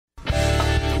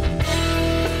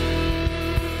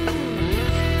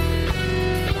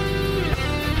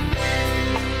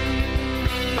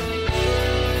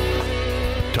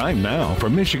Time now for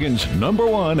Michigan's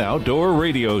 #1 outdoor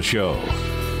radio show,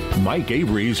 Mike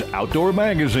Avery's Outdoor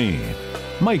Magazine.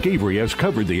 Mike Avery has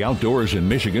covered the outdoors in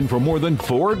Michigan for more than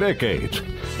 4 decades,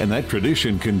 and that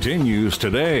tradition continues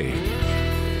today.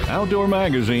 Outdoor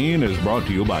Magazine is brought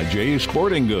to you by Jay's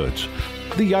Sporting Goods,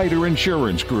 the Eider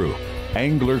Insurance Group,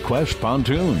 Angler Quest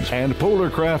Pontoons and Polar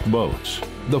Craft Boats,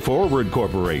 the Forward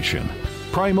Corporation,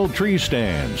 Primal Tree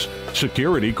Stands,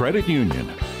 Security Credit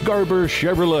Union, Garber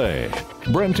Chevrolet,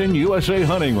 Brenton USA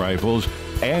Hunting Rifles,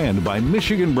 and by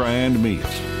Michigan Brand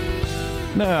Meats.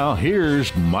 Now,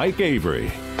 here's Mike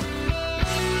Avery.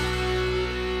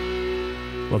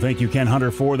 Well, thank you, Ken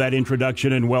Hunter, for that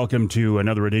introduction, and welcome to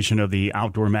another edition of the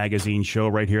Outdoor Magazine show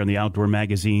right here on the Outdoor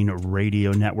Magazine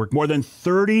Radio Network. More than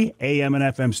 30 AM and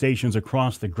FM stations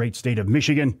across the great state of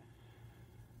Michigan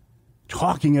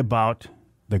talking about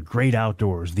the great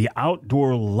outdoors, the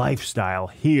outdoor lifestyle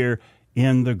here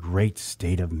in the great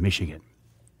state of Michigan.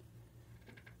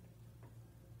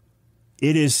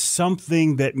 It is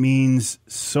something that means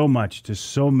so much to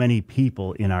so many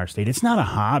people in our state. It's not a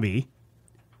hobby.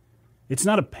 It's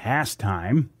not a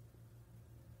pastime.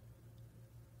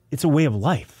 It's a way of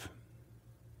life.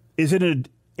 Is it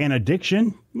an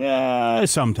addiction?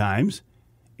 Sometimes.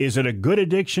 Is it a good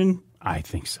addiction? I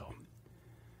think so.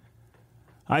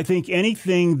 I think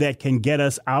anything that can get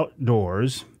us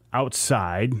outdoors,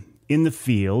 outside, in the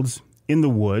fields, in the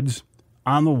woods,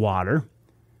 on the water,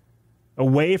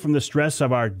 away from the stress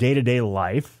of our day-to-day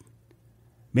life,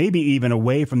 maybe even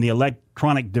away from the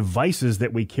electronic devices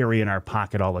that we carry in our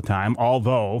pocket all the time,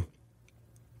 although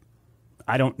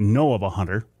I don't know of a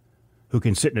hunter who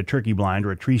can sit in a turkey blind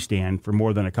or a tree stand for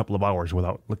more than a couple of hours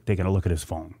without taking a look at his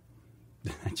phone.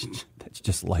 That's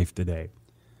just life today.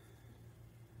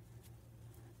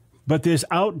 But this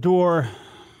outdoor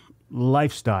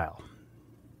lifestyle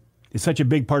is such a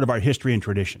big part of our history and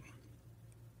tradition.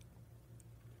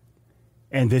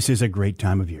 And this is a great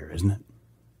time of year, isn't it?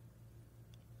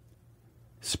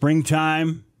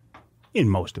 Springtime in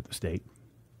most of the state.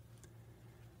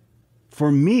 For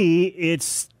me,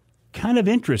 it's kind of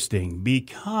interesting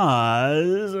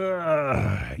because,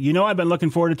 I've been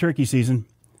looking forward to turkey season.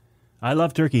 I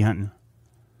love turkey hunting.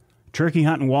 Turkey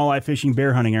hunting, walleye fishing,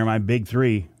 bear hunting are my big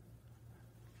 3.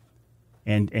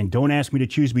 And don't ask me to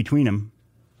choose between them.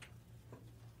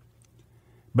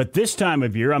 But this time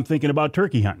of year, I'm thinking about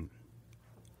turkey hunting.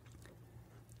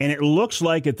 And it looks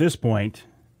like at this point,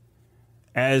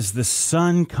 as the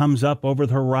sun comes up over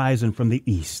the horizon from the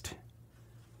east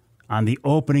on the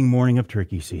opening morning of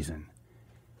turkey season,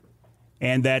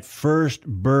 and that first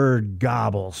bird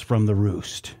gobbles from the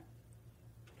roost,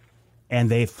 and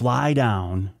they fly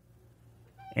down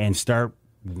and start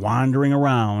wandering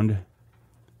around,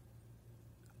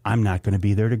 I'm not going to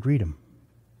be there to greet them.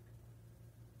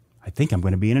 I think I'm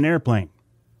going to be in an airplane.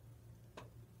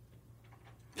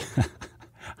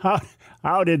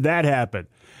 How did that happen?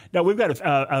 Now, we've got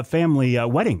a family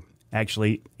wedding,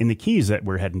 actually, in the Keys that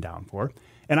we're heading down for,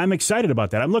 and I'm excited about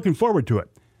that. I'm looking forward to it.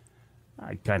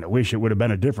 I kind of wish it would have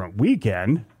been a different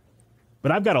weekend,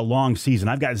 but I've got a long season.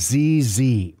 I've got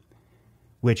ZZ,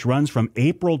 which runs from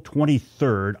April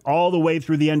 23rd all the way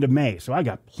through the end of May, so I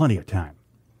got plenty of time.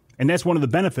 And that's one of the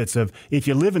benefits of if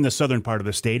you live in the southern part of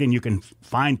the state and you can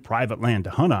find private land to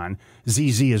hunt on,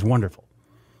 ZZ is wonderful.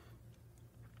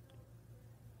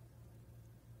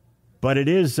 But it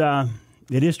is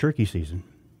turkey season.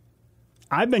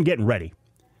 I've been getting ready.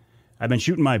 I've been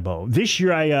shooting my bow. This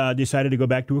year I decided to go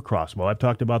back to a crossbow. I've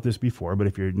talked about this before, but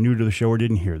if you're new to the show or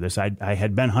didn't hear this, I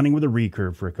had been hunting with a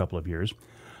recurve for a couple of years.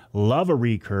 Love a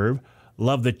recurve.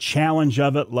 Love the challenge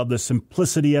of it. Love the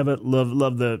simplicity of it.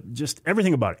 Love the just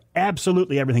everything about it.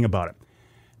 Absolutely everything about it.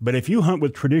 But if you hunt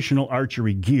with traditional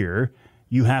archery gear,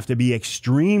 you have to be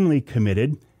extremely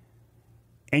committed,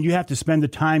 and you have to spend the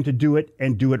time to do it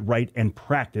and do it right and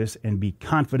practice and be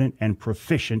confident and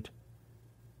proficient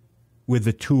with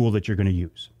the tool that you're going to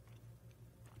use.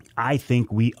 I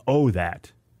think we owe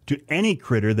that to any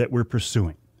critter that we're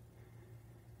pursuing.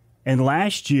 And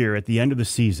last year at the end of the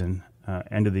season,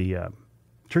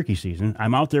 turkey season,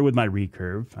 I'm out there with my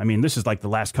recurve. I mean, this is like the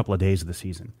last couple of days of the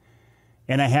season.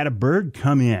 And I had a bird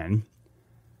come in,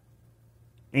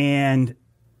 and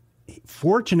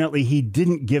fortunately, he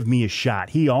didn't give me a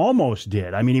shot. He almost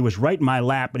did. I mean, he was right in my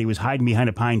lap, but he was hiding behind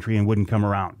a pine tree and wouldn't come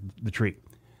around the tree.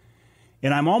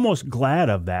 And I'm almost glad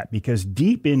of that, because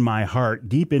deep in my heart,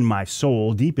 deep in my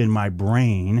soul, deep in my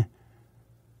brain,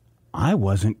 I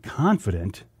wasn't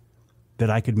confident that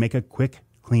I could make a quick,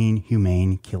 clean,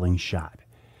 humane killing shot.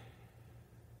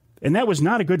 And that was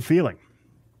not a good feeling.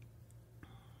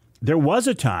 There was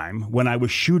a time when I was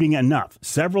shooting enough,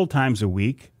 several times a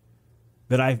week,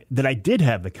 that I did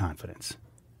have the confidence.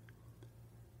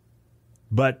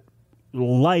 But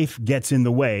life gets in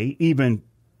the way, even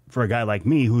for a guy like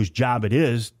me whose job it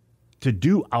is to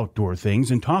do outdoor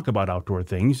things and talk about outdoor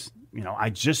things. You know, I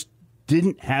just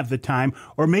didn't have the time,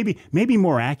 or maybe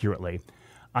more accurately,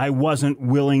 I wasn't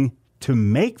willing to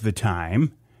make the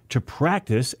time to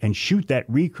practice and shoot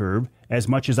that recurve as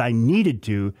much as I needed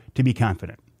to be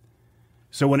confident.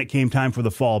 So when it came time for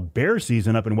the fall bear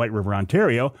season up in White River,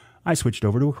 Ontario, I switched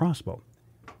over to a crossbow.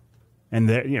 And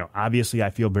there, you know, obviously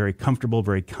I feel very comfortable,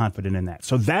 very confident in that.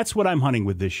 So that's what I'm hunting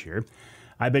with this year.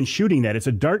 I've been shooting that. It's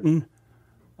a Darton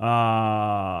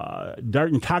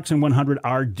Toxin 100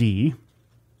 RD.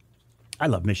 I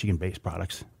love Michigan-based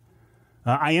products.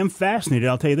 I am fascinated.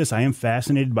 I'll tell you this. I am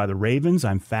fascinated by the Ravens.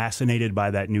 I'm fascinated by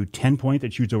that new 10-point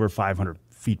that shoots over 500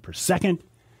 feet per second.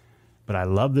 But I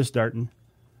love this Darton.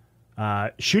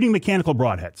 Shooting mechanical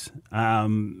broadheads.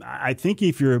 I think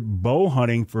if you're bow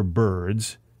hunting for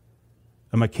birds,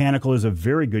 a mechanical is a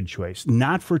very good choice.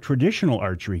 Not for traditional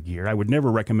archery gear. I would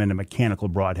never recommend a mechanical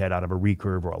broadhead out of a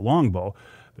recurve or a longbow,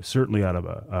 but certainly out of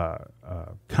a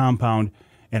compound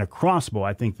and a crossbow.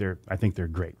 I think they're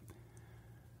great.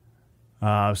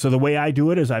 So the way I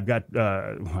do it is I've got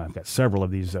several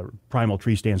of these Primal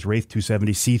Tree Stands Wraith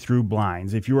 270 see-through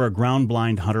blinds. If you're a ground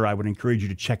blind hunter, I would encourage you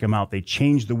to check them out. They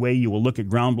change the way you will look at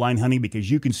ground blind hunting because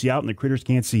you can see out and the critters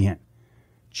can't see in.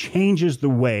 Changes the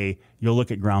way you'll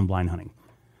look at ground blind hunting.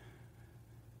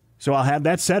 So I'll have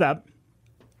that set up.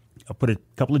 I'll put a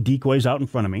couple of decoys out in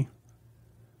front of me,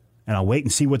 and I'll wait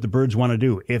and see what the birds want to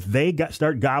do. If they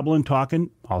start gobbling, talking,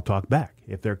 I'll talk back.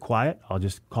 If they're quiet, I'll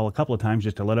just call a couple of times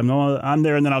just to let them know I'm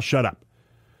there, and then I'll shut up.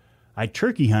 I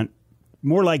turkey hunt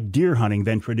more like deer hunting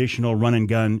than traditional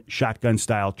run-and-gun,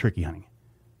 shotgun-style turkey hunting.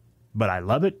 But I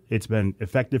love it. It's been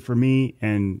effective for me,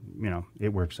 and, you know,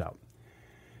 it works out.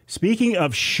 Speaking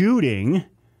of shooting,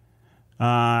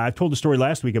 I told the story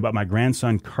last week about my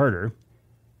grandson Carter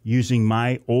using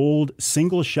my old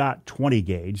single-shot 20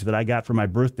 gauge that I got for my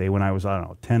birthday when I was, I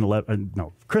don't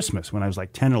know, Christmas, when I was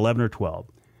like 10, 11, or 12.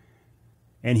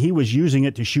 And he was using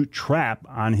it to shoot trap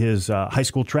on his high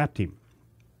school trap team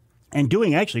and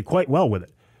doing actually quite well with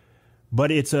it.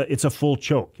 But it's a full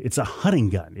choke. It's a hunting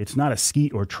gun. It's not a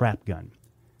skeet or trap gun.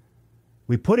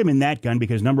 We put him in that gun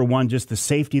because, number one, just the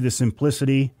safety, the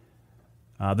simplicity,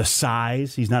 the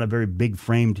size. He's not a very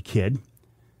big-framed kid.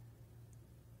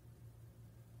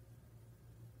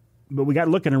 But we got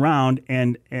looking around,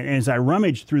 and as I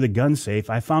rummaged through the gun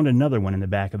safe, I found another one in the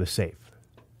back of the safe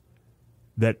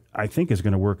that I think is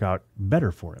going to work out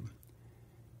better for him.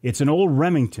 It's an old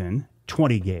Remington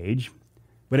 20 gauge,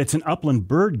 but it's an upland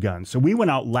bird gun. So we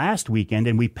went out last weekend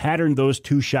and we patterned those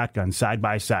two shotguns side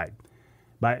by side.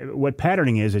 What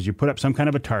patterning is you put up some kind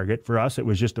of a target. For us, it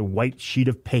was just a white sheet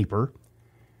of paper,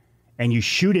 and you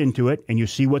shoot into it and you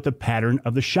see what the pattern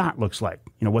of the shot looks like,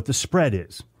 you know, what the spread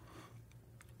is.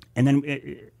 And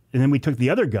then we took the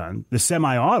other gun, the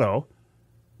semi-auto,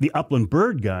 the upland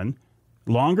bird gun,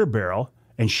 longer barrel,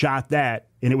 and shot that,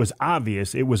 and it was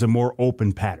obvious it was a more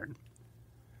open pattern.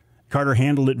 Carter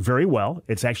handled it very well.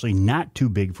 It's actually not too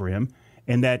big for him,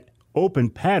 and that open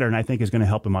pattern, I think, is going to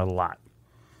help him out a lot.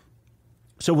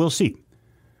 So we'll see.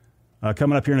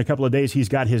 Coming up here in a couple of days, he's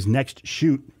got his next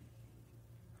shoot,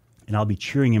 and I'll be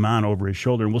cheering him on over his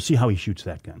shoulder, and we'll see how he shoots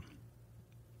that gun.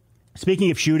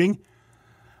 Speaking of shooting,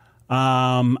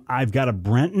 I've got a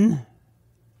Brenton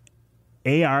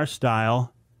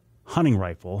AR-style hunting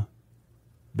rifle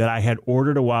that I had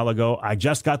ordered a while ago. I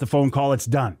just got the phone call. It's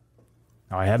done.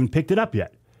 Now, I haven't picked it up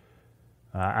yet.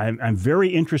 I'm very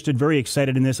interested, very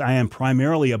excited in this. I am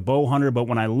primarily a bow hunter, but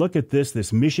when I look at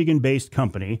this Michigan-based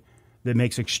company that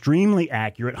makes extremely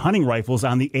accurate hunting rifles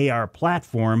on the AR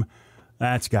platform,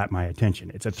 that's got my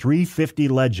attention. It's a 350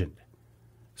 Legend.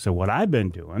 So what I've been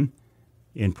doing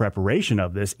in preparation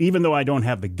of this, even though I don't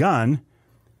have the gun,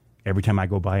 every time I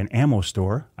go by an ammo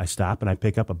store, I stop and I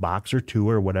pick up a box or two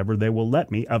or whatever they will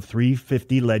let me of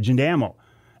 350 Legend ammo.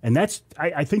 And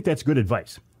I think that's good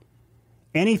advice.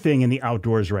 Anything in the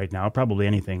outdoors right now, probably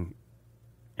anything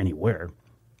anywhere,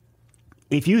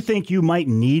 if you think you might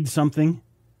need something,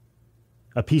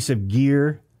 a piece of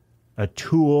gear, a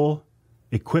tool,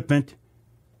 equipment,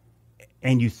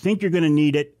 and you think you're going to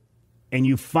need it, and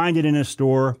you find it in a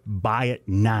store, buy it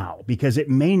now, because it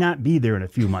may not be there in a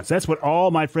few months. That's what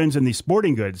all my friends in the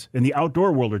sporting goods, in the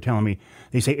outdoor world are telling me.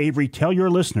 They say, Avery, tell your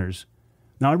listeners.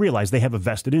 Now, I realize they have a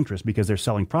vested interest because they're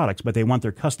selling products, but they want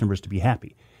their customers to be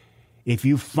happy. If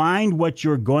you find what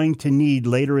you're going to need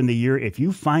later in the year, if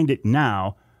you find it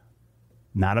now,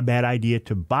 not a bad idea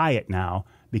to buy it now,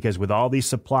 because with all these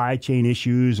supply chain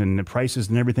issues and the prices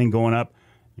and everything going up,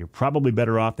 You're probably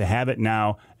better off to have it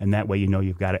now, and that way you know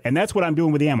you've got it. And that's what I'm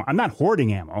doing with the ammo. I'm not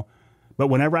hoarding ammo, but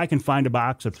whenever I can find a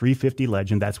box of 350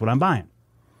 Legend, that's what I'm buying.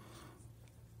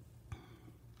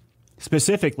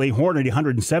 Specifically, Hornady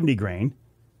 170 grain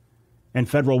and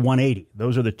Federal 180.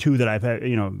 Those are the two that I've had,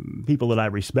 people that I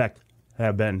respect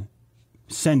have been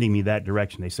sending me that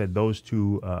direction. They said those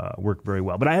two work very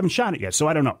well. But I haven't shot it yet, so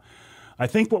I don't know. I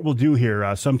think what we'll do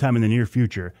here sometime in the near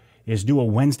future is do a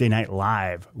Wednesday night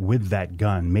live with that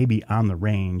gun, maybe on the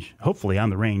range, hopefully on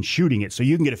the range, shooting it so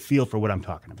you can get a feel for what I'm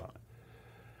talking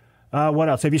about. What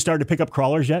else? Have you started to pick up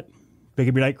crawlers yet? Pick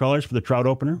up your night crawlers for the trout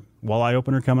opener, walleye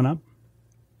opener coming up?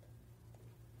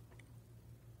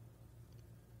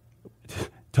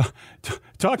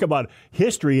 Talk about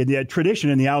history and the tradition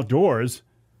in the outdoors.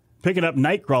 Picking up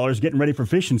night crawlers, getting ready for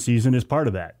fishing season is part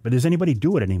of that. But does anybody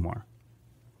do it anymore?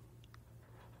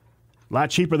 A lot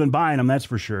cheaper than buying them, that's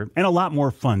for sure. And a lot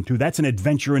more fun, too. That's an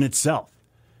adventure in itself.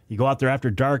 You go out there after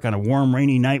dark on a warm,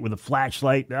 rainy night with a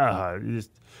flashlight.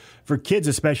 For kids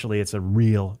especially, it's a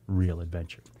real, real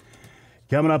adventure.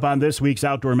 Coming up on this week's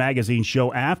Outdoor Magazine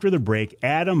show after the break,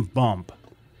 Adam Bump,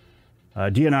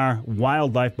 DNR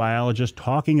wildlife biologist,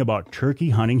 talking about turkey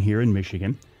hunting here in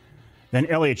Michigan. Then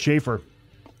Elliot Schaefer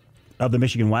of the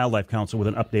Michigan Wildlife Council with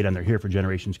an update on their Here for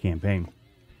Generations campaign.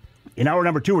 In hour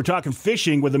number 2, we're talking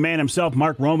fishing with the man himself,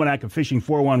 Mark Romanack of Fishing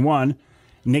 411.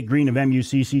 Nick Green of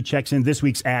MUCC checks in this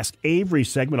week's Ask Avery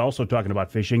segment, also talking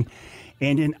about fishing.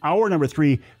 And in hour number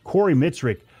 3, Cory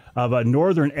Mitrzyk of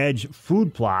Northern Edge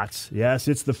Food Plots. Yes,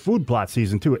 it's the food plot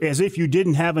season, too. As if you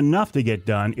didn't have enough to get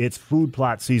done, it's food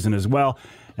plot season as well.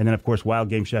 And then, of course, wild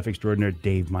game chef extraordinaire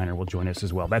Dave Minar will join us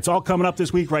as well. That's all coming up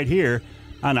this week right here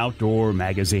on Outdoor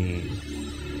Magazine.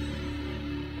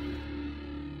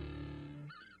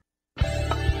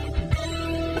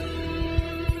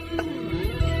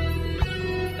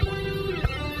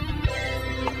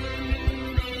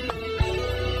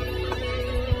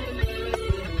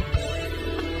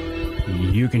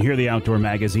 You can hear the Outdoor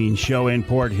Magazine show in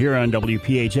Port Huron,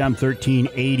 WPHM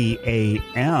 1380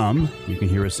 AM. You can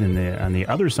hear us on the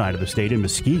other side of the state in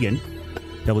Muskegon,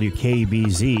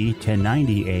 WKBZ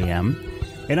 1090 AM.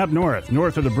 And up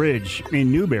north of the bridge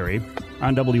in Newberry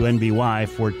on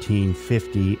WNBY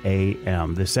 1450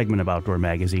 AM. This segment of Outdoor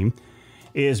Magazine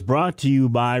is brought to you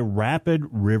by Rapid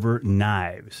River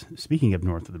Knives. Speaking of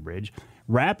north of the bridge,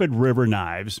 Rapid River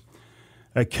Knives,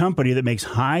 a company that makes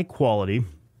high-quality,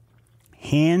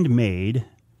 handmade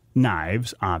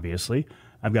knives, obviously.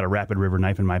 I've got a Rapid River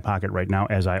knife in my pocket right now,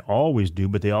 as I always do,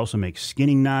 but they also make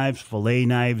skinning knives, fillet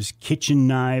knives, kitchen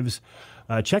knives.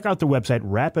 Check out the website,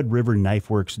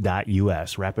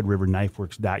 rapidriverknifeworks.us,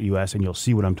 rapidriverknifeworks.us, and you'll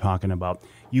see what I'm talking about.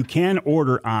 You can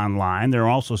order online. There are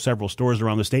also several stores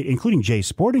around the state, including Jay's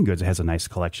Sporting Goods that has a nice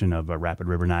collection of Rapid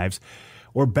River knives.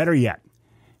 Or better yet,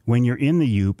 when you're in the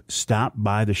Yup, stop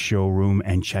by the showroom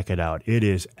and check it out. It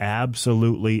is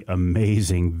absolutely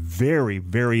amazing. Very,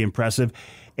 very impressive.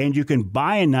 And you can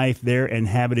buy a knife there and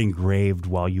have it engraved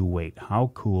while you wait.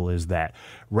 How cool is that?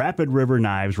 Rapid River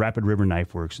Knives,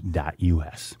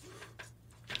 rapidriverknifeworks.us.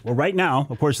 Well, right now,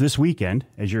 of course, this weekend,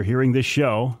 as you're hearing this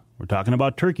show, we're talking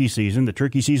about turkey season. The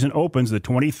turkey season opens the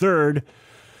 23rd.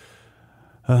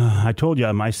 I told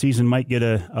you my season might get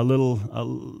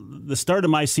the start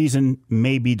of my season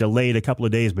may be delayed a couple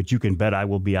of days, but you can bet I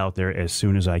will be out there as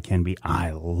soon as I can be.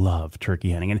 I love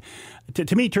turkey hunting. And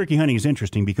to me, turkey hunting is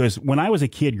interesting because when I was a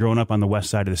kid growing up on the west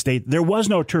side of the state, there was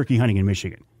no turkey hunting in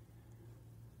Michigan.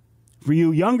 For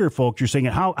you younger folks, you're saying,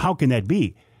 how can that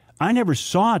be? I never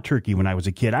saw a turkey when I was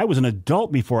a kid. I was an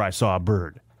adult before I saw a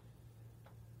bird.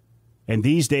 And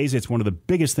these days, it's one of the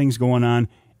biggest things going on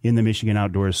in the Michigan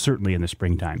outdoors, certainly in the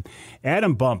springtime.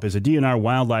 Adam Bump is a DNR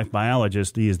wildlife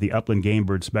biologist. He is the upland game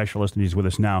bird specialist, and he's with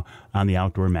us now on the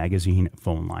Outdoor Magazine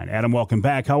phone line. Adam, welcome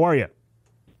back. How are you?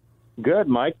 Good,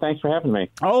 Mike. Thanks for having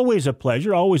me. Always a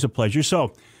pleasure. Always a pleasure.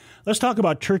 So let's talk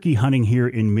about turkey hunting here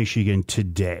in Michigan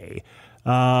today.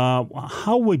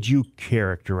 How would you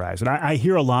characterize it? I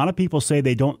hear a lot of people say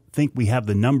they don't think we have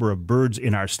the number of birds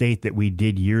in our state that we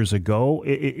did years ago.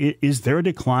 Is there a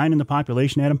decline in the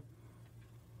population, Adam?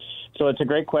 So it's a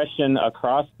great question.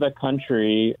 Across the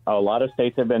country, a lot of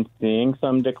states have been seeing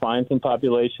some declines in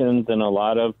populations, and a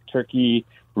lot of turkey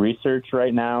research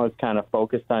right now is kind of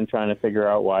focused on trying to figure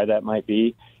out why that might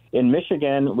be. In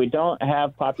Michigan, we don't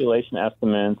have population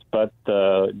estimates, but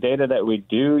the data that we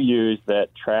do use that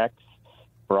tracks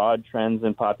broad trends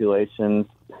in populations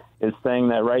is saying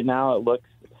that right now it looks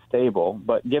stable.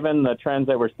 But given the trends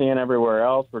that we're seeing everywhere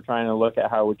else, we're trying to look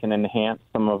at how we can enhance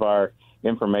some of our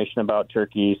information about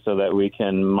turkey so that we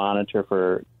can monitor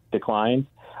for declines.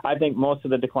 I think most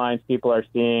of the declines people are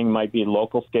seeing might be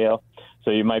local scale. So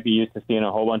you might be used to seeing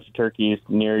a whole bunch of turkeys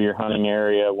near your hunting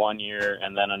area one year,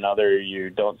 and then another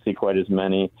you don't see quite as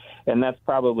many. And that's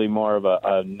probably more of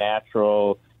a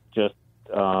natural just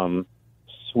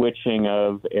switching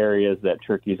of areas that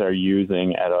turkeys are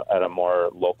using at a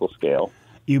more local scale.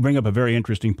 You bring up a very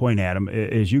interesting point, Adam,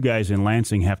 is you guys in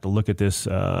Lansing have to look at this,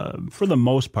 for the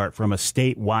most part, from a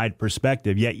statewide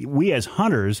perspective. Yet we as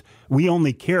hunters, we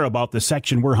only care about the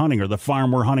section we're hunting or the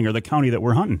farm we're hunting or the county that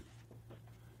we're hunting.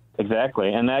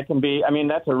 Exactly. And that can be,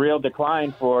 that's a real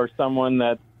decline for someone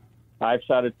that I've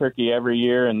shot a turkey every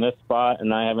year in this spot,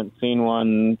 and I haven't seen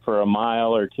one for a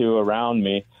mile or two around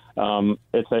me.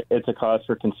 It's a cause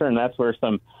for concern. That's where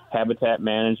some habitat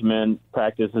management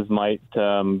practices might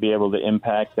be able to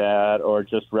impact that, or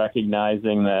just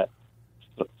recognizing that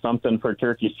something for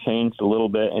turkeys changed a little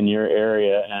bit in your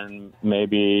area, and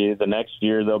maybe the next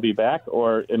year they'll be back,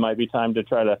 or it might be time to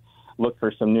try to look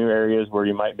for some new areas where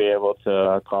you might be able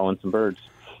to call in some birds.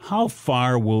 How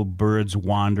far will birds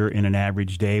wander in an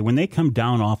average day when they come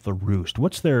down off the roost?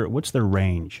 What's their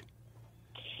range?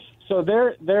 So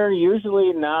they're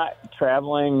usually not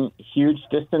traveling huge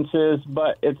distances,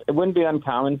 but it wouldn't be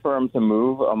uncommon for them to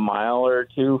move a mile or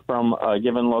two from a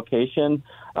given location.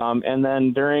 And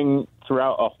then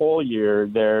throughout a whole year,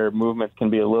 their movements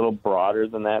can be a little broader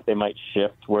than that. They might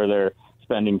shift where they're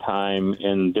spending time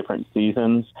in different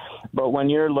seasons. But when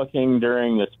you're looking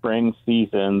during the spring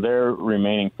season, they're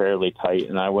remaining fairly tight,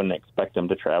 and I wouldn't expect them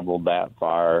to travel that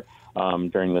far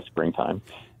during the springtime.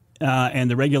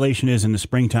 And the regulation is in the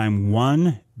springtime,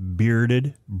 one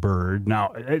bearded bird.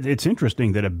 Now, it's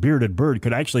interesting that a bearded bird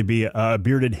could actually be a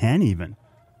bearded hen even.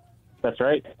 That's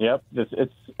right. Yep.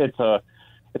 It's a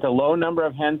low number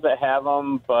of hens that have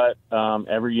them, but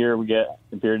every year we get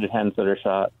bearded hens that are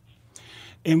shot.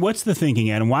 And what's the thinking,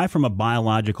 Adam? Why, from a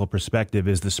biological perspective,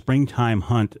 is the springtime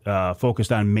hunt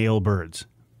focused on male birds?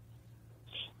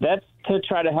 That's to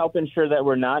try to help ensure that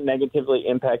we're not negatively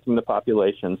impacting the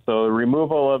population. So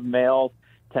removal of males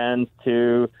tends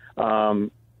to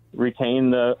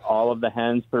retain all of the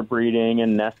hens for breeding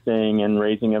and nesting and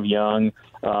raising of young.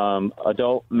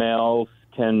 Adult males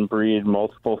can breed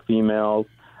multiple females.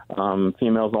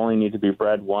 Females only need to be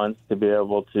bred once to be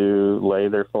able to lay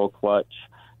their full clutch.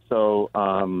 So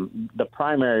the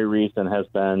primary reason has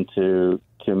been to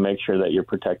make sure that you're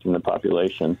protecting the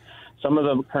population. Some of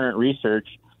the current research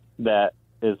that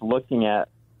is looking at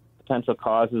potential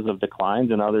causes of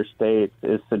declines in other states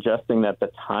is suggesting that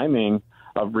the timing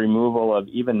of removal of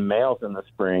even males in the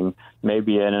spring may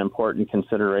be an important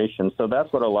consideration. So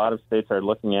that's what a lot of states are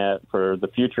looking at for the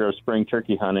future of spring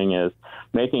turkey hunting, is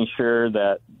making sure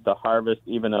that the harvest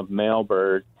even of male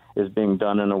birds is being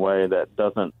done in a way that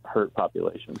doesn't hurt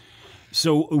populations.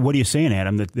 So what are you saying,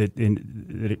 Adam,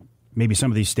 that maybe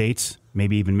some of these states,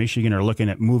 maybe even Michigan, are looking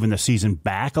at moving the season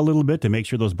back a little bit to make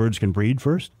sure those birds can breed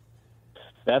first?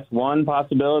 That's one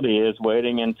possibility, is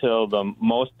waiting until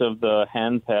most of the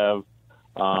hens have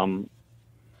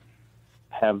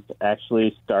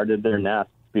actually started their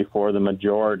nests before the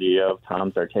majority of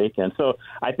toms are taken. So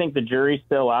I think the jury's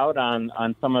still out on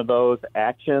some of those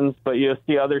actions, but you'll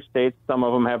see other states, some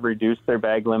of them have reduced their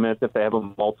bag limits if they have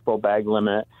a multiple bag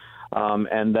limit.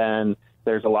 And then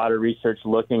there's a lot of research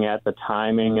looking at the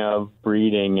timing of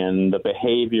breeding and the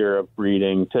behavior of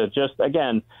breeding to just,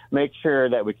 again, make sure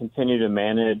that we continue to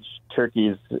manage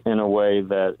turkeys in a way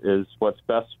that is what's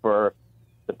best for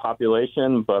the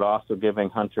population, but also giving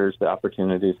hunters the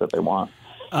opportunities that they want.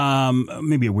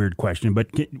 Maybe a weird question, but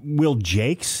will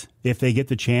jakes, if they get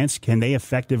the chance, can they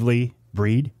effectively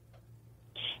breed?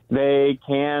 They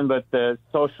can, but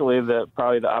socially,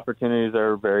 probably the opportunities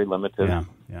are very limited.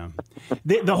 Yeah.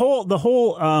 The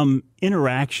whole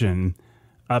interaction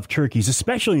of turkeys,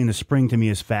 especially in the spring, to me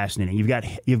is fascinating.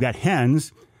 You've got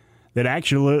hens that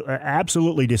actually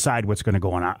absolutely decide what's going to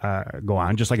go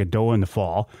on, just like a doe in the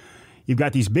fall. You've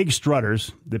got these big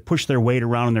strutters that push their weight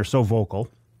around, and they're so vocal.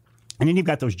 And then you've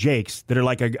got those jakes that are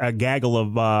like a gaggle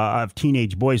of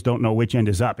teenage boys don't know which end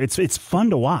is up. It's fun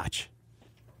to watch.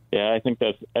 Yeah, I think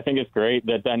it's great.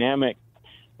 The dynamic,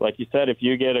 like you said, if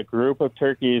you get a group of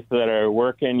turkeys that are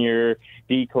working your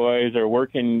decoys or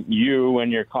working you when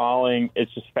you're calling,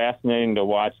 it's just fascinating to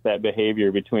watch that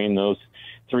behavior between those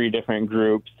three different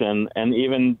groups, and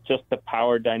even just the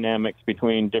power dynamics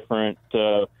between different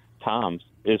toms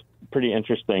is pretty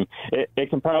interesting. It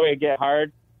can probably get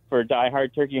hard for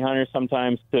diehard turkey hunters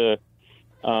sometimes to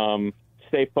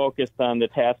stay focused on the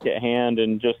task at hand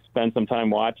and just spend some time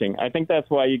watching. I think that's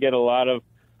why you get a lot of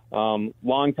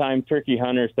longtime turkey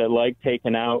hunters that like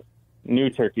taking out new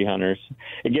turkey hunters.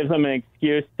 It gives them an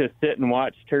excuse to sit and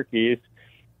watch turkeys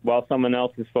while someone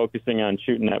else is focusing on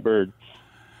shooting that bird.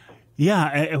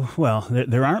 Yeah, well,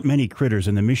 there aren't many critters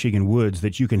in the Michigan woods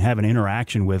that you can have an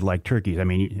interaction with like turkeys. I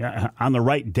mean, on the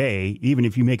right day, even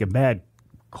if you make a bad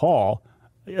call,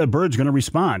 a bird's going to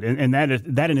respond, and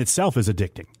that in itself is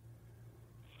addicting.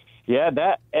 Yeah,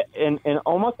 that in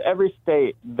almost every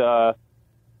state, the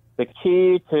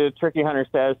key to turkey hunter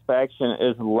satisfaction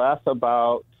is less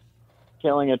about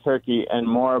killing a turkey and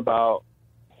more about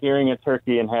hearing a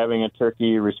turkey and having a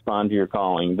turkey respond to your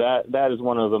calling. That is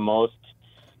one of the most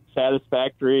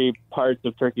satisfactory parts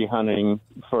of turkey hunting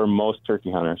for most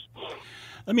turkey hunters.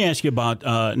 Let me ask you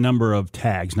about number of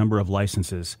tags, number of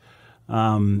licenses.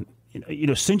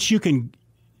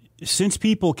 Since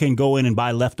people can go in and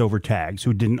buy leftover tags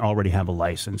who didn't already have a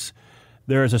license,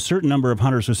 there is a certain number of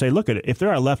hunters who say, look at it, if there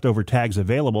are leftover tags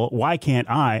available, why can't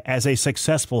I, as a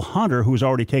successful hunter who's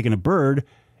already taken a bird,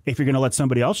 if you're going to let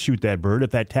somebody else shoot that bird,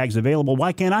 if that tag's available,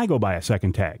 why can't I go buy a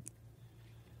second tag?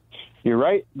 You're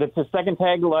right. The second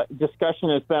tag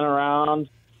discussion has been around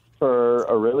for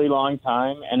a really long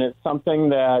time, and it's something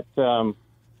that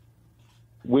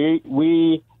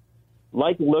we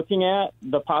like looking at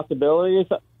the possibilities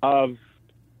of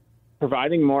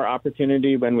providing more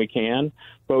opportunity when we can,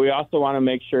 but we also want to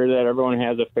make sure that everyone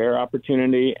has a fair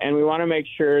opportunity, and we want to make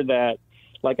sure that,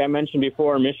 like I mentioned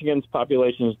before, Michigan's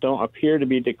populations don't appear to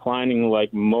be declining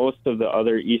like most of the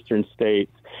other eastern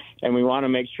states, and we want to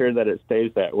make sure that it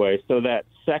stays that way. So that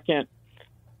second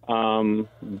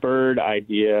bird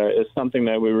idea is something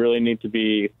that we really need to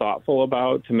be thoughtful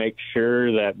about to make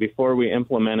sure that before we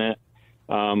implement it,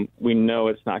 we know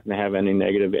it's not going to have any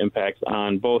negative impacts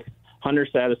on both hunter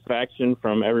satisfaction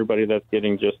from everybody that's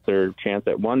getting just their chance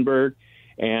at one bird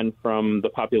and from the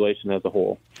population as a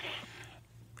whole.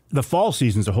 The fall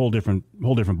season's a whole different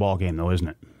ball game, though, isn't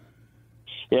it?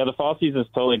 Yeah, the fall season's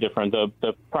totally different.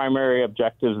 The primary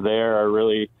objectives there are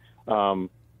really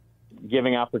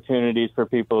giving opportunities for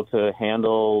people to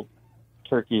handle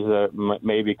turkeys that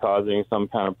may be causing some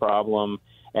kind of problem,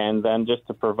 and then just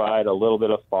to provide a little bit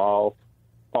of fall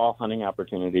hunting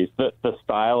opportunities. The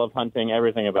style of hunting,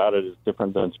 everything about it is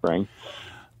different than spring.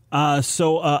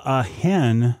 So a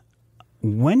hen,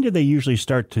 when do they usually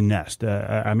start to nest?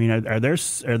 I mean, are there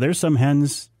some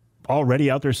hens already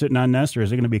out there sitting on nests, or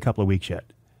is it going to be a couple of weeks yet?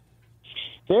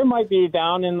 There might be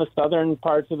down in the southern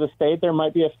parts of the state, there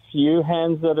might be a few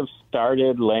hens that have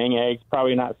started laying eggs,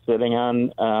 probably not sitting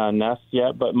on nests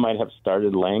yet, but might have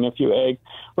started laying a few eggs.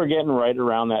 We're getting right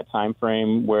around that time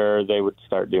frame where they would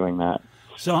start doing that.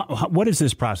 So what is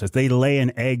this process? They lay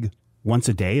an egg once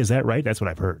a day, is that right? That's what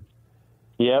I've heard.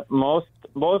 Yep, most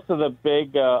of the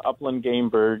big upland game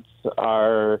birds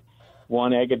are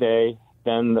one egg a day.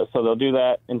 So they'll do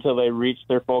that until they reach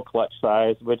their full clutch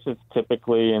size, which is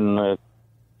typically in the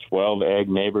 12-egg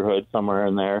neighborhood, somewhere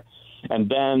in there. And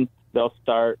then they'll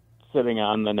start sitting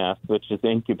on the nest, which is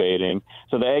incubating.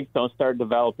 So the eggs don't start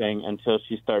developing until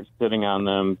she starts sitting on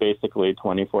them basically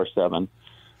 24/7.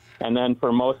 And then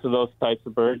for most of those types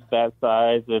of birds that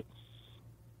size, it's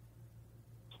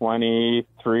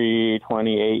 23,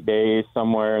 28 days,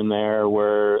 somewhere in there,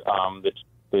 where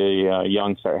the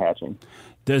young start hatching.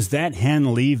 Does that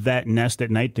hen leave that nest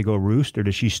at night to go roost, or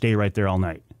does she stay right there all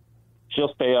night?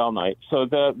 She'll stay all night. So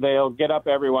they'll get up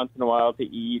every once in a while to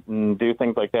eat and do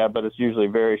things like that, but it's usually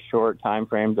very short time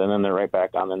frames, and then they're right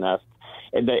back on the nest.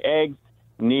 And the eggs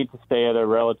need to stay at a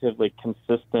relatively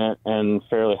consistent and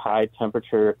fairly high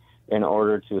temperature in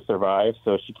order to survive,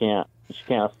 so she can't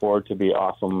afford to be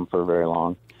off them for very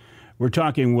long. We're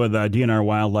talking with DNR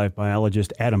wildlife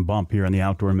biologist Adam Bump here on the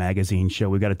Outdoor Magazine Show.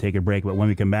 We've got to take a break, but when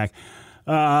we come back,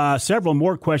 several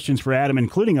more questions for Adam,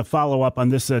 including a follow-up on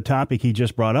this topic he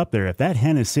just brought up there. If that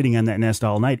hen is sitting on that nest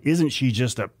all night, isn't she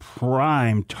just a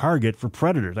prime target for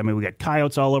predators? I mean, we got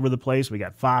coyotes all over the place. We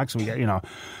got fox. We got,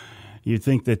 you'd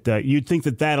think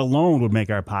that alone would make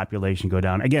our population go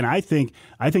down. Again, I think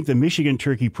the Michigan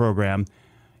turkey program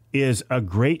is a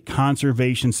great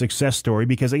conservation success story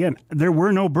because, again, there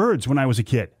were no birds when I was a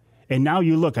kid. And now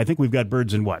you look, I think we've got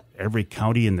birds in every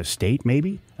county in the state,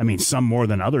 maybe? I mean, some more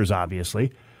than others,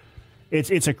 obviously.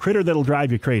 It's a critter that'll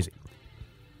drive you crazy.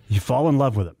 You fall in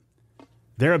love with it.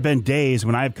 There have been days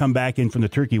when I've come back in from the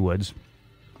turkey woods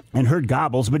and heard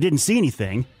gobbles but didn't see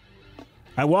anything.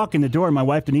 I walk in the door and my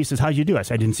wife Denise says, "How'd you do?" I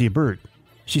said, "I didn't see a bird."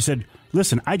 She said,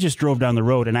 "Listen, I just drove down the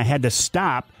road and I had to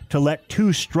stop to let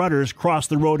two strutters cross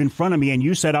the road in front of me, and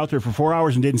you sat out there for 4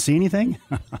 hours and didn't see anything?"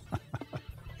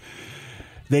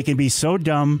 They can be so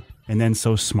dumb and then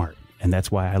so smart, and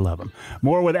that's why I love them.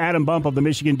 More with Adam Bump of the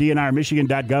Michigan DNR,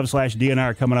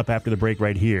 michigan.gov/DNR, coming up after the break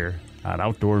right here on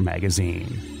Outdoor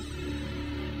Magazine.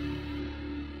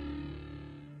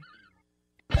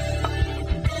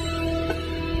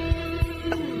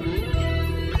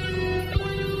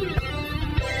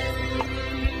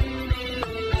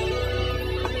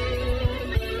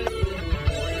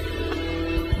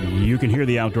 can hear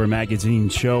the Outdoor Magazine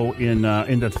show in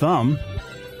the Thumb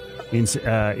in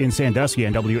Sandusky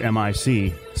on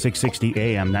WMIC 660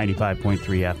 AM 95.3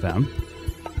 FM.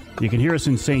 You can hear us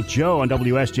in St. Joe on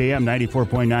WSJM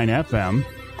 94.9 FM,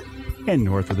 and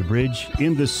north of the bridge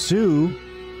in the Sioux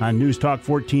on News Talk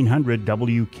 1400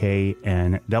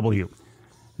 WKNW.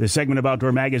 This segment of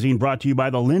Outdoor Magazine brought to you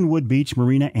by the Linwood Beach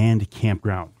Marina and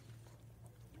Campground.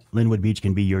 Linwood Beach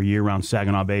can be your year-round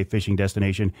Saginaw Bay fishing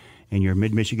destination and your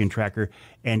Mid-Michigan Tracker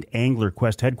and Angler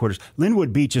Quest headquarters.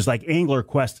 Linwood Beach is like Angler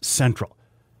Quest Central.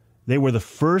 They were the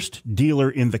first dealer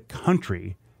in the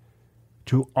country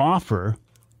to offer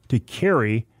to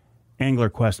carry Angler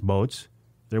Quest boats.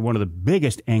 They're one of the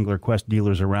biggest Angler Quest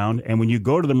dealers around, and when you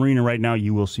go to the marina right now,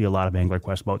 you will see a lot of Angler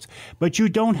Quest boats. But you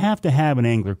don't have to have an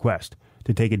Angler Quest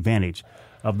to take advantage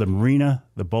of the marina,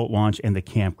 the boat launch, and the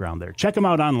campground there. Check them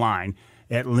out online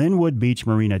at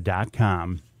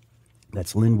linwoodbeachmarina.com.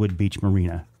 That's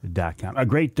linwoodbeachmarina.com. A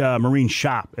great marine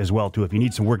shop as well, too. If you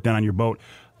need some work done on your boat,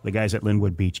 the guys at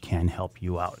Linwood Beach can help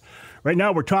you out. Right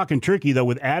now, we're talking turkey, though,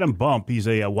 with Adam Bump. He's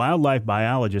a wildlife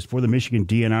biologist for the Michigan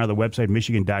DNR, the website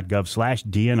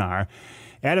michigan.gov/DNR.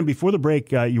 Adam, before the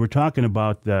break, you were talking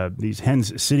about these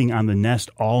hens sitting on the nest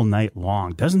all night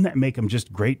long. Doesn't that make them just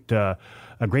a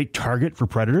great target for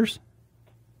predators?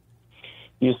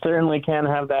 You certainly can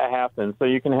have that happen. So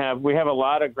we have a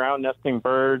lot of ground nesting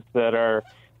birds that are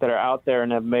out there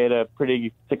and have made a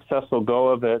pretty successful go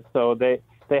of it. So they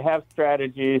have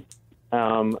strategies.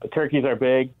 Turkeys are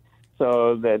big,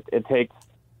 so that it takes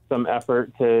some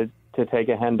effort to take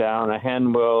a hen down. A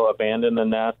hen will abandon the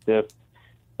nest if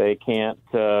they can't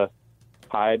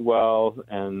hide well,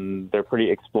 and they're pretty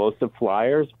explosive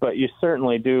flyers. But you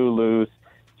certainly do lose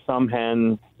some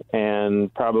hens,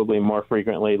 and probably more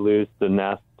frequently lose the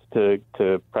nest to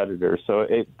predators. So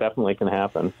it definitely can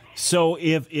happen. So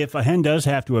if a hen does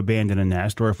have to abandon a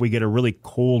nest, or if we get a really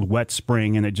cold, wet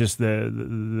spring and it just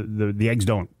the eggs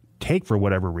don't take for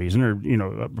whatever reason, or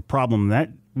a problem,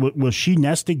 that will she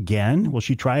nest again? Will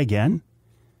she try again?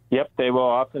 Yep, they will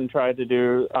often try to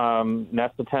do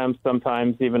nest attempts,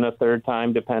 sometimes even a third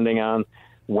time, depending on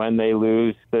when they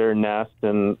lose their nest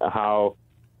and how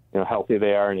healthy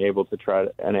they are and able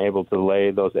to lay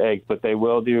those eggs. But they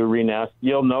will do re-nest.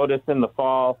 You'll notice in the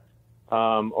fall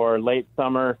or late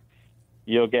summer,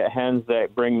 you'll get hens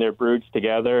that bring their broods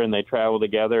together and they travel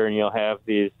together, and you'll have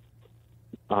these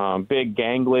big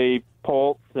gangly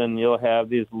poults, and you'll have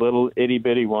these little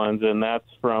itty-bitty ones, and that's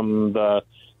from the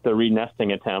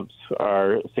re-nesting attempts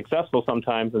are successful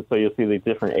sometimes, and so you'll see these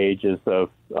different ages of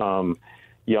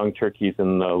young turkeys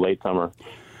in the late summer.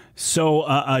 So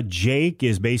a Jake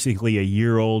is basically a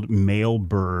year-old male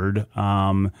bird.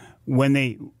 When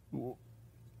they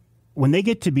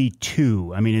get to be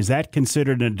 2, I mean, is that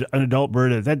considered an adult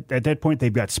bird? At that point,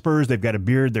 they've got spurs, they've got a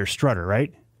beard, they're strutter,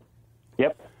 right?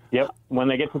 Yep. When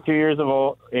they get to 2 years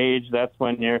of age, that's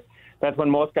when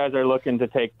most guys are looking to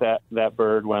take that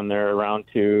bird, when they're around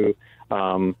 2.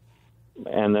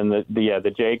 And then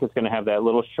the Jake is going to have that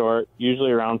little short,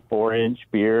 usually around 4-inch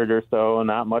beard or so.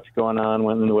 Not much going on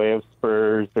in the way of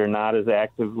spurs. They're not as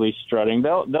actively strutting.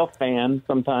 They'll fan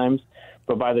sometimes,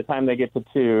 but by the time they get to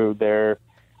 2, they're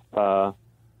a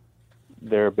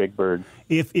big bird.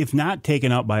 If not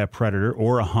taken out by a predator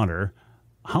or a hunter,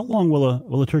 how long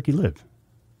will a turkey live?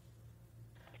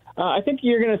 I think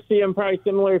you're going to see them probably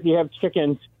similar if you have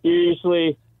chickens.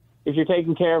 Usually, if you're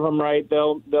taking care of them right,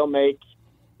 they'll make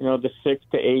the 6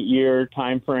 to 8 year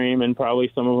time frame, and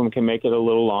probably some of them can make it a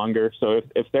little longer. So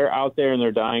if they're out there and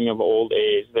they're dying of old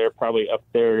age, they're probably up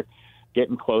there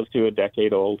getting close to a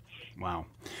decade old. Wow.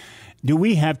 Do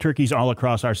we have turkeys all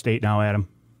across our state now, Adam?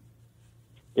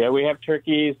 Yeah, we have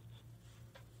turkeys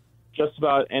just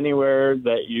about anywhere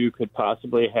that you could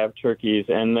possibly have turkeys.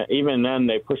 And even then,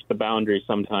 they push the boundaries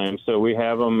sometimes. So we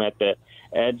have them at the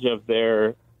edge of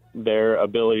their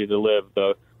ability to live.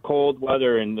 The cold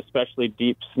weather and especially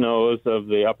deep snows of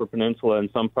the Upper Peninsula and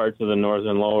some parts of the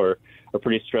northern lower are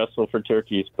pretty stressful for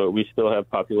turkeys, but we still have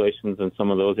populations in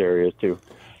some of those areas too.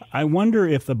 I wonder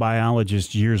if the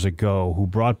biologists years ago who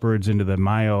brought birds into the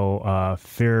Mayo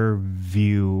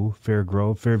Fairview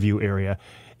area,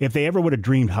 if they ever would have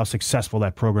dreamed how successful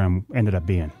that program ended up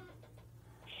being.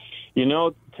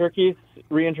 Turkey's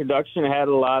reintroduction had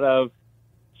a lot of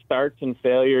starts and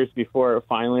failures before it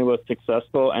finally was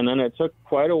successful, and then it took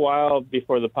quite a while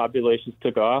before the populations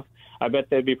took off. I bet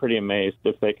they'd be pretty amazed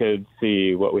if they could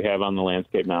see what we have on the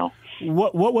landscape now.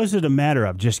 What was it a matter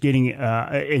of? Just getting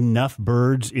enough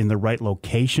birds in the right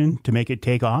location to make it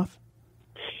take off?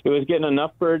 It was getting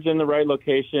enough birds in the right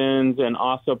locations, and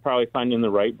also probably finding the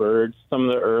right birds. Some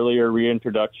of the earlier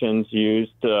reintroductions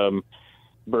used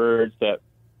birds that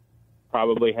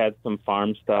probably had some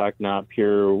farm stock, not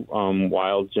pure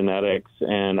wild genetics.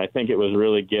 And I think it was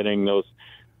really getting those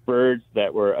birds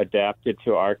that were adapted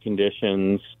to our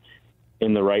conditions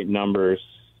in the right numbers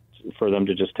for them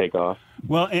to just take off.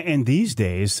 Well, and these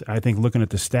days, I think looking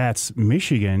at the stats,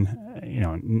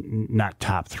 Michigan, not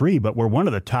top 3, but we're one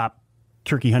of the top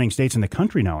turkey hunting states in the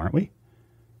country now, aren't we?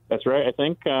 That's right. I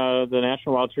think the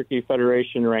National Wild Turkey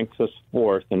Federation ranks us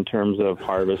 4th in terms of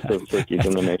harvest of turkeys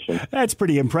in the nation. That's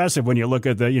pretty impressive when you look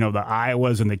at the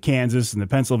Iowas and the Kansas and the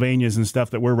Pennsylvanias and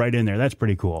stuff that we're right in there. That's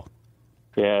pretty cool.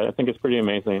 Yeah, I think it's pretty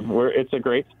amazing. It's a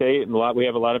great state, and we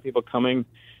have a lot of people coming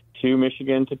to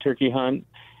Michigan to turkey hunt,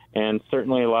 and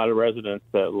certainly a lot of residents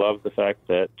that love the fact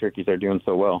that turkeys are doing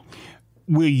so well.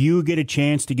 Will you get a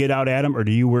chance to get out at them, or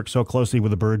do you work so closely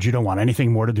with the birds you don't want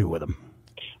anything more to do with them?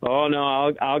 Oh,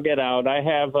 no, I'll get out. I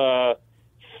have a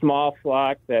small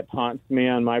flock that haunts me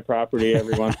on my property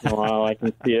every once in a while. I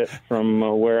can see it from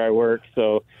where I work,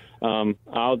 so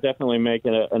I'll definitely make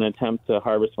an attempt to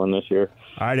harvest one this year.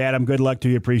 All right, Adam, good luck to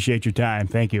you. Appreciate your time.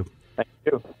 Thank you. Thank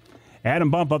you.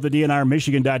 Adam Bump of the DNR,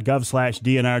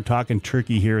 michigan.gov/DNR, talking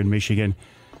turkey here in Michigan.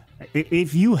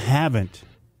 If you haven't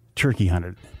turkey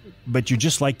hunted, but you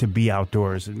just like to be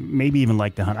outdoors, and maybe even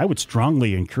like to hunt, I would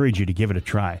strongly encourage you to give it a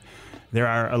try. There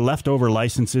are leftover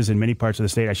licenses in many parts of the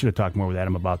state. I should have talked more with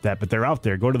Adam about that, but they're out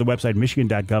there. Go to the website,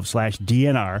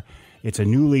 michigan.gov/DNR. It's a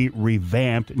newly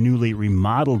revamped, newly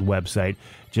remodeled website.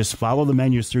 Just follow the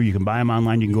menus through. You can buy them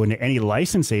online. You can go into any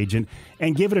license agent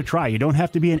and give it a try. You don't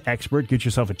have to be an expert. Get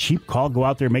yourself a cheap call. Go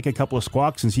out there, make a couple of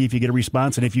squawks, and see if you get a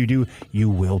response. And if you do, you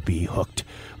will be hooked.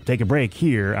 We'll take a break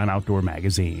here on Outdoor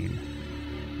Magazine.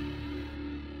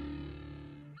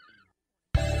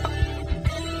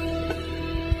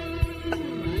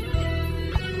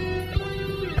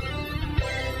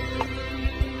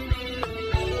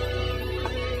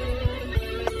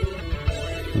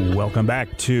 Welcome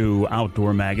back to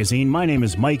Outdoor Magazine. My name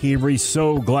is Mike Avery.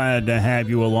 So glad to have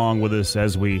you along with us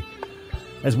as we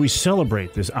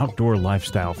celebrate this outdoor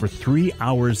lifestyle for 3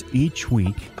 hours each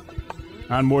week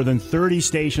on more than 30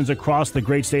 stations across the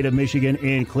great state of Michigan,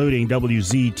 including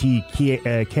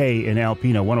WZTK in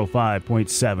Alpena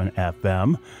 105.7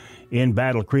 FM. In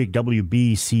Battle Creek,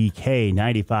 WBCK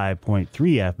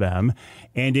 95.3 FM,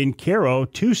 and in Caro,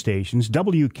 2 stations,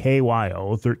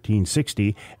 WKYO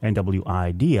 1360 and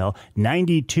WIDL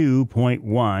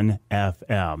 92.1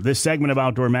 FM. This segment of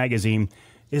Outdoor Magazine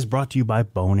is brought to you by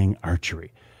Boning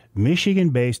Archery.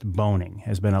 Michigan-based Boning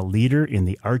has been a leader in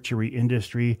the archery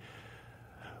industry.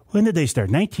 When did they start?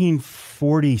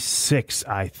 1946,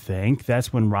 I think.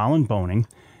 That's when Roland Boning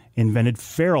invented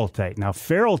Ferrultite. Now,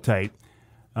 Ferrultite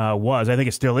I think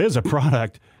it still is, a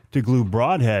product to glue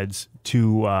broadheads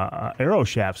to arrow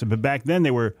shafts. But back then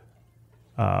they were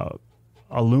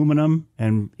aluminum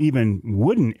and even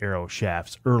wooden arrow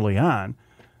shafts early on.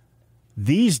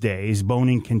 These days,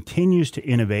 Boning continues to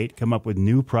innovate, come up with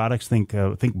new products. Think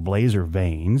Blazer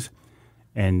vanes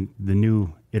and the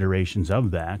new iterations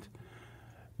of that.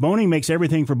 Boning makes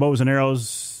everything for bows and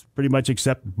arrows, pretty much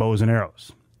except bows and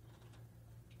arrows.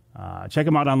 Check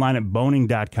them out online at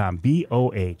boning.com,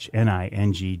 BOHNING.com.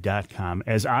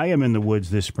 As I am in the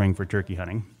woods this spring for turkey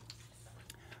hunting,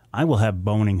 I will have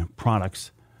Boning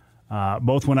products,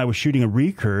 both when I was shooting a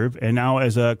recurve and now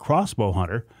as a crossbow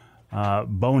hunter.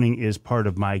 Boning is part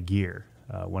of my gear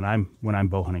when I'm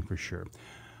bow hunting for sure.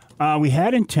 We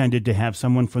had intended to have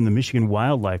someone from the Michigan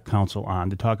Wildlife Council on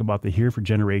to talk about the Here for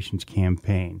Generations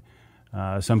campaign.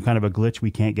 Some kind of a glitch, we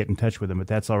can't get in touch with them, but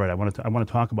that's all right. I want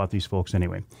to talk about these folks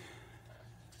anyway.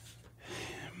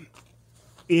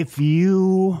 If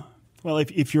you're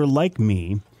like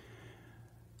me,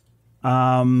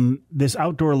 this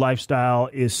outdoor lifestyle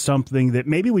is something that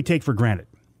maybe we take for granted.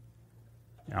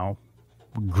 You know,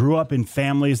 we grew up in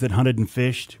families that hunted and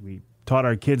fished. We taught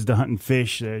our kids to hunt and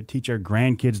fish, teach our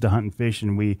grandkids to hunt and fish,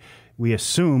 and we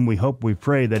assume, we hope, we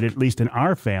pray that at least in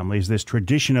our families, this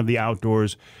tradition of the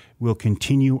outdoors will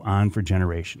continue on for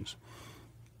generations.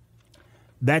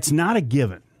 That's not a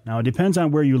given. Now, it depends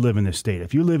on where you live in this state.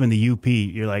 If you live in the UP,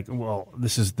 you're like, well,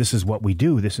 this is what we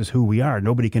do. This is who we are.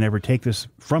 Nobody can ever take this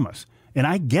from us. And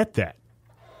I get that.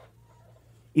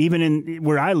 Even in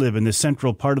where I live in the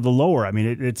central part of the lower, I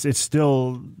mean, it's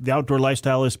still, the outdoor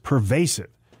lifestyle is pervasive.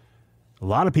 A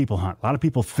lot of people hunt. A lot of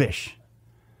people fish.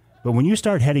 But when you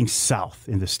start heading south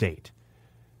in the state,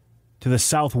 to the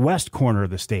southwest corner of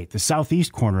the state, the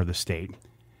southeast corner of the state,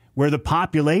 where the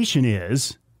population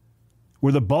is,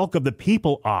 where the bulk of the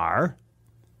people are,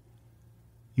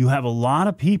 you have a lot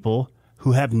of people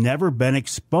who have never been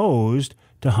exposed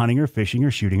to hunting or fishing or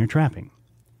shooting or trapping.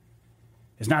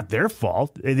 It's not their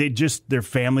fault. Their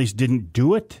families didn't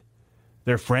do it.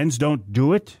 Their friends don't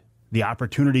do it. The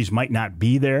opportunities might not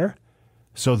be there.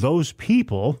 So those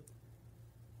people,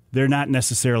 they're not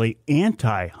necessarily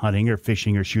anti-hunting or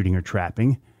fishing or shooting or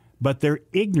trapping, but they're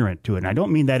ignorant to it. And I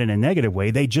don't mean that in a negative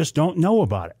way. They just don't know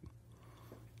about it.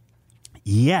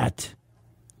 Yet,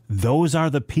 those are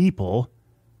the people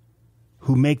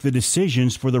who make the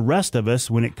decisions for the rest of us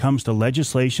when it comes to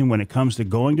legislation, when it comes to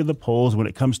going to the polls, when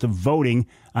it comes to voting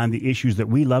on the issues that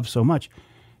we love so much.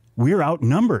 We're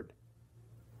outnumbered.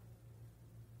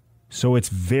 So it's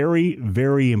very,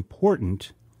 very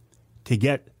important to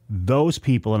get those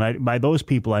people, and by those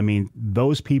people, I mean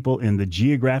those people in the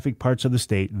geographic parts of the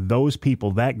state, those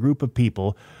people, that group of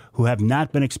people who have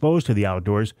not been exposed to the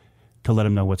outdoors, to let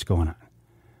them know what's going on.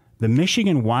 The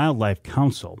Michigan Wildlife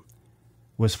Council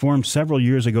was formed several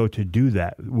years ago to do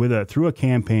that through a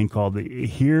campaign called the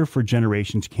Here for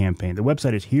Generations campaign. The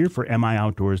website is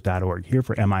hereformioutdoors.org,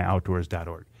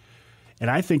 hereformioutdoors.org. And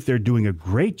I think they're doing a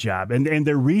great job, and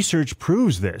their research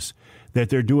proves this, that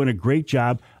they're doing a great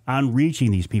job on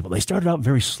reaching these people. They started out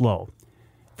very slow,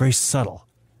 very subtle,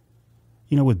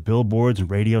 with billboards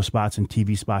and radio spots and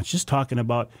TV spots, just talking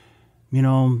about,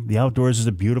 the outdoors is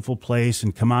a beautiful place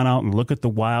and come on out and look at the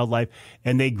wildlife.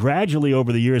 And they gradually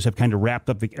over the years have kind of ramped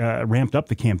up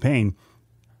the campaign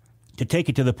to take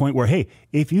it to the point where, hey,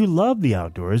 if you love the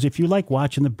outdoors, if you like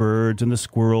watching the birds and the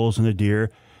squirrels and the deer,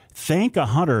 thank a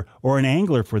hunter or an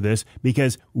angler for this,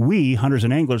 because we, hunters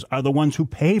and anglers, are the ones who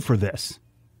pay for this.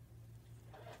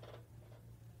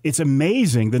 It's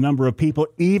amazing the number of people,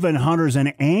 even hunters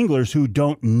and anglers, who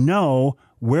don't know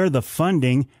where the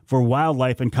funding for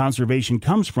wildlife and conservation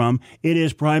comes from. It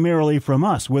is primarily from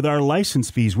us, with our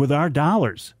license fees, with our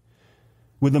dollars,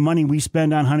 with the money we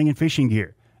spend on hunting and fishing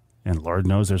gear. And Lord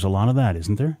knows there's a lot of that,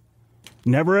 isn't there?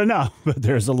 Never enough, but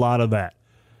there's a lot of that.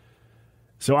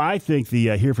 So I think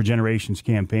the Here for Generations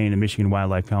campaign and Michigan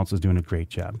Wildlife Council is doing a great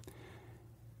job.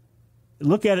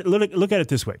 Look at it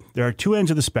this way. There are two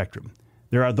ends of the spectrum.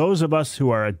 There are those of us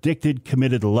who are addicted,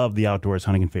 committed to love the outdoors,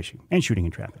 hunting and fishing, and shooting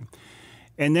and trapping.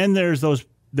 And then there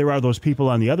are those people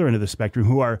on the other end of the spectrum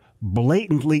who are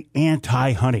blatantly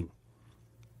anti-hunting.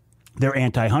 They're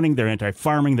anti-hunting, they're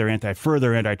anti-farming, they're anti-fur,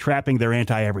 they're anti-trapping, they're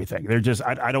anti-everything. They're just,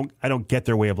 I don't get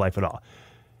their way of life at all.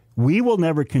 We will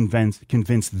never convince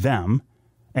them,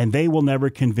 and they will never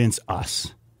convince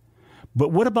us.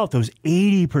 But what about those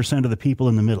 80% of the people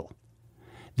in the middle?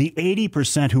 The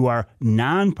 80% who are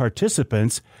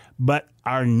non-participants but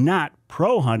are not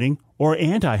pro-hunting or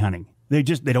anti-hunting. They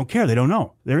don't care. They don't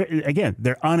know. They're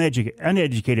uneducated.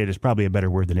 Uneducated is probably a better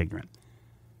word than ignorant.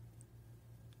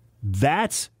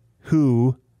 That's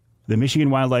who the Michigan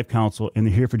Wildlife Council and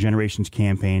the Here for Generations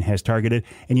campaign has targeted.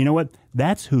 And you know what?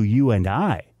 That's who you and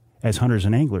I, as hunters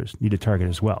and anglers, need to target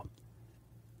as well.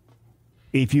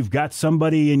 If you've got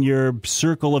somebody in your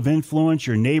circle of influence,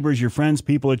 your neighbors, your friends,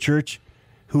 people at church,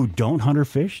 who don't hunt or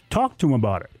fish, talk to them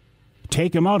about it.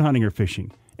 Take them out hunting or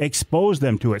fishing. Expose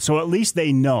them to it so at least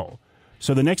they know.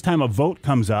 So the next time a vote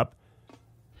comes up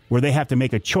where they have to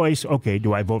make a choice, okay,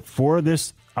 do I vote for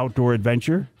this outdoor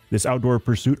adventure, this outdoor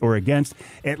pursuit, or against?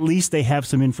 At least they have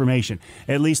some information.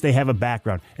 At least they have a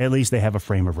background. At least they have a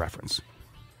frame of reference.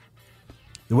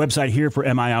 The website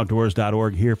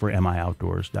hereformioutdoors.org,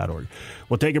 hereformioutdoors.org.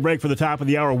 We'll take a break for the top of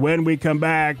the hour. When we come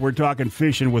back, we're talking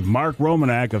fishing with Mark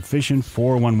Romanack of Fishing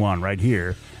 411 right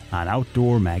here on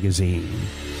Outdoor Magazine.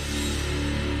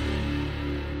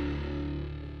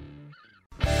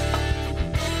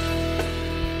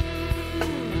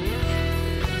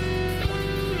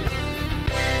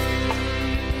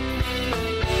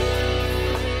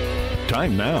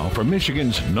 Time now for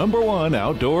Michigan's #1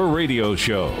 outdoor radio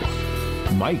show,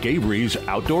 Mike Avery's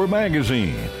Outdoor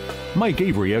Magazine. Mike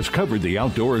Avery has covered the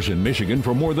outdoors in Michigan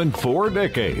for more than 4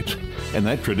 decades, and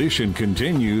that tradition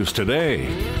continues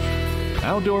today.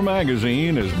 Outdoor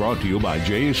Magazine is brought to you by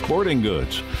Jay's Sporting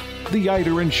Goods, the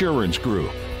Eider Insurance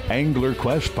Group, Angler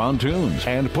Quest Pontoons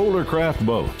and Polar Craft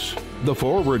Boats, the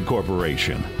Forward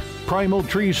Corporation, Primal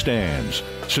Tree Stands,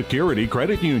 Security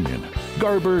Credit Union,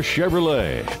 Garber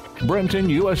Chevrolet, Brenton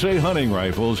USA Hunting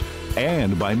Rifles,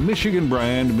 and by Michigan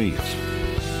Brand Meats.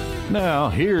 Now,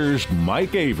 here's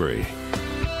Mike Avery.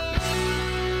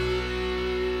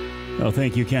 Well,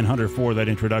 thank you, Ken Hunter, for that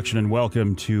introduction, and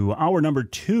welcome to hour number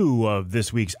 2 of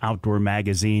this week's Outdoor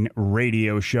Magazine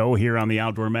radio show here on the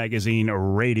Outdoor Magazine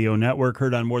Radio Network,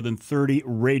 heard on more than 30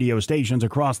 radio stations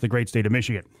across the great state of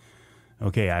Michigan.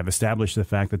 Okay, I've established the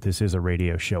fact that this is a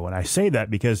radio show, and I say that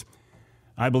because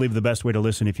I believe the best way to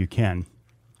listen, if you can,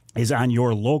 is on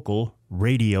your local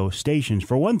radio stations.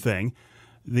 For one thing,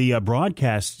 the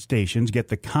broadcast stations get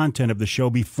the content of the show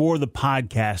before the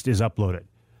podcast is uploaded.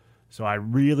 So I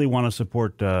really want to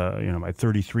support my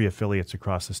 33 affiliates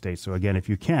across the state. So again, if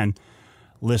you can,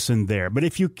 listen there. But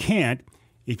if you can't,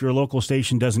 if your local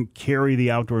station doesn't carry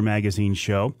the Outdoor Magazine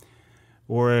show,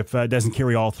 or if it doesn't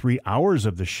carry all 3 hours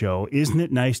of the show, isn't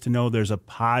it nice to know there's a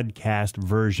podcast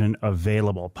version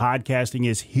available? Podcasting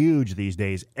is huge these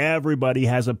days. Everybody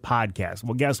has a podcast.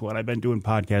 Well, guess what? I've been doing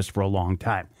podcasts for a long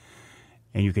time.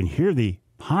 And you can hear the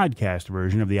podcast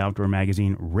version of the Outdoor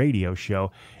Magazine radio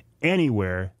show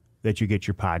anywhere that you get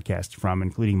your podcasts from,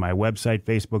 including my website,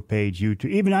 Facebook page,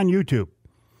 YouTube, even on YouTube.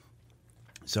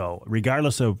 So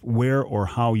regardless of where or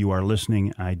how you are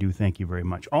listening, I do thank you very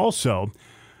much. Also,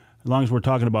 as long as we're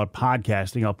talking about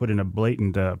podcasting, I'll put in a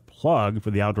blatant plug for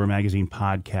the Outdoor Magazine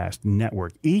Podcast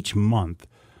Network. Each month,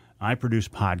 I produce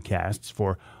podcasts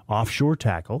for offshore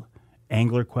tackle,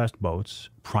 angler quest boats,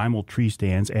 primal tree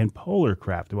stands, and polar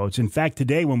craft boats. In fact,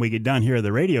 today, when we get done here at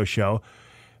the radio show,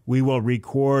 we will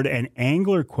record an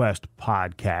Angler Quest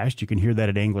podcast. You can hear that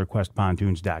at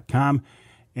anglerquestpontoons.com.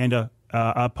 And a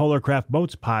Polar Craft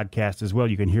Boats podcast as well.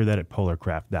 You can hear that at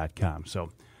polarcraft.com.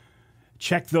 So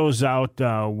check those out.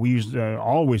 We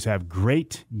always have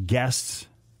great guests,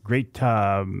 great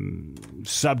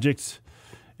subjects.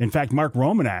 In fact, Mark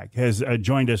Romanack has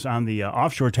joined us on the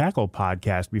Offshore Tackle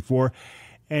podcast before,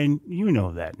 and you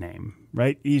know that name,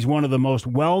 right? He's one of the most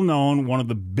well-known, one of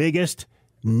the biggest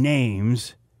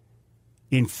names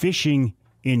in fishing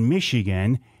in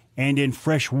Michigan and in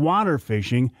freshwater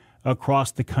fishing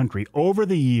across the country. Over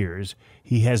the years,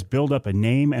 he has built up a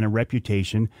name and a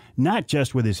reputation, not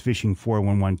just with his Fishing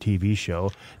 411 TV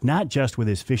show, not just with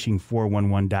his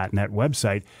fishing411.net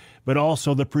website, but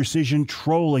also the Precision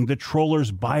Trolling, the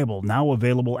Troller's Bible, now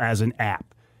available as an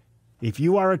app. If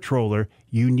you are a troller,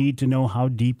 you need to know how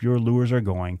deep your lures are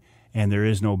going, and there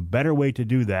is no better way to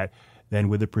do that than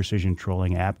with the Precision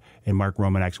Trolling app. And Mark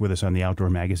Romanack's with us on the Outdoor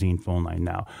Magazine phone line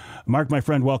now. Mark, my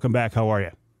friend, welcome back. How are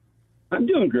you? I'm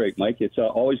doing great, Mike. It's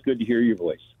always good to hear your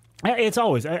voice. It's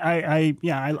always. I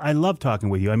love talking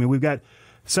with you. I mean, we've got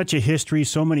such a history,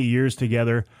 so many years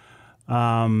together.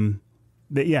 It's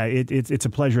a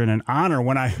pleasure and an honor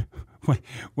when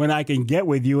I can get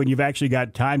with you and you've actually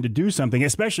got time to do something,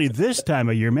 especially this time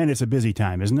of year. Man, it's a busy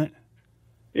time, isn't it?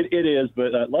 It is,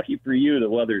 but lucky for you, the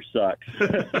weather sucks.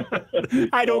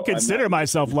 I don't consider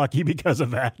myself lucky because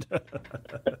of that.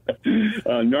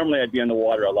 Normally, I'd be on the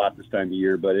water a lot this time of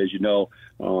year, but as you know,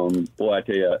 I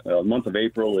tell you, the month of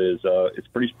April is it's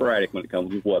pretty sporadic when it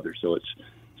comes with weather, so it's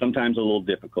sometimes a little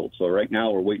difficult. So right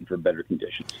now, we're waiting for better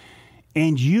conditions.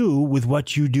 And you, with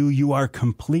what you do, you are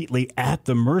completely at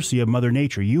the mercy of Mother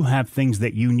Nature. You have things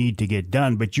that you need to get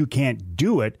done, but you can't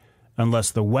do it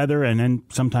unless the weather and then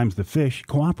sometimes the fish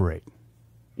cooperate.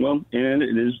 Well, and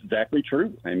it is exactly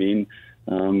true. I mean,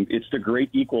 it's the great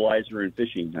equalizer in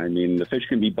fishing. I mean, the fish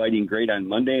can be biting great on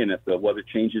Monday, and if the weather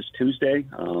changes Tuesday,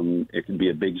 it can be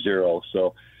a big zero.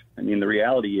 So, I mean, the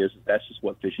reality is that's just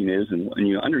what fishing is. And when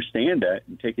you understand that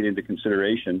and take it into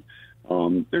consideration,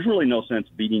 there's really no sense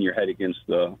beating your head against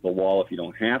the wall if you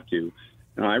don't have to.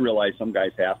 And I realize some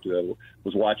guys have to. I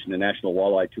was watching the National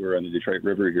Walleye Tour on the Detroit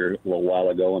River here a little while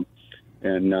ago,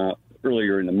 and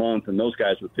earlier in the month, and those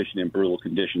guys were fishing in brutal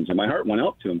conditions. And my heart went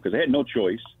out to them because they had no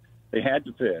choice. They had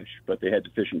to fish, but they had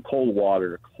to fish in cold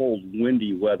water, cold,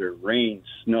 windy weather, rain,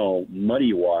 snow,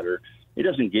 muddy water. It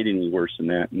doesn't get any worse than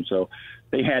that. And so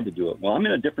they had to do it. Well, I'm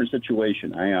in a different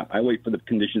situation. I wait for the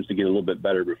conditions to get a little bit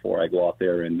better before I go out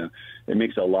there, and it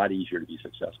makes it a lot easier to be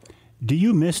successful. Do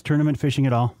you miss tournament fishing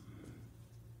at all?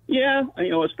 Yeah,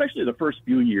 especially the first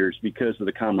few years because of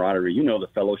the camaraderie, the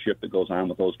fellowship that goes on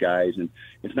with those guys. And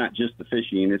it's not just the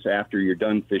fishing. It's after you're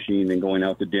done fishing and going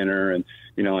out to dinner and,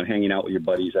 and hanging out with your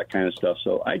buddies, that kind of stuff.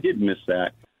 So I did miss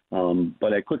that.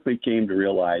 But I quickly came to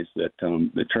realize that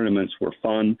the tournaments were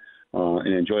fun,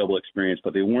 an enjoyable experience,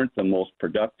 but they weren't the most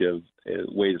productive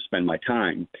way to spend my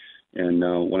time. And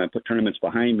when I put tournaments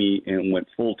behind me and went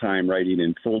full-time writing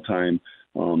and full-time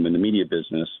in the media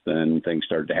business, then things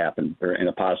started to happen in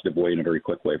a positive way, in a very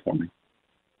quick way for me.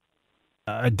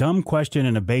 A dumb question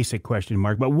and a basic question,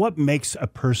 Mark, but what makes a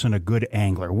person a good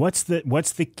angler? What's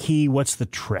the key? What's the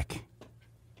trick?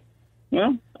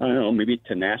 Well, I don't know, maybe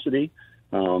tenacity.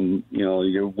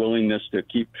 Your willingness to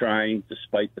keep trying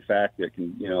despite the fact that,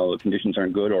 the conditions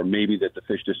aren't good, or maybe that the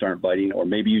fish just aren't biting, or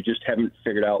maybe you just haven't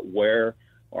figured out where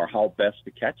or how best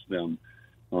to catch them.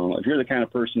 If you're the kind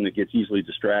of person that gets easily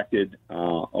distracted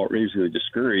or easily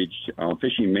discouraged,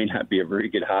 fishing may not be a very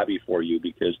good hobby for you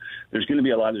because there's going to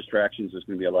be a lot of distractions. There's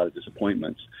going to be a lot of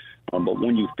disappointments. But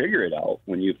when you figure it out,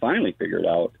 when you finally figure it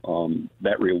out,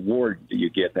 that reward that you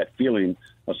get, that feeling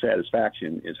of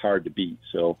satisfaction is hard to beat.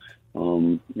 So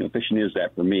Fishing is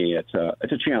that for me. It's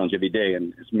a challenge every day,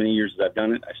 and as many years as I've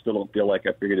done it, I still don't feel like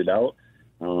I figured it out.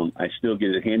 I still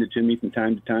get it handed to me from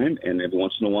time to time, and every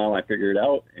once in a while I figure it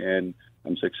out, and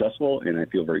I'm successful, and I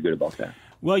feel very good about that.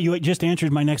 Well, you just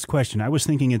answered my next question. I was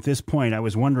thinking at this point, I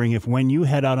was wondering if when you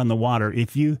head out on the water,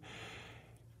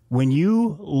 when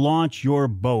you launch your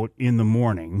boat in the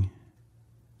morning,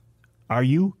 are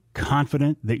you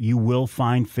confident that you will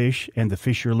find fish and the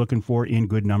fish you're looking for in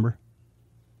good number?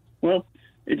 Well,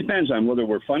 it depends on whether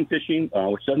we're fun fishing,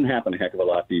 which doesn't happen a heck of a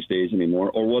lot these days anymore,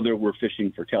 or whether we're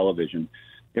fishing for television.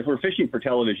 If we're fishing for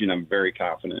television, I'm very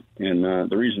confident. And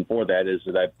the reason for that is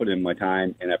that I've put in my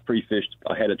time and I've pre-fished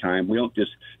ahead of time. We don't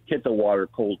just hit the water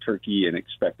cold turkey and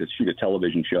expect to shoot a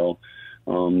television show.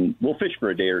 We'll fish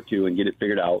for a day or two and get it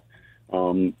figured out.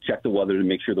 Check the weather to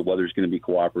make sure the weather's going to be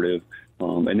cooperative.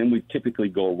 And then we typically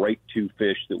go right to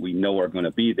fish that we know are going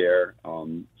to be there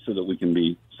so that we can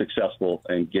be successful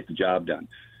and get the job done.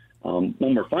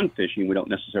 When we're fun fishing, we don't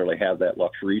necessarily have that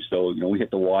luxury. So, we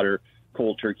hit the water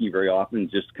cold turkey very often,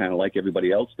 just kind of like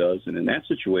everybody else does. And in that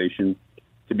situation,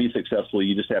 to be successful,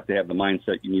 you just have to have the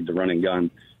mindset you need to run and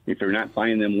gun. If you're not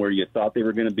finding them where you thought they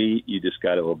were going to be, you just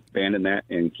got to abandon that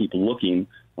and keep looking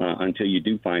until you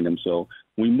do find them. So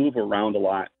we move around a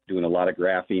lot, doing a lot of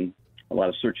graphing, a lot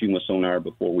of searching with sonar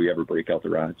before we ever break out the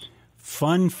rods.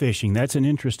 Fun fishing. That's an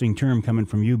interesting term coming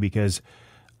from you, because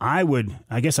I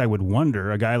guess I would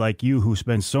wonder, a guy like you who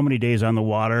spends so many days on the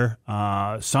water,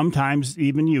 sometimes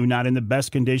even you, not in the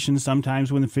best conditions,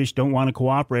 sometimes when the fish don't want to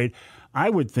cooperate, I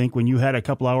would think when you had a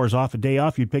couple hours off, a day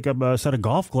off, you'd pick up a set of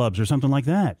golf clubs or something like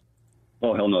that.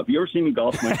 Oh, hell no. Have you ever seen me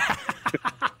golf, Mike?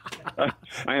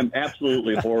 I am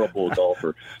absolutely horrible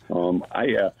golfer.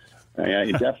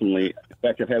 I definitely, in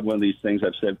fact, I've had one of these things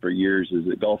I've said for years is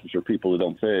that golfers are people that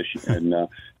don't fish. And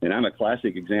I'm a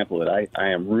classic example that I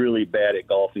am really bad at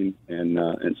golfing.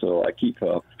 And so I keep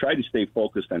try to stay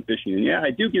focused on fishing. And yeah,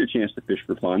 I do get a chance to fish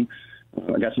for fun.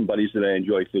 I got some buddies that I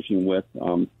enjoy fishing with,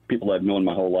 people I've known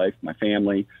my whole life, my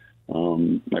family,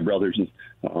 my brothers. And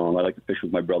I like to fish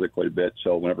with my brother quite a bit.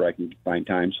 So whenever I can find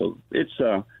time. So it's,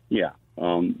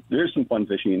 there's some fun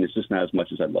fishing, and it's just not as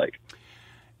much as I'd like.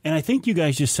 And I think you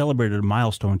guys just celebrated a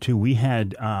milestone, too. We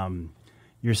had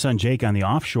your son Jake on the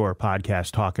Offshore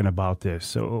podcast talking about this.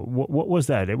 So what was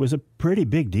that? It was a pretty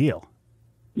big deal.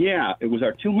 Yeah, it was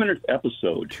our 200th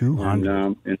episode.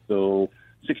 200. And so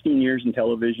 16 years in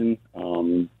television,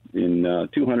 in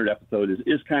 200 episodes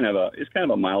is kind of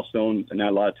a milestone.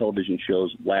 Not a lot of television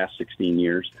shows last 16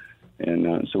 years.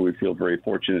 And so we feel very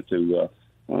fortunate to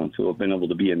have been able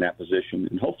to be in that position.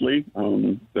 And hopefully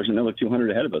there's another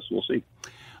 200 ahead of us. We'll see.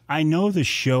 I know the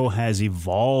show has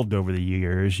evolved over the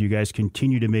years. You guys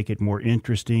continue to make it more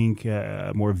interesting,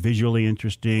 more visually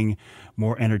interesting,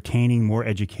 more entertaining, more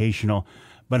educational.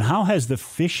 But how has the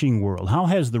fishing world, how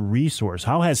has the resource,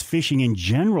 how has fishing in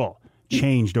general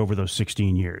changed over those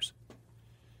 16 years?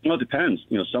 Well, it depends.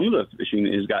 Some of the fishing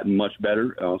has gotten much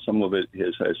better. Some of it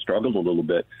has struggled a little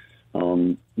bit.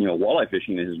 Walleye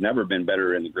fishing has never been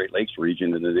better in the Great Lakes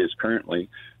region than it is currently.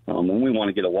 When we want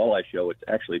to get a walleye show, it's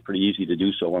actually pretty easy to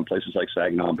do so on places like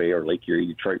Saginaw Bay or Lake Erie,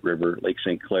 Detroit River, Lake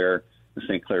St. Clair, the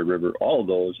St. Clair River. All of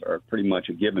those are pretty much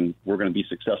a given. We're going to be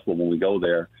successful when we go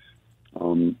there.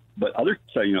 But other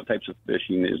types of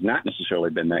fishing has not necessarily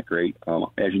been that great.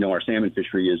 As you know, our salmon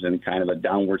fishery is in kind of a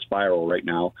downward spiral right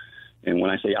now. And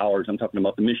when I say ours, I'm talking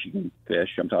about the Michigan fish.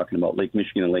 I'm talking about Lake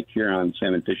Michigan and Lake Huron.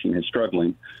 Salmon fishing is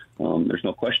struggling. There's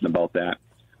no question about that.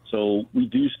 So we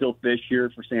do still fish here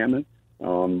for salmon,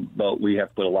 but we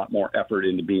have put a lot more effort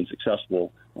into being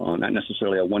successful. Not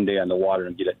necessarily a one day on the water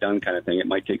and get it done kind of thing. It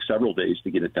might take several days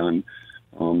to get it done.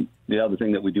 The other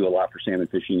thing that we do a lot for salmon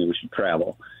fishing is we should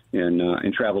travel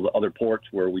and travel to other ports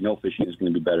where we know fishing is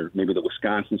going to be better. Maybe the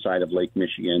Wisconsin side of Lake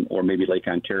Michigan, or maybe Lake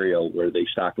Ontario, where they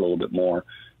stock a little bit more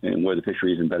and where the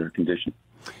fishery is in better condition.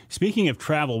 Speaking of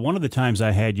travel, one of the times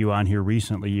I had you on here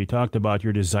recently, you talked about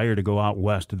your desire to go out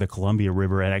west to the Columbia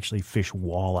River and actually fish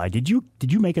walleye. Did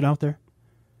you make it out there?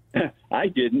 I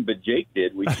didn't, but Jake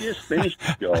did. We just finished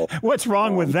the show. What's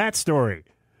wrong with that story?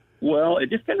 Well, it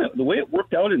just kind of, the way it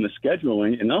worked out in the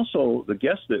scheduling, and also the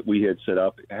guest that we had set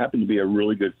up happened to be a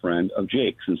really good friend of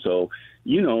Jake's. And so,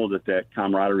 that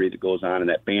camaraderie that goes on and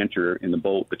that banter in the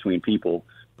boat between people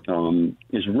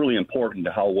is really important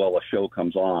to how well a show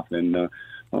comes off. And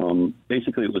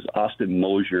basically it was Austin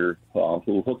Mosier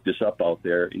who hooked us up out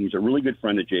there. And he's a really good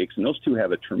friend of Jake's. And those two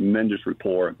have a tremendous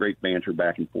rapport, a great banter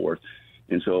back and forth.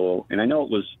 And so, and I know it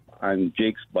was on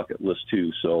Jake's bucket list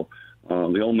too. So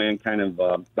the old man kind of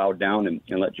bowed down and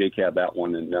let Jake have that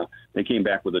one, and they came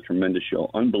back with a tremendous show.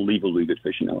 Unbelievably good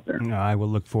fishing out there. I will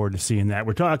look forward to seeing that.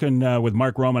 We're talking with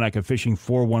Mark Romanack of Fishing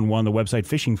 411, the website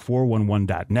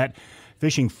fishing411.net,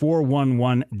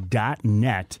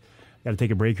 fishing411.net. Got to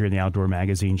take a break here in the Outdoor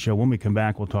Magazine show. When we come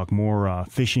back, we'll talk more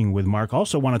fishing with Mark.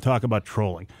 Also want to talk about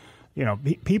trolling. You know,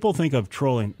 people think of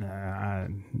trolling,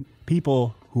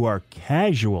 people who are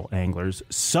casual anglers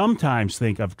sometimes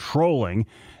think of trolling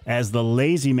as the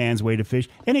lazy man's way to fish,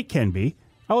 and it can be.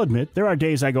 I'll admit, there are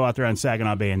days I go out there on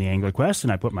Saginaw Bay in the Angler Quest,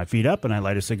 and I put my feet up, and I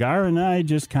light a cigar, and I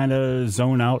just kind of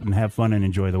zone out and have fun and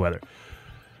enjoy the weather.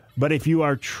 But if you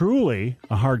are truly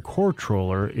a hardcore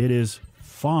troller, it is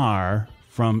far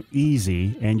from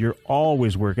easy, and you're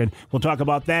always working. We'll talk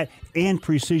about that and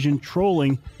precision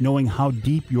trolling, knowing how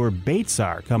deep your baits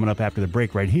are, coming up after the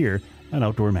break right here on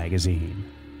Outdoor Magazine.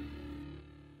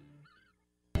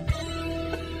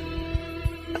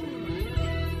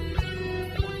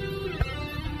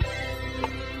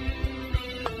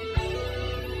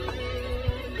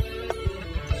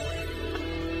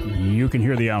 You can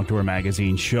hear the Outdoor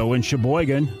Magazine show in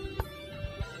Sheboygan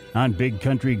on Big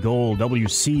Country Gold,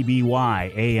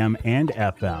 WCBY, AM and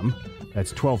FM.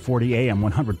 That's 1240 AM,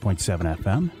 100.7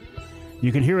 FM.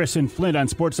 You can hear us in Flint on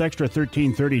Sports Extra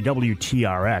 1330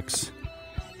 WTRX.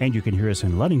 And you can hear us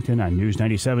in Ludington on News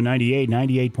 97.98,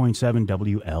 98.7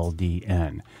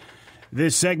 WLDN.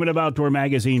 This segment of Outdoor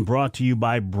Magazine brought to you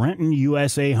by Brenton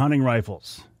USA Hunting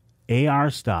Rifles.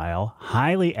 AR-style,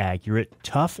 highly accurate,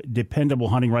 tough, dependable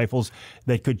hunting rifles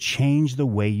that could change the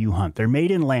way you hunt. They're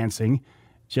made in Lansing,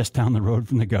 just down the road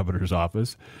from the governor's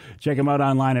office. Check them out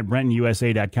online at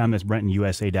BrentonUSA.com. That's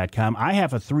BrentonUSA.com. I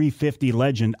have a 350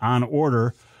 Legend on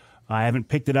order. I haven't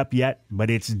picked it up yet, but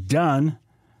it's done.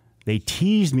 They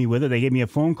teased me with it. They gave me a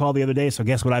phone call the other day, so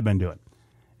guess what I've been doing?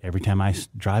 Every time I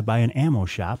drive by an ammo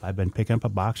shop, I've been picking up a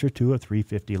box or two of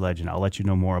 350 Legend. I'll let you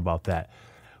know more about that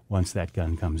once that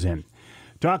gun comes in.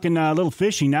 Talking a little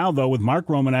fishing now, though, with Mark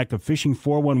Romanack of Fishing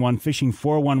 411,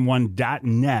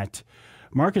 fishing411.net.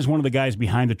 Mark is one of the guys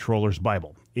behind the Troller's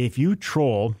Bible. If you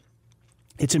troll,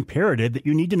 it's imperative that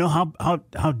you need to know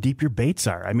how deep your baits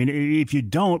are. I mean, if you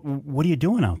don't, what are you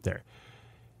doing out there?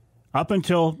 Up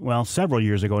until, well, several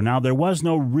years ago now, there was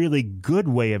no really good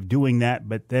way of doing that,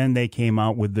 but then they came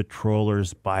out with the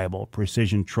Troller's Bible,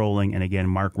 precision trolling, and again,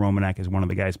 Mark Romanack is one of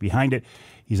the guys behind it.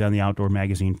 He's on the Outdoor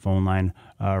Magazine phone line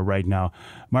right now.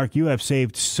 Mark, you have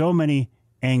saved so many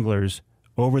anglers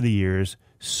over the years,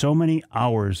 so many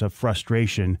hours of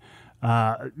frustration.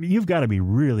 You've got to be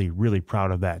really, really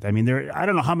proud of that. I mean, I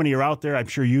don't know how many are out there. I'm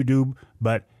sure you do,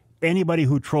 but anybody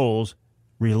who trolls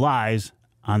relies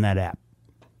on that app.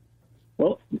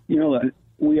 Well, you know,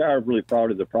 we are really proud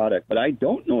of the product, but I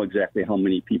don't know exactly how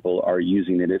many people are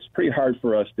using it. It's pretty hard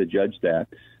for us to judge that.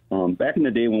 Back in the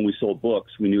day when we sold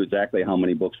books, we knew exactly how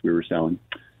many books we were selling.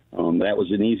 That was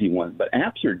an easy one. But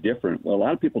apps are different. What a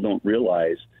lot of people don't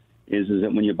realize is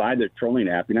that when you buy the trolling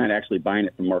app, you're not actually buying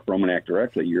it from Mark Romanack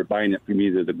directly. You're buying it from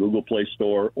either the Google Play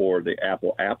Store or the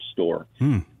Apple App Store.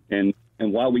 And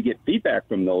while we get feedback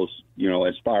from those, you know,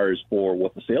 as far as for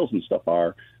what the sales and stuff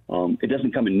are, it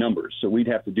doesn't come in numbers. So we'd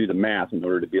have to do the math in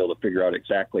order to be able to figure out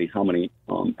exactly how many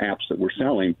apps that we're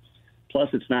selling. Plus,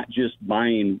 it's not just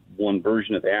buying one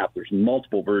version of the app. There's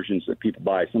multiple versions that people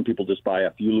buy. Some people just buy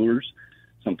a few lures.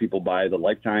 Some people buy the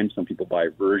Lifetime. Some people buy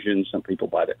versions. Some people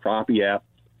buy the Crappie app.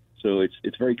 So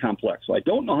it's very complex. So I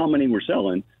don't know how many we're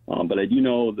selling, but I do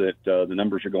know that the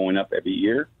numbers are going up every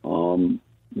year,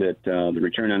 that the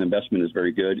return on investment is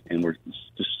very good, and we're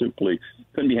just simply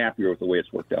couldn't be happier with the way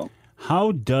it's worked out.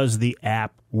 How does the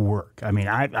app work? I mean,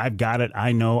 I've got it.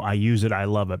 I know. I use it. I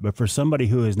love it. But for somebody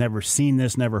who has never seen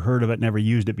this, never heard of it, never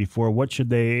used it before,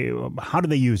 how do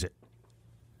they use it?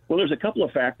 Well, there's a couple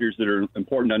of factors that are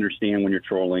important to understand when you're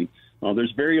trolling.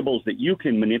 There's variables that you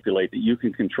can manipulate, that you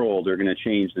can control. They're going to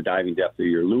change the diving depth of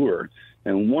your lure.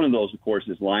 And one of those, of course,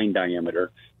 is line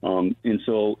diameter. And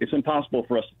so it's impossible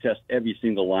for us to test every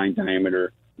single line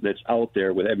diameter that's out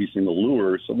there with every single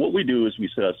lure. So what we do is we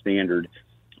set a standard.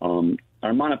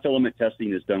 Our monofilament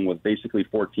testing is done with basically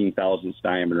 14 thousandths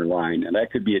diameter line. And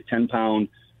that could be a 10-pound,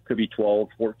 could be 12,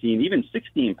 14, even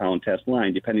 16-pound test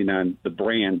line, depending on the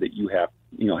brand that you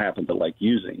happen to like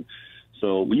using.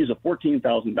 So we use a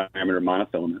 14,000 diameter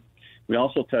monofilament. We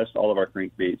also test all of our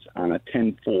crankbaits on a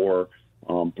 10-4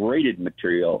 braided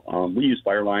material. We use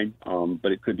Fireline,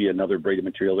 but it could be another braided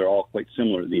material. They're all quite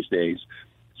similar these days.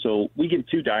 So we give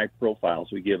two dive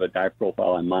profiles. We give a dive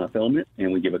profile on monofilament,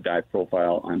 and we give a dive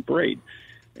profile on braid.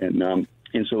 And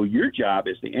so your job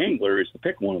as the angler is to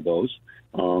pick one of those,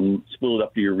 spool it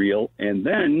up to your reel, and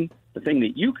then The thing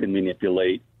that you can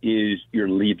manipulate is your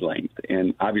lead length.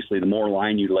 And obviously, the more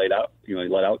line you let out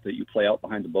that you play out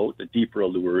behind the boat, the deeper a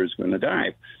lure is going to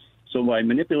dive. So by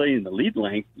manipulating the lead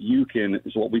length, you can,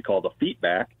 is what we call the feet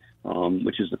back,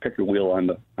 which is the picker wheel on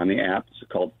the app. It's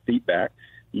called feet back.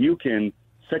 You can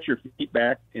set your feet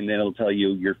back, and then it'll tell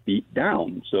you your feet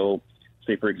down. So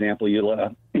say, for example, you let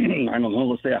I don't know,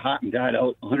 let's say a hot and tot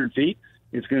out 100 feet.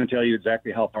 It's going to tell you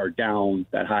exactly how far down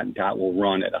that hot and tot will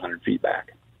run at 100 feet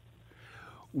back.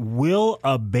 Will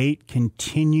a bait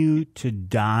continue to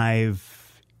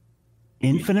dive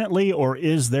infinitely, or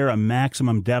is there a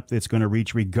maximum depth it's going to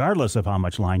reach regardless of how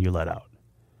much line you let out?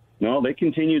 No, they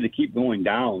continue to keep going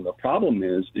down. The problem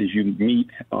is you meet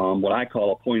what I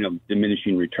call a point of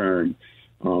diminishing return.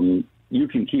 You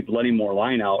can keep letting more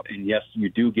line out, and yes, you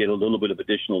do get a little bit of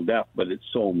additional depth, but it's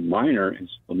so minor and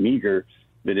so meager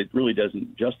that it really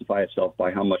doesn't justify itself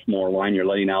by how much more line you're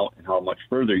letting out and how much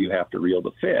further you have to reel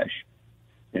the fish.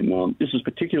 And this is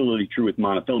particularly true with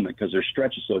monofilament because there's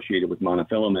stretch associated with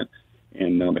monofilament.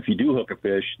 And if you do hook a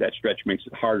fish, that stretch makes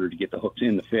it harder to get the hooks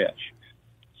in the fish.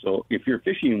 So if you're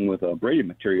fishing with a braided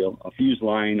material, a fused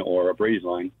line or a braided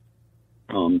line,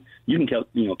 you can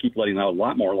keep letting out a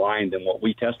lot more line than what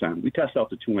we test on. We test out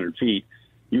to 200 feet.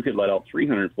 You could let out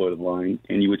 300 foot of line,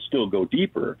 and you would still go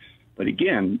deeper. But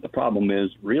again, the problem is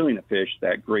reeling a fish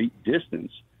that great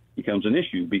distance becomes an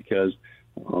issue because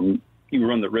you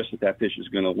run the risk that fish is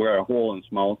going to wear a hole in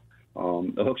its mouth.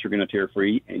 The hooks are going to tear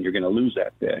free, and you're going to lose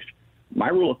that fish. My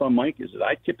rule of thumb, Mike, is that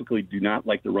I typically do not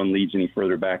like to run leads any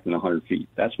further back than 100 feet.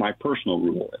 That's my personal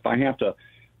rule. If I have to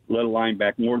let a line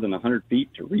back more than 100 feet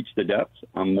to reach the depth,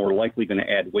 I'm more likely going to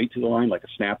add weight to the line, like a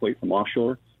snap weight from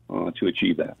offshore, to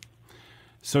achieve that.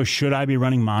 So should I be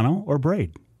running mono or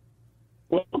braid?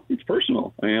 Well, it's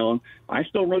personal. I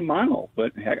still run mono,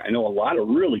 but heck, I know a lot of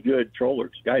really good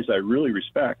trollers, guys I really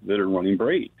respect, that are running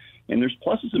braid. And there's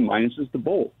pluses and minuses to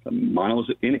both. Mono is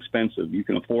inexpensive. You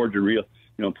can afford to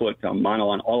put mono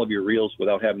on all of your reels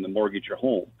without having to mortgage your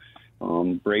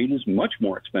home. Braid is much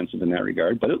more expensive in that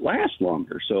regard, but it lasts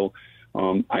longer. So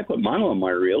I put mono on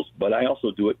my reels, but I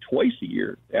also do it twice a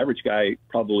year. The average guy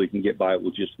probably can get by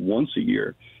with just once a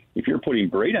year. If you're putting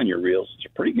braid on your reels, it's a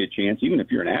pretty good chance, even if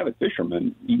you're an avid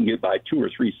fisherman, you can get by 2 or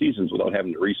 3 seasons without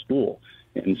having to re-spool.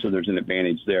 And so there's an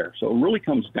advantage there. So it really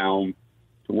comes down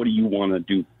to what do you want to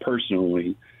do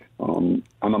personally. I'm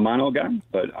a mono guy,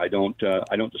 but I don't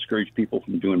discourage people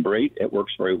from doing braid. It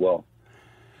works very well.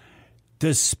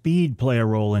 Does speed play a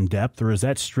role in depth, or is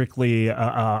that strictly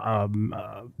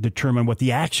determine what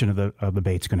the action of the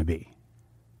bait's going to be?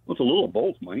 Well, it's a little of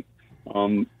both, Mike.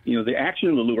 The action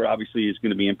of the lure obviously is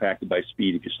going to be impacted by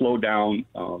speed. If you slow down,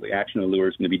 the action of the lure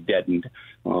is going to be deadened.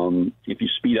 If you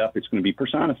speed up, it's going to be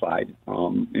personified.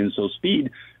 And so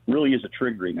speed really is a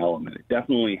triggering element. It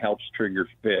definitely helps trigger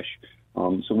fish.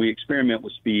 So we experiment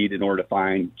with speed in order to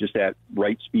find just that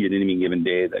right speed at any given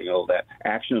day, that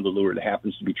action of the lure that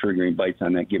happens to be triggering bites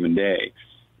on that given day.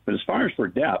 But as far as for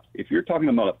depth, if you're talking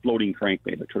about a floating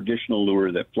crankbait, a traditional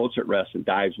lure that floats at rest and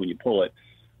dives when you pull it,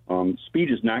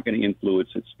 speed is not going to influence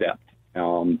its depth.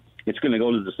 It's going to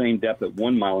go to the same depth at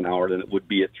 1 mile an hour than it would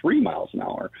be at 3 miles an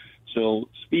hour. So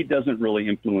speed doesn't really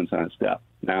influence on its depth.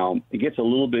 Now, it gets a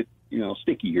little bit,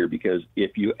 sticky here because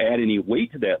if you add any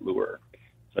weight to that lure,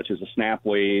 such as a snap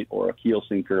weight or a keel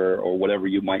sinker or whatever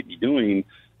you might be doing,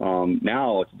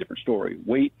 now it's a different story.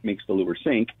 Weight makes the lure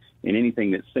sink, and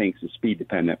anything that sinks is speed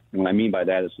dependent. And what I mean by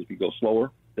that is if you go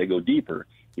slower, they go deeper.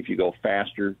 If you go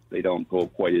faster, they don't go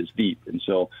quite as deep. And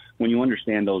so when you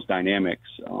understand those dynamics,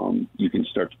 you can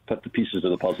start to put the pieces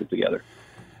of the puzzle together.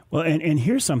 Well, and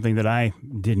here's something that I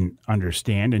didn't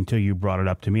understand until you brought it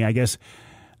up to me. I guess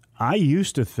I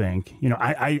used to think,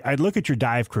 I'd look at your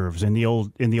dive curves in the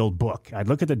old book. I'd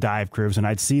look at the dive curves and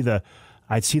I'd see the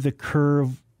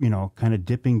curve, kind of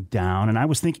dipping down. And I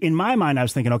was thinking, in my mind,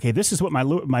 okay, this is what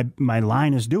my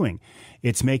line is doing.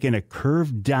 It's making a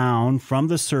curve down from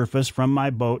the surface, from my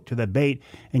boat to the bait.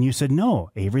 And you said,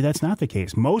 no, Avery, that's not the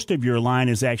case. Most of your line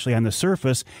is actually on the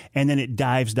surface, and then it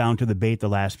dives down to the bait the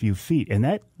last few feet.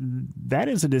 And that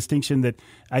is a distinction that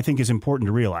I think is important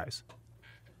to realize.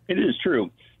 It is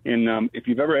true. And if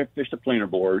you've ever fished a planer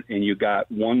board and you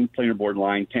got one planer board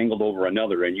line tangled over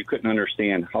another and you couldn't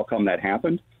understand how come that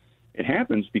happened, it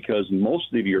happens because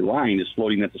most of your line is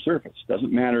floating at the surface.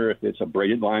 Doesn't matter if it's a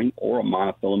braided line or a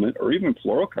monofilament or even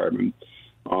fluorocarbon.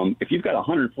 If you've got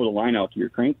 100 foot of line out to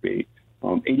your crankbait,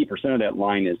 80% of that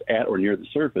line is at or near the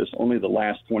surface. Only the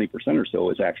last 20% or so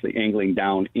is actually angling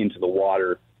down into the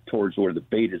water towards where the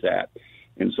bait is at.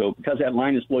 And so because that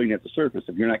line is floating at the surface,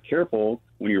 if you're not careful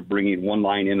when you're bringing one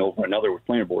line in over another with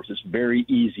planer boards, it's very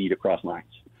easy to cross lines.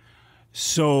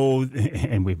 So,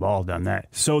 and we've all done that.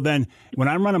 So then when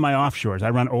I'm running my offshores, I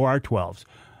run OR12s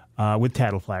with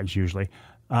tattle flags usually.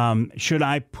 Should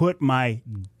I put my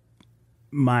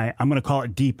I'm going to call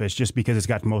it deepest just because it's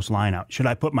got the most line out. Should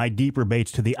I put my deeper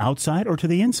baits to the outside or to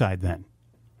the inside then?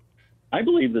 I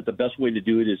believe that the best way to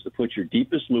do it is to put your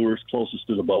deepest lures closest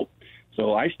to the boat.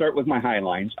 So I start with my high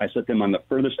lines. I set them on the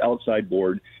furthest outside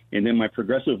board, and then my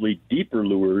progressively deeper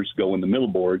lures go in the middle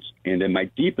boards, and then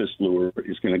my deepest lure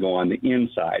is going to go on the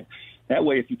inside. That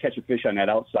way, if you catch a fish on that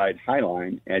outside high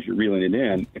line as you're reeling it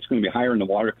in, it's going to be higher in the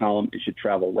water column. It should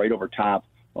travel right over top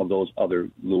of those other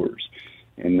lures.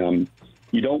 And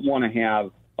you don't want to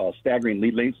have staggering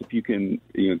lead lengths if you can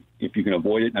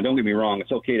avoid it. Now, don't get me wrong;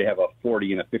 it's okay to have a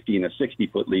 40 and a 50 and a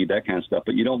 60-foot lead, that kind of stuff.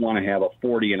 But you don't want to have a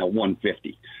 40 and a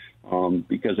 150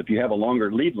 because if you have a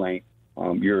longer lead length,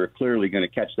 you're clearly going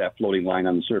to catch that floating line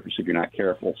on the surface if you're not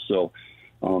careful. So,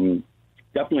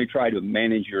 definitely try to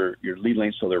manage your lead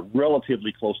lengths so they're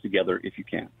relatively close together if you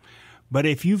can. But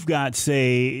if you've got,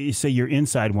 say your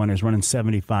inside one is running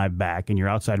 75 back and your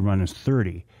outside run is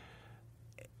 30.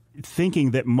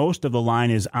 Thinking that most of the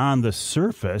line is on the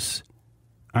surface,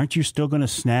 aren't you still going to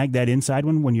snag that inside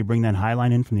one when you bring that high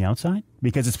line in from the outside?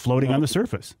 Because it's floating on the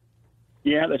surface.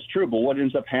 Yeah, that's true. But what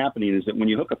ends up happening is that when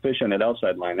you hook a fish on that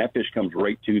outside line, that fish comes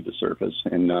right to the surface.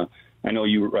 And I know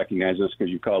you recognize this because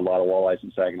you caught a lot of walleyes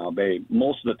in Saginaw Bay.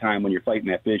 Most of the time when you're fighting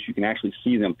that fish, you can actually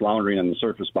see them floundering on the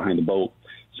surface behind the boat.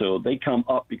 So they come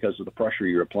up because of the pressure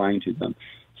you're applying to them.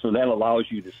 So that allows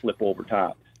you to slip over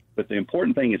top. But the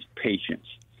important thing is patience.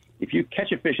 If you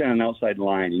catch a fish on an outside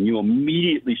line and you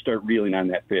immediately start reeling on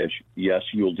that fish, yes,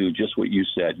 you'll do just what you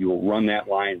said. You will run that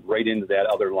line right into that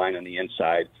other line on the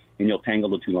inside, and you'll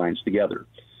tangle the two lines together.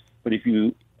 But if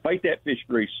you fight that fish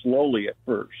very slowly at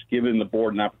first, giving the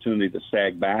board an opportunity to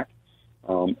sag back,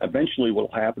 eventually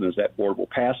what will happen is that board will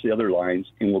pass the other lines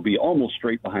and will be almost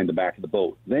straight behind the back of the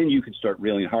boat. Then you can start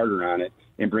reeling harder on it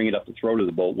and bring it up the throat of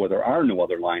the boat where there are no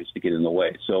other lines to get in the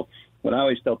way. So what I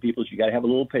always tell people is you got to have a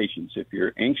little patience. If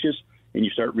you're anxious and you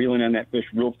start reeling on that fish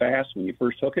real fast when you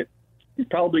first hook it, you're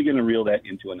probably going to reel that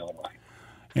into another line.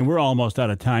 And we're almost out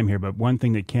of time here, but one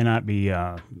thing that cannot be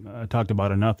talked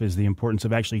about enough is the importance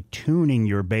of actually tuning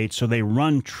your baits so they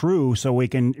run true, so we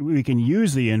can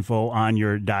use the info on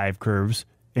your dive curves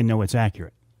and know it's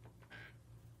accurate.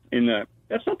 And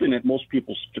that's something that most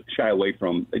people shy away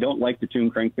from. They don't like to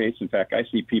tune crankbaits. In fact, I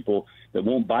see people that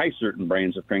won't buy certain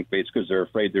brands of crankbaits because they're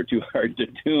afraid they're too hard to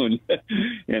tune,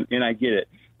 and I get it.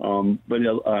 But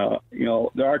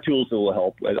there are tools that will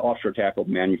help. Offshore Tackle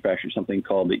manufactures something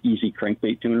called the Easy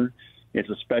Crankbait Tuner. It's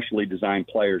a specially designed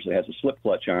pliers that has a slip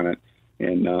clutch on it.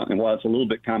 And while it's a little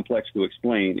bit complex to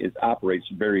explain, it operates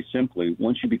very simply.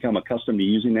 Once you become accustomed to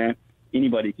using that,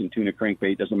 anybody can tune a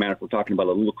crankbait. Doesn't matter if we're talking about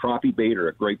a little crappie bait or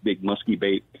a great big musky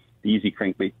bait. The Easy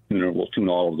Crankbait Tuner will tune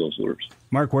all of those lures.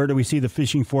 Mark, where do we see the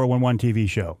Fishing 411 TV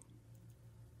show?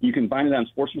 You can find it on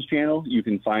Sportsman's Channel. You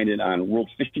can find it on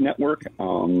World Fishing Network.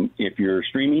 If you're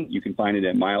streaming, you can find it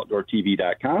at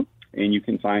myoutdoortv.com, and you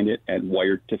can find it at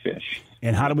Wired to Fish.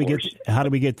 And how do we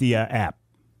get the app?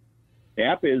 The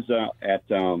app is at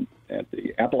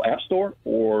the Apple App Store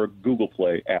or Google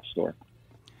Play App Store.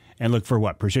 And look for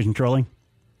what? Precision Trolling?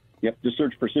 Yep, just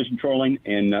search Precision Trolling,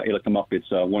 and it'll come up. It's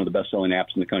one of the best-selling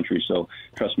apps in the country, so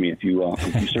trust me, if you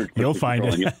search You'll find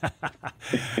Trolling, it.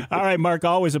 All right, Mark,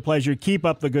 always a pleasure. Keep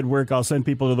up the good work. I'll send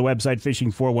people to the website,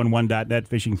 fishing411.net,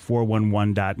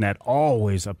 fishing411.net.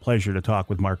 Always a pleasure to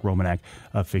talk with Mark Romanack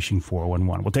of Fishing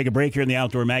 411. We'll take a break here in the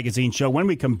Outdoor Magazine Show. When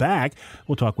we come back,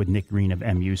 we'll talk with Nick Green of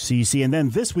MUCC, and then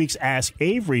this week's Ask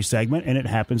Avery segment, and it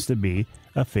happens to be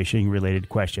a fishing-related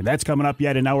question. That's coming up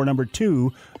yet in hour number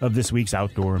 2 of this week's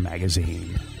Outdoor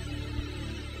Magazine.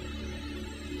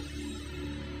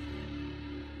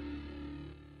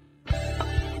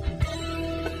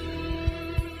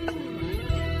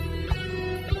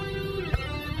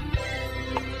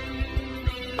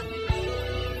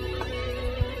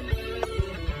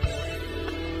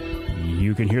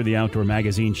 You can hear the Outdoor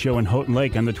Magazine Show in Houghton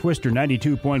Lake on the Twister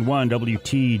 92.1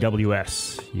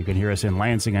 WTWS. You can hear us in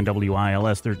Lansing on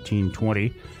WILS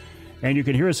 1320. And you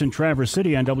can hear us in Traverse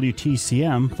City on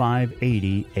WTCM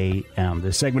 580 AM.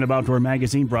 This segment of Outdoor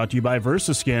Magazine brought to you by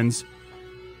VersaSkins.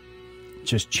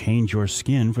 Just change your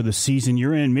skin for the season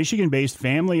you're in. Michigan-based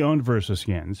family-owned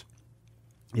VersaSkins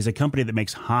is a company that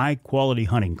makes high-quality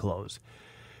hunting clothes.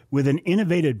 With an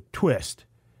innovative twist,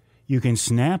 you can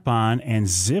snap on and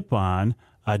zip on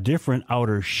a different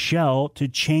outer shell to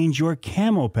change your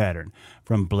camo pattern.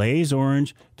 From blaze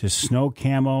orange to snow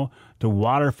camo to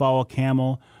waterfowl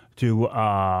camo to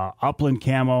upland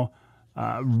camo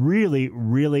Really,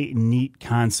 really neat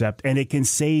concept, and it can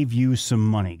save you some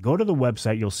money. Go to the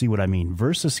website. You'll see what I mean.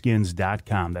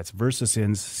 Versaskins.com. That's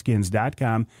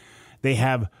versaskins.com. They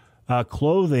have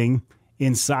clothing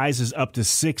in sizes up to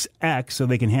 6X, so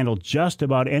they can handle just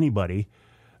about anybody.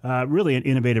 Really an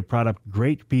innovative product.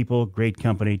 Great people, great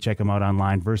company. Check them out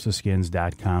online.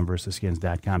 Versaskins.com.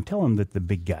 Versaskins.com. Tell them that the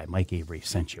big guy, Mike Avery,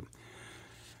 sent you.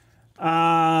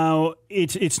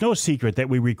 It's no secret that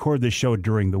we record this show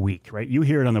during the week, right? You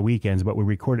hear it on the weekends, but we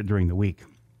record it during the week.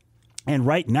 And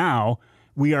right now,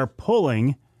 we are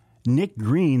pulling Nick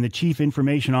Green, the Chief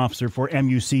Information Officer for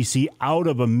MUCC, out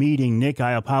of a meeting. Nick,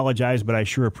 I apologize, but I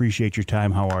sure appreciate your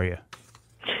time. How are you?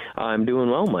 I'm doing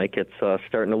well, Mike. It's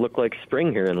starting to look like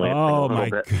spring here in Lansing. Oh, my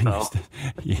goodness. So.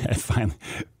 Yeah,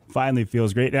 finally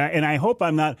feels great. And I hope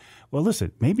I'm not, well,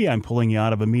 listen, maybe I'm pulling you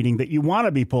out of a meeting that you want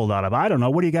to be pulled out of. I don't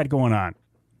know. What do you got going on?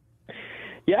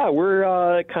 Yeah,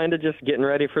 we're kind of just getting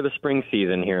ready for the spring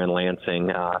season here in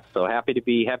Lansing. So happy to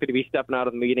be stepping out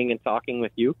of the meeting and talking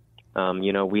with you.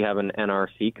 We have an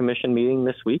NRC commission meeting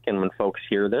this week, and when folks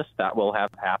hear this, that will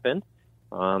have happened.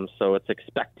 So it's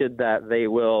expected that they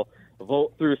will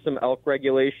vote through some elk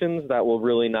regulations that will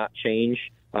really not change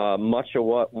much of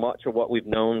what we've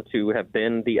known to have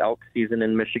been the elk season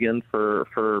in Michigan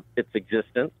for its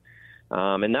existence.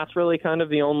 And that's really kind of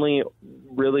the only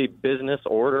really business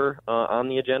order on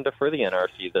the agenda for the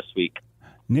NRC this week.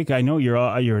 Nick, I know you're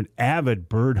an avid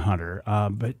bird hunter,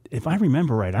 but if I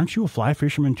remember right, aren't you a fly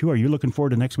fisherman too? Are you looking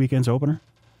forward to next weekend's opener?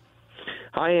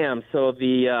 I am. So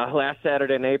the last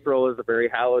Saturday in April is a very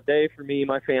hallowed day for me,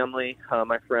 my family,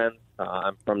 my friends.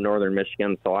 I'm from northern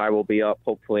Michigan, so I will be up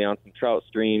hopefully on some trout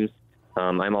streams.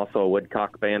 I'm also a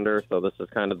woodcock bander, so this is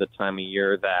kind of the time of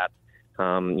year that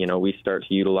we start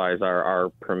to utilize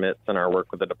our permits and our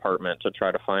work with the department to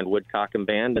try to find woodcock and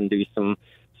band and do some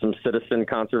citizen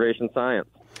conservation science.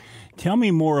 Tell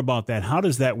me more about that. How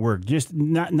does that work? Just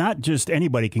not just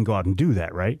anybody can go out and do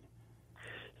that, right?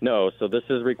 No, so this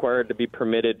is required to be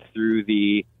permitted through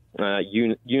the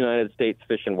United States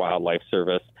Fish and Wildlife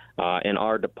Service, and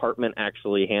our department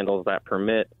actually handles that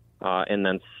permit, and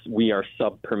then we are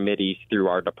sub-permittees through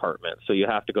our department. So you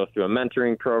have to go through a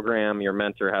mentoring program. Your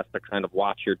mentor has to kind of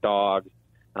watch your dogs,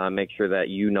 make sure that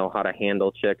you know how to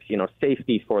handle chicks.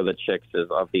 Safety for the chicks is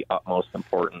of the utmost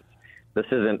importance. This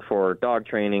isn't for dog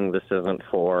training. This isn't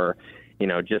for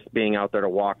just being out there to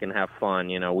walk and have fun.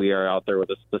 We are out there with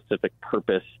a specific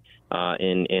purpose,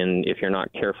 and if you're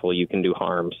not careful, you can do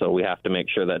harm. So we have to make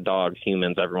sure that dogs,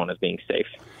 humans, everyone is being safe.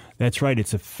 That's right.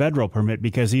 It's a federal permit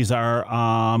because these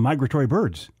are migratory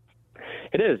birds.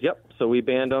 It is, yep. So we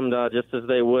banned them just as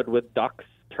they would with ducks,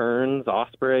 terns,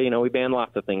 osprey. We ban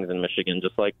lots of things in Michigan,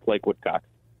 just like woodcock.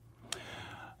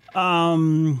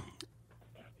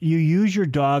 You use your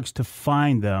dogs to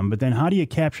find them, but then how do you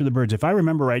capture the birds? If I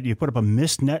remember right, you put up a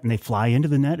mist net and they fly into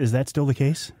the net. Is that still the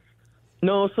case?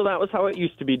 No, so that was how it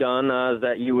used to be done, is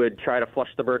that you would try to flush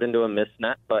the bird into a mist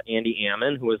net. But Andy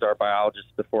Ammon, who was our biologist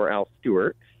before Al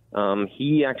Stewart,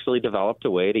 he actually developed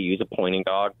a way to use a pointing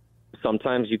dog.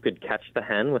 Sometimes you could catch the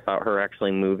hen without her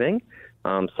actually moving.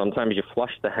 Sometimes you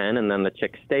flush the hen and then the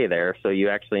chicks stay there, so you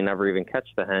actually never even catch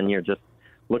the hen. You're just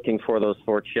looking for those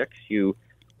 4 chicks. You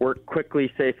work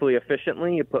quickly, safely,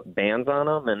 efficiently. You put bands on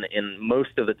them, and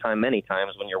most of the time, many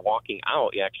times, when you're walking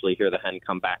out, you actually hear the hen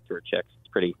come back to her chicks. It's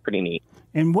pretty neat.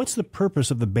 And what's the purpose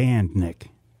of the band, Nick?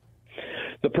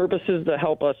 The purpose is to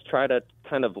help us try to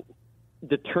kind of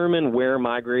determine where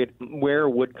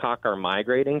woodcock are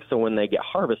migrating. So when they get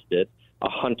harvested, a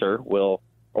hunter will,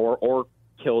 or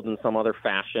killed in some other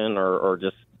fashion, or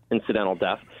just incidental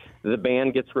death, the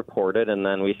band gets reported, and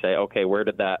then we say, okay, where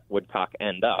did that woodcock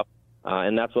end up?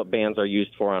 And that's what bands are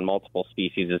used for on multiple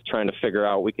species, is trying to figure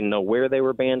out, we can know where they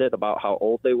were banded, about how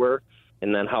old they were,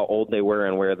 and then how old they were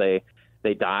and where they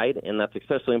died. And that's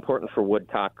especially important for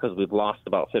woodcock because we've lost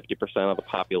about 50% of the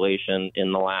population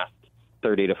in the last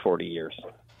 30 to 40 years.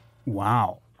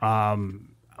 Wow.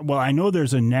 Well, I know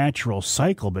there's a natural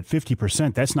cycle, but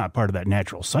 50%, that's not part of that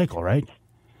natural cycle, right?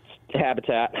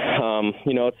 Habitat.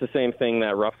 It's the same thing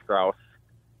that ruffed grouse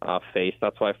face.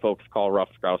 That's why folks call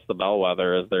ruffed grouse the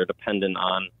bellwether, is they're dependent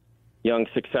on young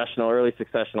early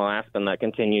successional aspen that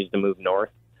continues to move north.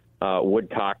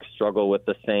 Woodcock struggle with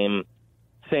the same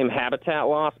habitat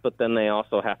loss, but then they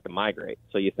also have to migrate.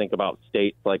 So you think about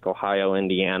states like Ohio,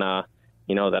 Indiana,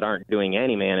 that aren't doing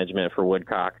any management for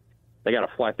woodcock. They got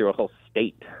to fly through a whole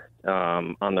state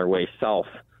on their way south.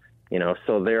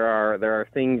 So there are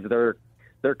things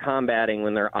they're combating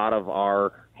when they're out of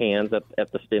our hands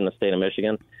in the state of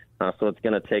Michigan. So it's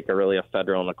going to take a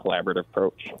federal and a collaborative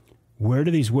approach. Where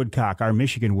do these woodcock, our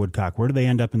Michigan woodcock, where do they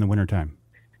end up in the wintertime?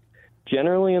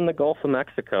 Generally in the Gulf of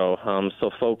Mexico.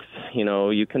 So folks,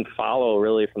 you can follow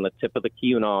really from the tip of the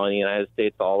Keweenaw in the United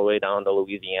States all the way down to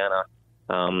Louisiana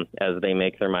as they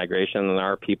make their migration. And there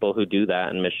are people who do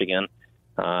that in Michigan.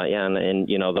 And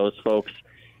those folks,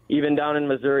 even down in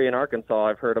Missouri and Arkansas,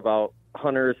 I've heard about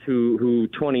hunters who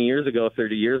 20 years ago,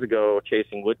 30 years ago,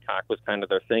 chasing woodcock was kind of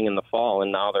their thing in the fall,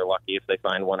 and now they're lucky if they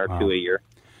find one or two a year.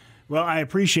 Well, I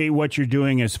appreciate what you're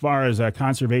doing as far as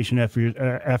conservation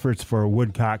efforts for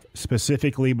woodcock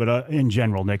specifically, but in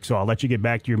general, Nick. So I'll let you get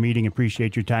back to your meeting.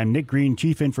 Appreciate your time. Nick Green,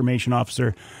 Chief Information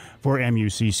Officer for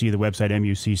MUCC, the website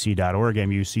MUCC.org,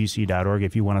 MUCC.org.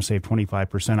 If you want to save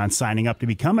 25% on signing up to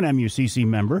become an MUCC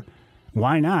member,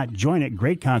 why not? Join it.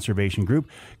 Great conservation group.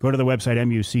 Go to the website,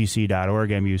 MUCC.org,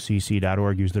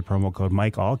 MUCC.org. Use the promo code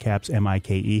Mike, all caps,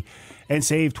 MIKE, and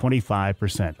save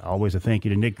 25%. Always a thank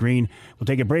you to Nick Green. We'll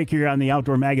take a break here on the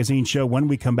Outdoor Magazine Show. When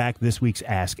we come back, this week's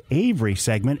Ask Avery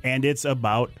segment, and it's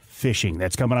about fishing.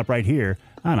 That's coming up right here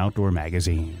on Outdoor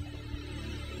Magazine.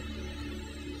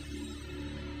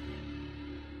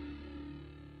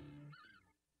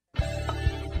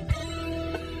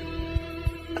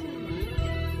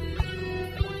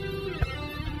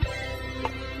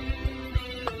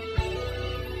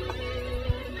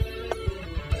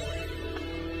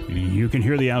 You can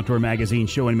hear the Outdoor Magazine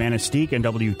Show in Manistee and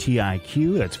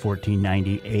WTIQ. That's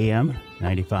 1490 AM,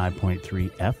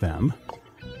 95.3 FM.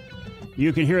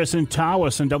 You can hear us in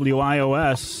Tawas and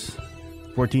WIOS,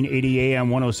 1480 AM,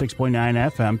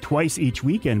 106.9 FM, twice each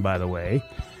weekend, by the way.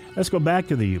 Let's go back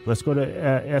to the Yup. Let's go to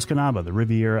Escanaba, the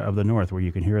Riviera of the North, where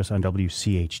you can hear us on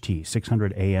WCHT,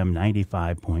 600 AM,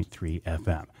 95.3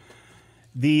 FM.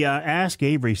 The Ask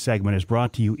Avery segment is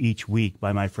brought to you each week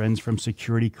by my friends from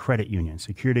Security Credit Union.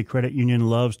 Security Credit Union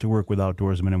loves to work with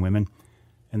outdoorsmen and women,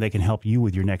 and they can help you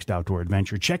with your next outdoor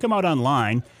adventure. Check them out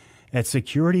online at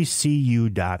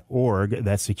securitycu.org.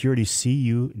 That's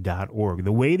securitycu.org.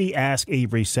 The way the Ask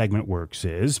Avery segment works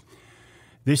is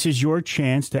this is your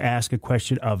chance to ask a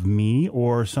question of me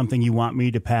or something you want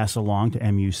me to pass along to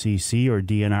MUCC or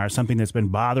DNR, something that's been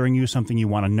bothering you, something you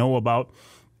want to know about.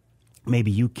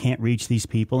 Maybe you can't reach these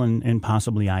people, and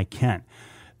possibly I can.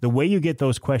 The way you get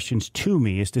those questions to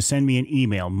me is to send me an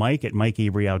email, Mike at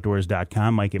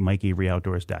MikeAveryOutdoors.com, Mike at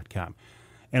MikeAveryOutdoors.com.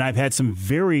 And I've had some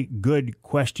very good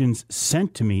questions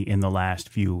sent to me in the last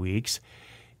few weeks,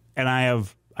 and I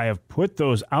have put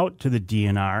those out to the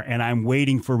DNR, and I'm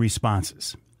waiting for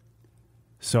responses.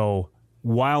 So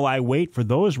while I wait for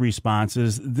those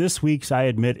responses, this week's, I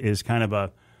admit, is kind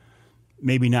of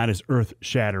maybe not as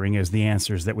earth-shattering as the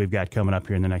answers that we've got coming up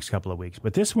here in the next couple of weeks.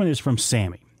 But this one is from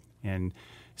Sammy. And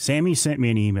Sammy sent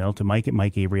me an email to Mike at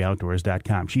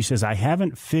MikeAveryOutdoors.com. She says, I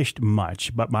haven't fished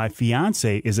much, but my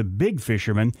fiance is a big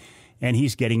fisherman, and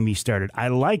he's getting me started. I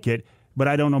like it, but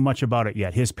I don't know much about it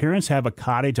yet. His parents have a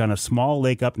cottage on a small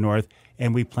lake up north,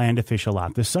 and we plan to fish a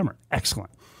lot this summer. Excellent.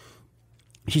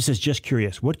 She says, just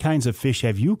curious, what kinds of fish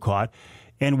have you caught,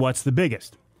 and what's the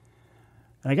biggest?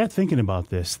 And I got thinking about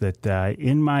this, that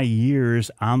in my years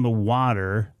on the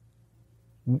water,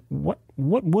 what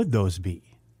would those be?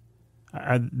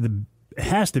 It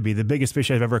has to be the biggest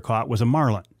fish I've ever caught was a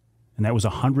marlin, and that was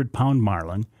a 100-pound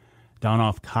marlin down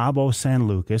off Cabo San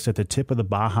Lucas at the tip of the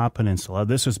Baja Peninsula.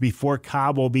 This was before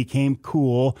Cabo became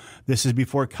cool. This is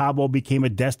before Cabo became a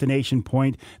destination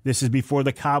point. This is before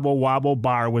the Cabo Wabo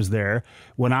Bar was there.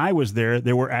 When I was there,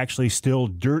 there were actually still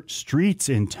dirt streets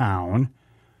in town.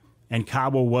 And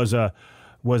Cabo was a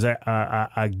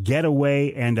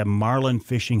getaway and a marlin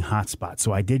fishing hotspot.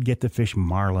 So I did get to fish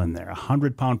marlin there, a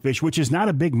 100-pound fish, which is not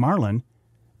a big marlin,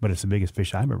 but it's the biggest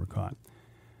fish I've ever caught.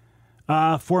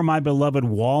 For my beloved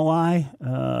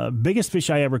walleye, biggest fish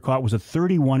I ever caught was a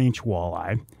 31-inch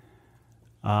walleye,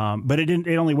 but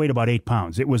it only weighed about 8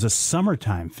 pounds. It was a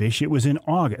summertime fish. It was in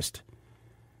August,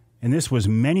 and this was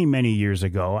many, many years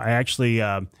ago. I actually.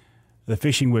 The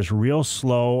fishing was real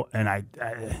slow, and I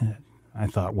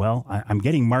thought, well, I'm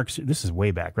getting marks. This is way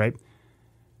back, right?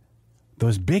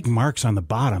 Those big marks on the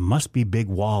bottom must be big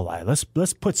walleye.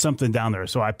 Let's put something down there.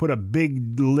 So I put a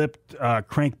big-lipped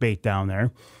crankbait down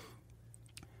there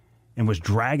and was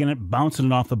dragging it, bouncing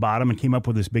it off the bottom, and came up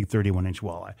with this big 31-inch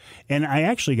walleye. And I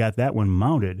actually got that one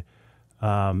mounted,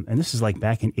 and this is like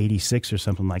back in 86 or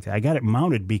something like that. I got it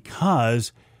mounted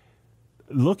because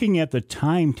looking at the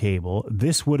timetable,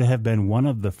 this would have been one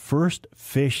of the first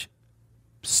fish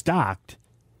stocked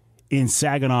in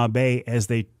Saginaw Bay as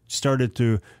they started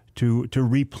to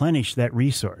replenish that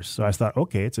resource. So I thought,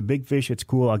 okay, it's a big fish. It's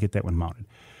cool. I'll get that one mounted.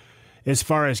 As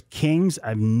far as kings,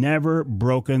 I've never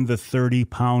broken the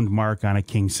 30-pound mark on a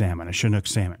king salmon, a Chinook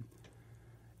salmon.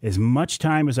 As much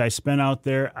time as I spent out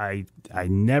there, I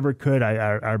never could.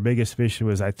 Our biggest fish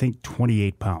was, I think,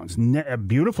 28 pounds. A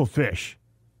beautiful fish,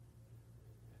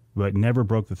 but never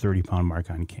broke the 30-pound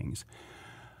mark on kings.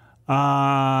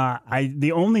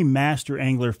 The only master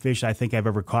angler fish I think I've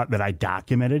ever caught that I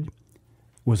documented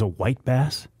was a white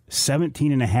bass,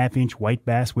 17.5-inch white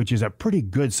bass, which is a pretty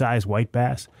good-sized white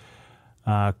bass.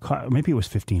 Maybe it was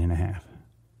 15.5. I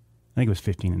think it was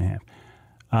 15.5.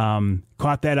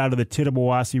 Caught that out of the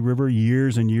Tittabawassee River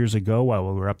years and years ago while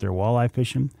we were up there walleye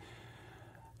fishing.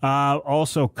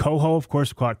 Also, coho, of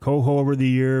course, caught coho over the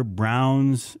year,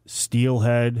 browns,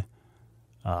 steelhead,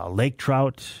 lake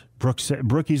trout,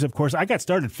 brookies, of course. I got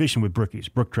started fishing with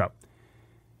brookies, brook trout,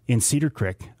 in Cedar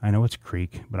Creek. I know it's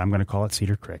creek, but I'm going to call it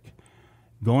Cedar Creek.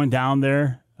 Going down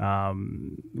there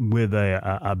with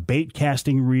a bait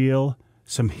casting reel,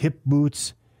 some hip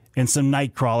boots, and some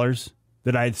night crawlers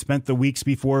that I had spent the weeks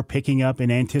before picking up in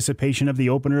anticipation of the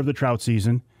opener of the trout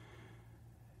season.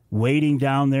 Wading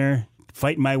down there,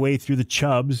 fighting my way through the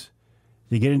chubs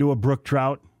to get into a brook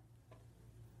trout.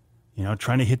 You know,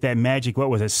 trying to hit that magic,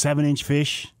 7-inch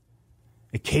fish?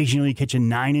 Occasionally catch a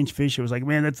 9-inch fish. It was like,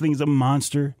 man, that thing's a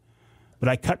monster. But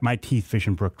I cut my teeth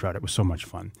fishing brook trout. It was so much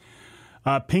fun.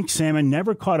 Pink salmon,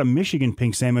 never caught a Michigan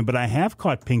pink salmon, but I have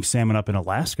caught pink salmon up in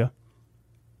Alaska,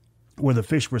 where the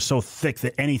fish were so thick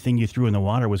that anything you threw in the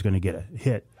water was going to get a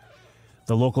hit.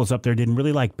 The locals up there didn't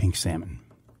really like pink salmon,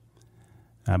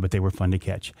 but they were fun to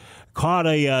catch. Caught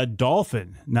a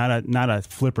dolphin, not a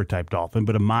flipper type dolphin,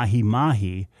 but a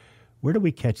mahi-mahi. Where did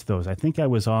we catch those? I think I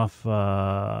was off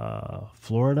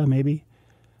Florida, maybe.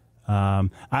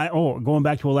 Going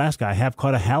back to Alaska, I have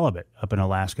caught a halibut up in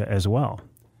Alaska as well.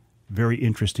 Very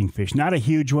interesting fish. Not a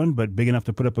huge one, but big enough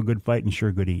to put up a good fight and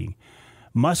sure good eating.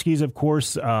 Muskies, of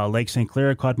course, Lake St.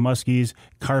 Clair caught muskies,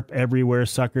 carp everywhere,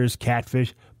 suckers,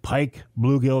 catfish, pike,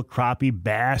 bluegill, crappie,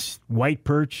 bass, white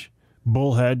perch,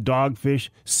 bullhead, dogfish,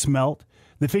 smelt.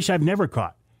 The fish I've never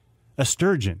caught, a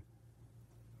sturgeon.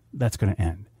 That's going to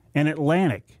end. An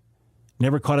Atlantic,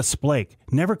 never caught a splake,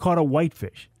 never caught a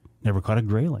whitefish, never caught a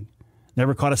grayling,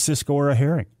 never caught a cisco or a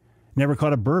herring, never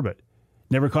caught a burbot,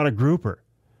 never caught a grouper,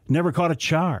 never caught a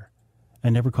char,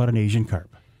 and never caught an Asian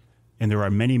carp. And there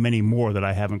are many, many more that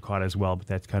I haven't caught as well, but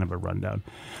that's kind of a rundown.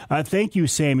 Thank you,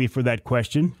 Sammy, for that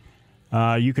question.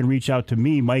 You can reach out to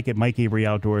me, Mike, at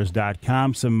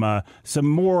MikeAveryOutdoors.com. Some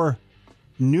more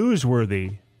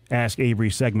newsworthy Ask Avery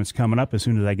segments coming up as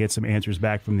soon as I get some answers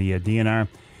back from the DNR.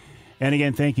 And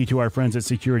again, thank you to our friends at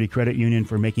Security Credit Union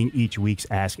for making each week's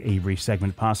Ask Avery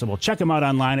segment possible. Check them out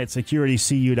online at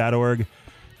securitycu.org.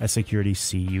 That's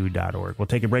securitycu.org. We'll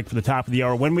take a break for the top of the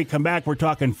hour. When we come back, we're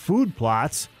talking food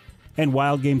plots and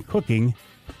wild game cooking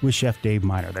with Chef Dave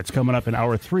Minar. That's coming up in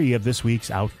hour 3 of this week's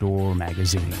Outdoor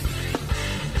Magazine.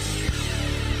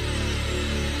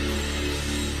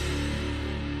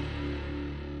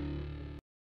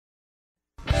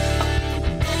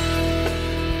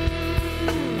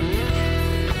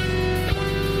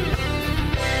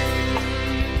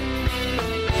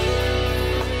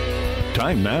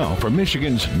 Time now for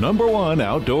Michigan's #1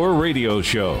 outdoor radio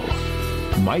show,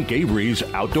 Mike Avery's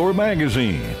Outdoor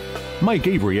Magazine. Mike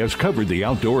Avery has covered the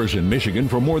outdoors in Michigan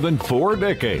for more than 4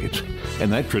 decades,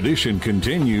 and that tradition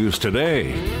continues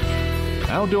today.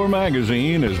 Outdoor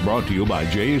Magazine is brought to you by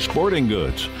Jay's Sporting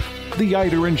Goods, the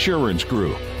Eider Insurance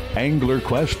Group, Angler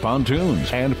Quest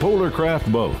Pontoons and Polar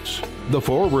Craft Boats, the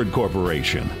Forward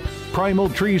Corporation, Primal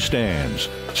Tree Stands,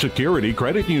 Security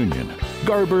Credit Union,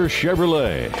 Garber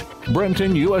Chevrolet,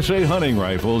 Brenton USA Hunting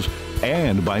Rifles,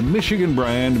 and by Michigan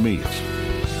Brand Meats.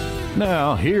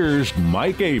 Now, here's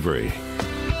Mike Avery.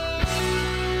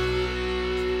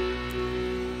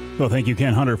 Well, thank you,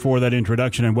 Ken Hunter, for that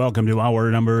introduction, and welcome to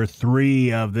hour number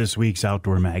 3 of this week's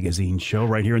Outdoor Magazine show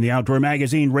right here in the Outdoor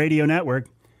Magazine Radio Network.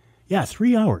 Yeah,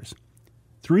 3 hours.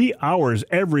 3 hours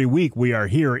every week we are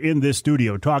here in this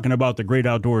studio talking about the great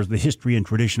outdoors, the history and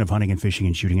tradition of hunting and fishing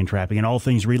and shooting and trapping, and all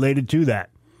things related to that.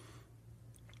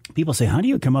 People say, how do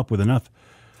you come up with enough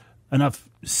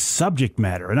subject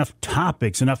matter, enough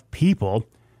topics, enough people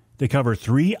to cover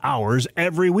 3 hours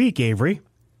every week, Avery?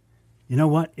 You know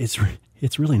what? It's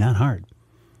really not hard.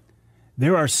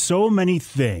 There are so many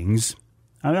things.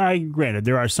 Granted,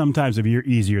 there are some times of year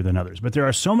easier than others, but there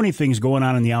are so many things going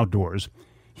on in the outdoors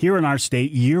here in our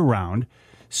state year-round.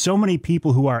 So many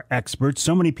people who are experts,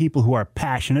 so many people who are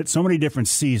passionate, so many different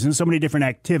seasons, so many different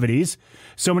activities,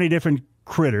 so many different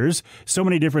critters, so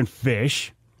many different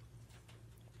fish.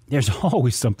 There's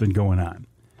always something going on.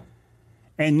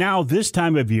 And now this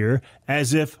time of year,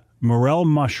 as if morel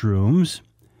mushrooms,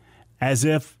 as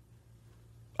if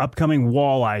upcoming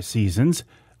walleye seasons,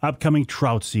 upcoming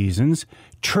trout seasons,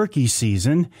 turkey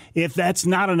season. If that's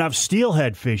not enough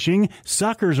steelhead fishing,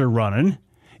 suckers are running.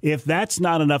 If that's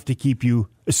not enough to keep you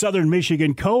Southern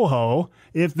Michigan coho,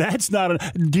 if that's not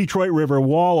a Detroit River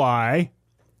walleye,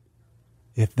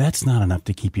 if that's not enough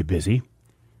to keep you busy,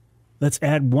 let's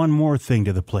add one more thing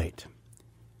to the plate.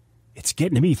 It's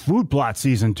getting to be food plot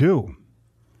season too.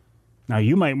 Now,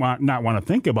 you might not want to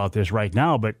think about this right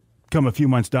now, but come a few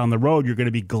months down the road, you're going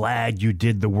to be glad you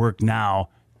did the work now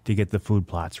to get the food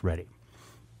plots ready.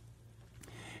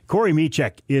 Cory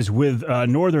Mitrzyk is with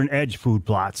Northern Edge Food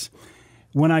Plots.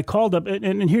 When I called up,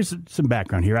 and here's some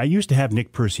background here. I used to have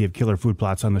Nick Percy of Killer Food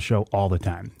Plots on the show all the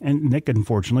time, and Nick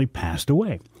unfortunately passed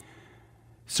away.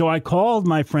 So I called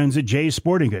my friends at Jay's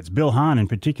Sporting Goods, Bill Hahn in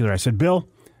particular. I said, Bill,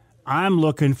 I'm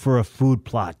looking for a food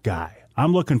plot guy.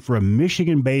 I'm looking for a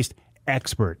Michigan-based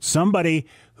expert, somebody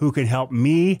who can help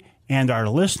me and our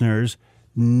listeners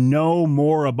know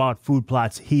more about food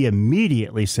plots. He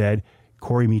immediately said,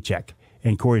 Cory Mitrzyk.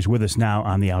 And Cory's with us now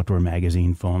on the Outdoor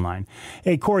Magazine phone line.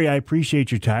 Hey, Cory, I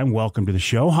appreciate your time. Welcome to the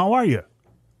show. How are you?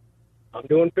 I'm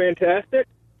doing fantastic.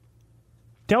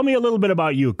 Tell me a little bit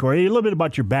about you, Cory, a little bit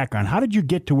about your background. How did you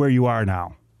get to where you are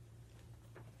now?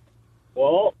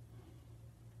 Well,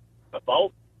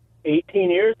 about 18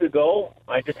 years ago,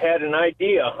 I just had an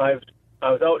idea. I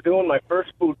was out doing my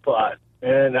first food plot,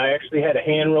 and I actually had a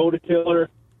hand rototiller,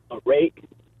 a rake,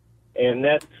 and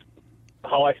that's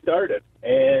how I started.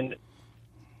 And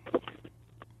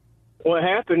what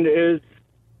happened is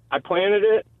I planted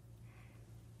it,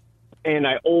 and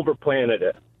I overplanted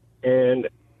it. And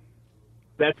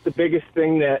that's the biggest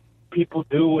thing that people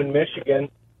do in Michigan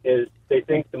is they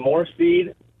think the more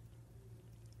seed,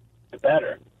 the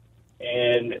better.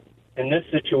 And in this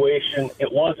situation,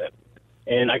 it wasn't.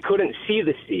 And I couldn't see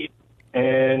the seed.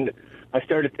 And I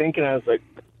started thinking, I was like,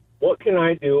 what can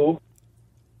I do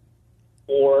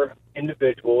for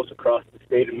individuals across the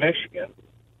state of Michigan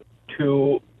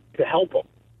to help them,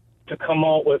 to come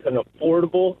out with an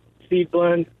affordable seed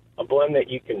blend, a blend that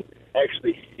you can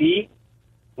actually see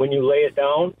when you lay it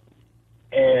down.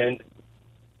 And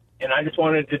I just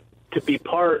wanted to be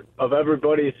part of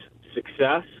everybody's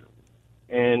success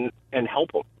and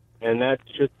help them. And that's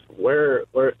just where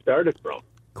it started from.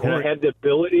 And I had the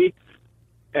ability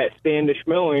at Standish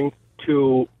Milling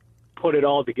to put it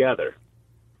all together.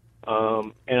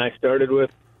 And I started with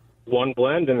one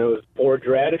blend, and it was 4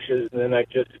 radishes, and then I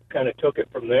just kind of took it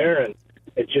from there, and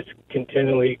it just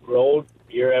continually grew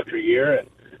year after year. And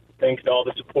thanks to all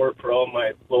the support for all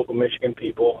my local Michigan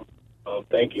people.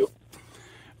 Thank you.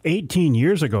 18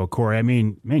 years ago, Cory, I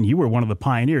mean, man, you were one of the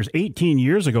pioneers. 18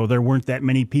 years ago, there weren't that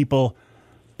many people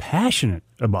passionate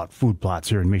about food plots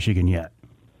here in Michigan yet.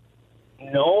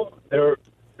 No, there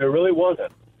really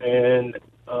wasn't. And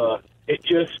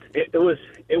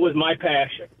it was my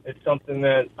passion. It's something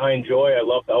that I enjoy. I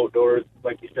love the outdoors,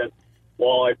 like you said,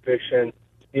 walleye fishing,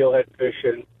 steelhead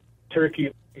fishing,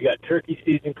 turkey. You got turkey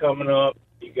season coming up.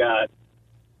 You got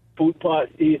food plot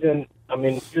season. I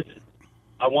mean,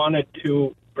 I wanted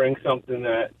to bring something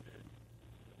that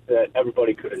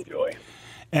everybody could enjoy.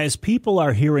 As people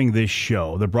are hearing this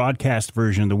show, the broadcast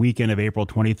version, the weekend of April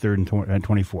 23rd and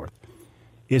 24th,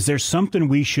 is there something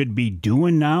we should be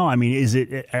doing now? I mean,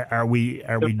 are we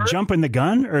jumping the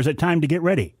gun, or is it time to get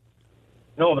ready?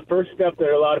 No, the first step that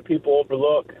a lot of people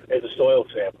overlook is a soil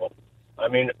sample. I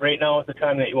mean, right now is the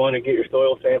time that you want to get your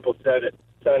soil sample sent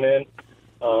in.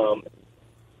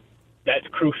 That's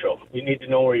crucial. You need to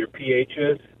know where your pH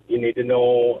is. You need to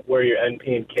know where your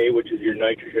NP and K, which is your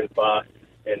nitrogen, phos,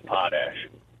 and potash.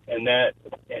 And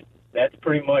that's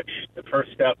pretty much the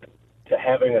first step to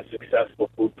having a successful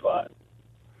food plot.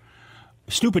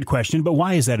 Stupid question, but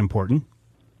why is that important?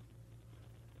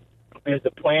 Because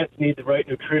the plants need the right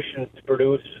nutrition to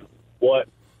produce what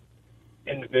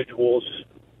individuals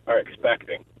are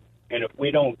expecting. And if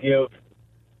we don't give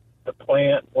the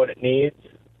plant what it needs,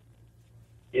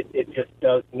 it just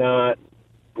does not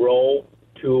grow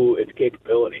to its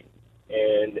capability.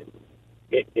 And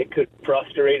it could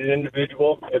frustrate an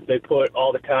individual if they put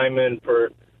all the time in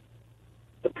for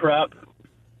the prep,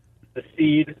 the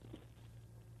seed,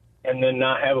 and then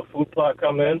not have a food plot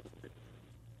come in.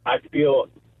 I feel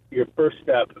your first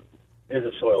step is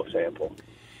a soil sample,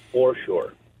 for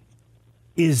sure.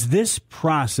 Is this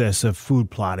process of food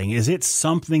plotting, is it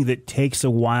something that takes a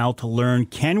while to learn?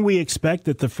 Can we expect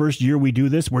that the first year we do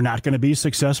this, we're not going to be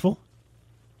successful?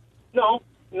 No.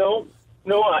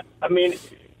 I mean,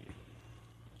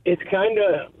 it's kind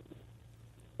of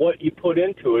what you put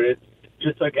into it. It's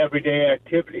just like everyday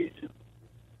activities.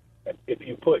 If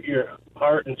you put your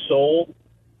heart and soul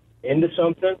into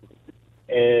something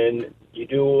and you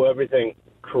do everything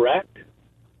correct,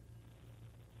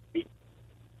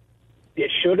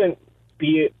 it shouldn't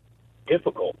be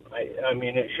difficult. I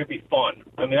mean, it should be fun.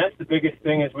 I mean, that's the biggest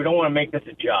thing is we don't want to make this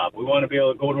a job. We want to be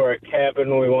able to go to our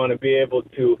cabin. We want to be able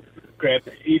to grab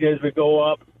the seat as we go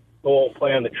up, go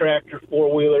play on the tractor,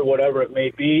 four-wheeler, whatever it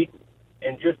may be,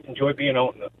 and just enjoy being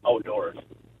out in the outdoors.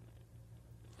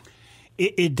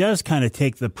 It does kind of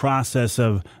take the process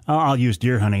of, I'll use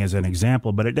deer hunting as an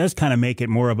example, but it does kind of make it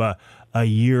more of a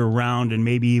year-round and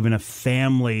maybe even a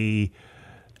family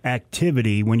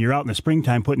activity. When you're out in the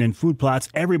springtime putting in food plots,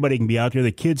 everybody can be out there.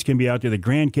 The kids can be out there. The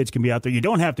grandkids can be out there. You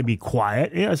don't have to be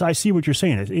quiet. Yes, I see what you're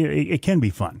saying. It can be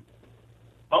fun.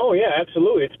 Oh, yeah,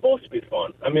 absolutely. It's supposed to be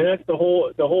fun. I mean, that's the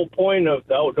whole point of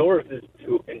the outdoors is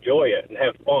to enjoy it and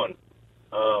have fun.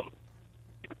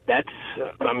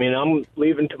 I'm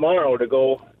leaving tomorrow to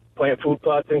go plant food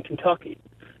plots in Kentucky.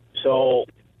 So,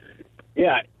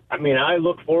 yeah, I mean, I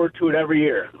look forward to it every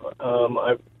year.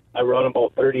 I run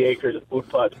about 30 acres of food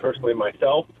plots personally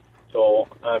myself, so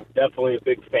I'm definitely a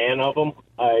big fan of them.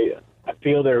 I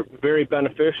feel they're very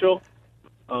beneficial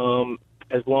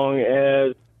as long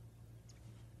as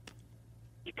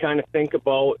you kind of think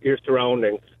about your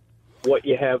surroundings, what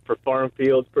you have for farm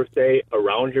fields, per se,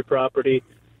 around your property.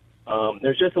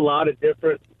 There's just a lot of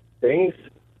different things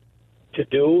to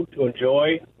do, to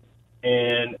enjoy,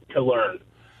 and to learn.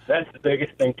 That's the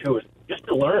biggest thing, too, is just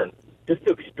to learn, just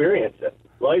to experience it.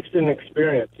 Life's an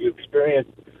experience. You experience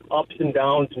ups and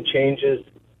downs and changes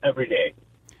every day.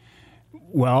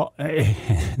 Well,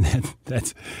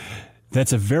 that's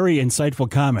a very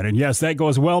insightful comment. And, yes, that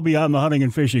goes well beyond the hunting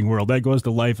and fishing world. That goes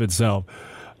to life itself.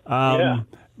 Yeah.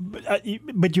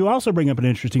 But you also bring up an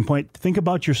interesting point. Think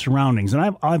about your surroundings.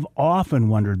 And I've often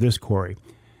wondered this, Cory.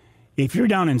 If you're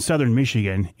down in southern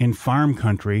Michigan in farm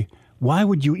country, why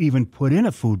would you even put in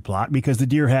a food plot? Because the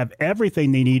deer have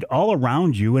everything they need all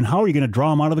around you, and how are you going to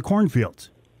draw them out of the cornfields?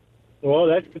 Well,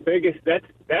 that's the biggest. That's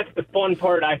the fun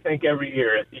part, I think, every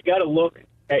year. You got to look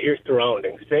at your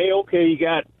surroundings. Say, okay, you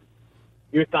got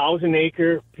your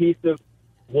 1,000-acre piece of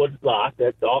wood lot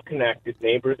that's all connected,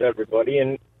 neighbors, everybody,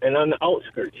 and on the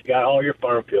outskirts, you got all your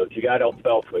farm fields. You got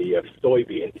alfalfa, you have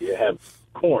soybeans, you have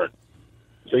corn.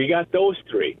 So you got those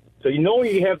three. So you know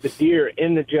you have the deer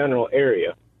in the general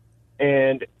area.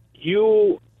 And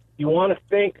you want to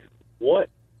think, what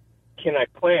can I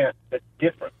plant that's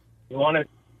different? You want to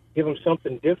give them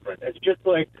something different. It's just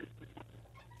like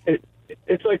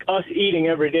it's like us eating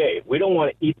every day. We don't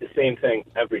want to eat the same thing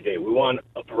every day. We want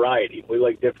a variety. We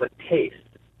like different tastes,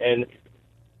 and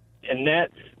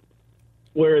that's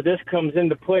where this comes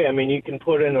into play. I mean, you can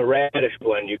put in a radish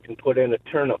blend, you can put in a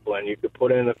turnip blend, you could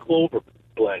put in a clover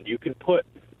blend. You can put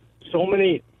so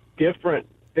many different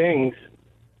things,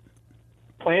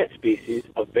 plant species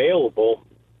available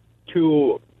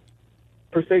to,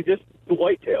 per se, just the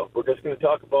whitetail. We're just going to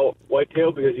talk about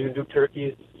whitetail because you can do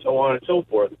turkeys, so on and so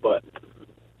forth. But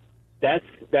that's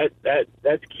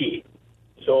key.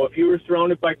 So if you were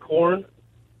surrounded by corn,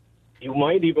 you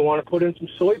might even want to put in some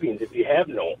soybeans if you have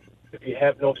no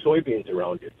soybeans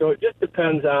around you. So it just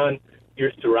depends on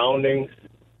your surroundings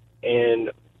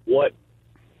and what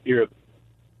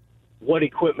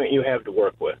equipment you have to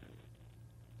work with.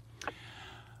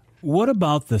 What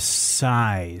about the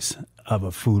size of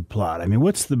a food plot? I mean,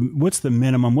 what's the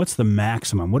minimum? What's the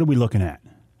maximum? What are we looking at?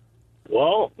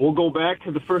 Well, we'll go back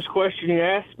to the first question you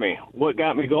asked me. What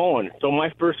got me going? So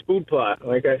my first food plot,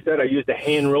 like I said, I used a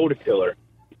hand rototiller.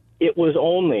 It was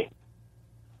only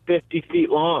 50 feet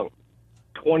long,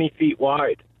 20 feet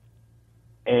wide,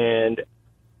 and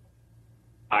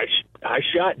I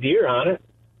shot deer on it.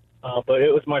 But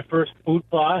it was my first food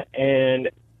plot, and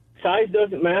size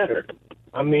doesn't matter.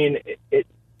 I mean, it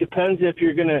depends if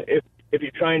you're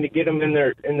trying to get them in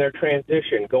their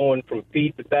transition, going from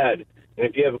feed to bed, and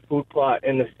if you have a food plot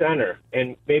in the center,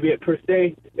 and maybe it per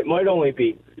se it might only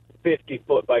be 50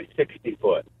 foot by 60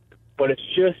 foot, but it's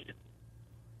just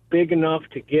big enough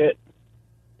to get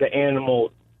the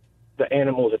animal's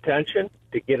attention,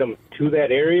 to get them to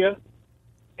that area,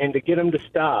 and to get them to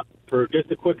stop for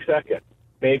just a quick second.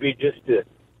 Maybe just to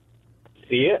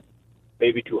see it,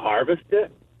 maybe to harvest it.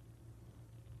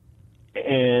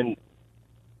 And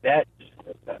I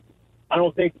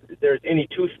don't think there's any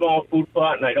too small food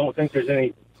plot, and I don't think there's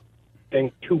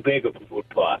anything too big of a food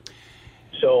plot.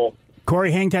 So,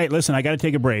 Cory, hang tight. Listen, I got to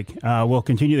take a break. We'll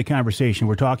continue the conversation.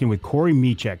 We're talking with Cory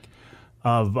Mitrzyk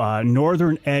of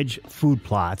Northern Edge Food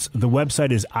Plots. The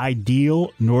website is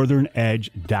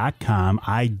idealnorthernedge.com,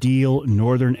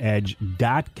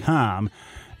 idealnorthernedge.com.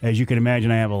 As you can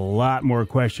imagine, I have a lot more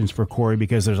questions for Cory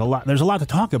because there's a lot to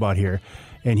talk about here,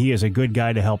 and he is a good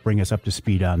guy to help bring us up to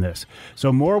speed on this.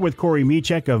 So more with Cory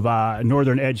Mitrzyk of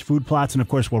Northern Edge Food Plots, and of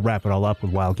course we'll wrap it all up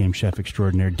with Wild Game Chef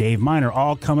Extraordinaire Dave Minar,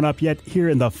 all coming up yet here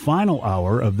in the final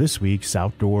hour of this week's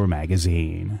Outdoor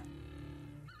Magazine.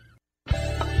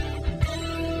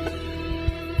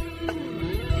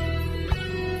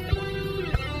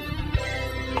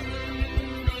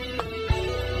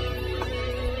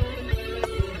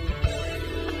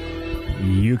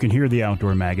 You can hear the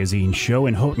Outdoor Magazine show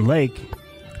in Houghton Lake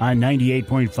on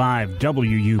 98.5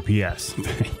 WUPS.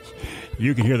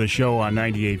 You can hear the show on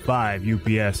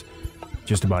 98.5 UPS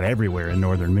just about everywhere in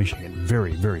northern Michigan.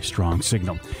 Very, very strong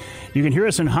signal. You can hear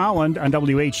us in Holland on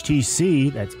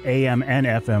WHTC. That's AM and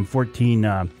FM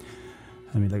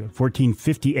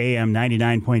 1450 AM,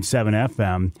 99.7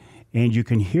 FM. And you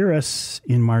can hear us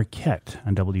in Marquette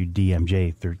on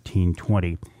WDMJ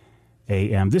 1320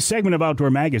 AM. This segment of Outdoor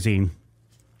Magazine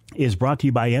is brought to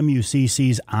you by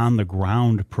MUCC's On the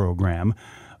Ground program.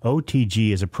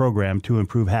 OTG is a program to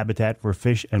improve habitat for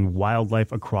fish and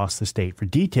wildlife across the state. For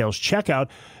details, check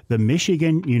out the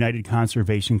Michigan United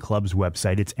Conservation Club's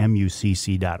website. It's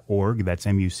MUCC.org. That's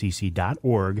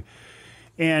MUCC.org.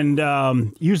 And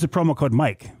use the promo code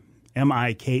Mike,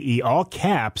 M-I-K-E, all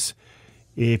caps,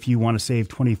 if you want to save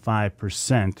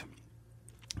 25%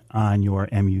 on your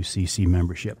MUCC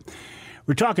membership.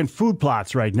 We're talking food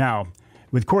plots right now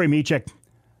with Cory Mitrzyk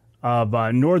of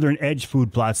Northern Edge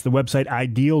Food Plots, the website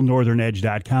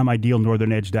idealnorthernedge.com,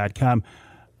 idealnorthernedge.com.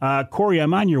 Cory,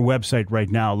 I'm on your website right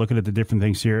now looking at the different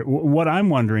things here. What I'm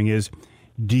wondering is,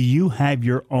 do you have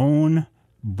your own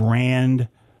brand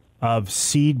of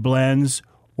seed blends,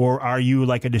 or are you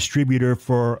like a distributor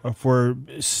for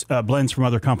blends from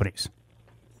other companies?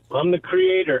 I'm the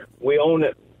creator. We own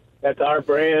it. That's our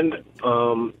brand.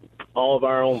 All of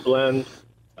our own blends.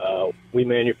 We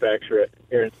manufacture it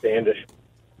here in Standish.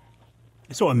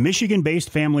 So a Michigan-based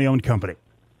family-owned company.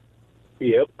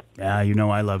 Yep. Yeah,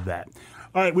 I love that.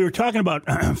 All right, we were talking about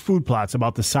food plots,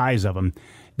 about the size of them.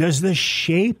 Does the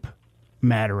shape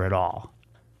matter at all?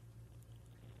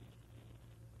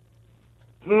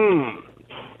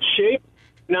 Shape,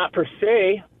 not per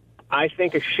se. I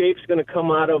think a shape's going to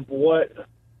come out of what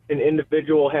an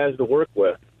individual has to work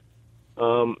with.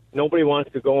 Nobody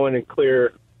wants to go in and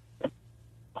clear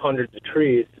hundreds of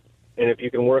trees, and if you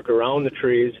can work around the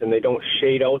trees and they don't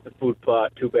shade out the food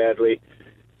plot too badly,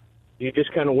 you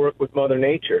just kind of work with Mother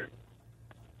Nature,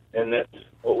 and that's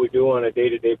what we do on a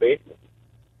day-to-day basis.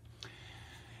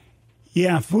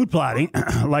 Yeah, food plotting,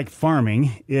 like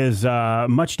farming, is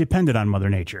much dependent on Mother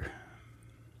Nature.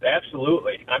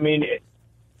 Absolutely. I mean,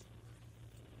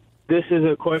 this is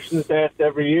a question that's asked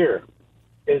every year.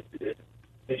 Is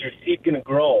your seed going to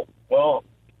grow? Well,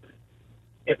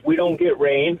 if we don't get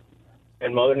rain,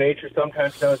 and Mother Nature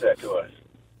sometimes does that to us,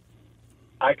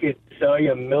 I could sell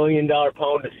you $1 million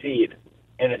pound of seed,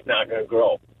 and it's not going to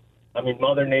grow. I mean,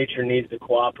 Mother Nature needs to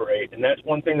cooperate, and that's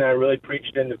one thing that I really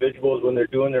preach to individuals when they're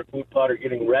doing their food plot or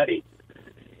getting ready,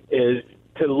 is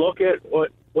to look at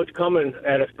what's coming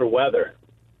at us for weather,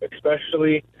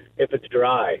 especially if it's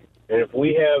dry. And if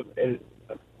we have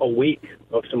a week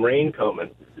of some rain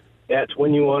coming, that's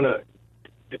when you want to,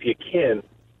 if you can,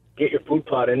 get your food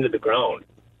plot into the ground.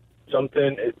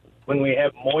 When we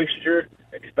have moisture,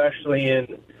 especially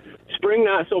in spring,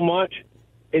 not so much.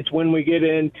 It's when we get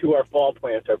into our fall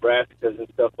plants, our brassicas and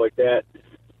stuff like that.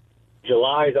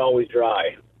 July is always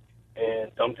dry, and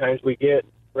sometimes we get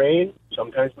rain,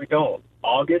 sometimes we don't.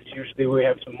 August, usually we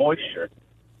have some moisture.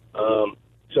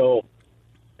 So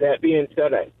that being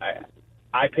said,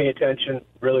 I pay attention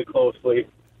really closely,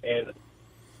 and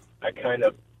I kind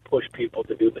of push people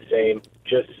to do the same,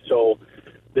 just so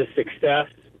the success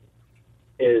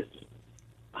is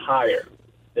higher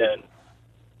than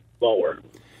lower.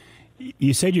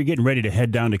 You said you're getting ready to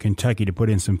head down to Kentucky to put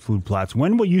in some food plots.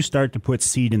 When will you start to put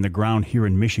seed in the ground here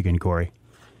in Michigan, Cory?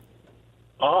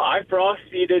 I frost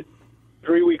seeded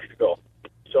 3 weeks ago.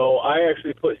 So I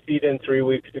actually put seed in 3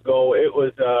 weeks ago.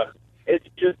 It's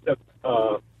just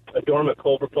a dormant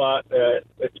clover plot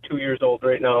that's 2 years old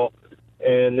right now.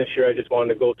 And this year I just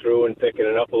wanted to go through and thicken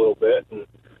it up a little bit. And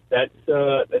that's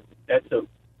a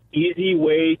easy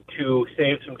way to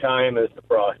save some time is the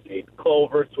frost seed.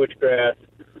 Clover, switchgrass,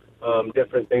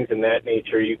 different things in that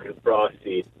nature you can frost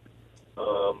seed.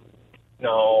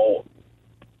 Now,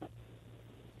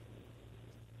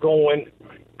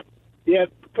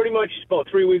 pretty much about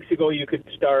 3 weeks ago you could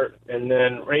start, and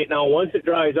then right now, once it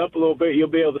dries up a little bit, you'll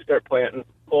be able to start planting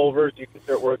clovers. You can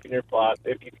start working your plot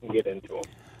if you can get into them.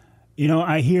 You know,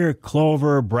 I hear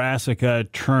clover, brassica,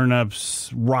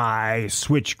 turnips, rye,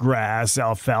 switchgrass,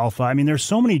 alfalfa. I mean, there's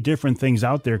so many different things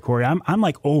out there, Cory. I'm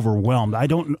like overwhelmed. I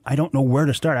don't know where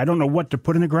to start. I don't know what to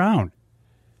put in the ground.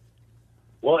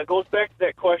 Well, it goes back to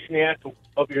that question you asked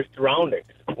of your surroundings,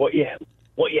 what you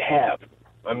have.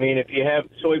 I mean, if you have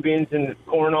soybeans and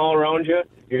corn all around you,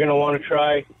 you're going to want to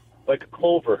try like a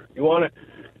clover.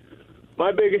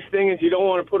 My biggest thing is you don't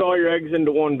want to put all your eggs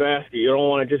into one basket. You don't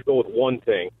want to just go with one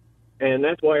thing. And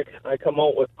that's why I come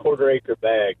out with quarter-acre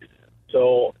bags.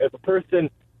 So if a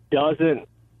person doesn't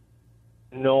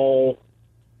know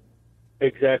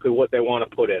exactly what they want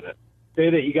to put in it,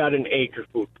 say that you got an acre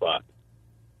food plot,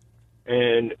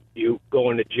 and you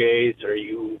go into Jay's or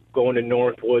you go into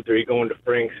Northwoods or you go into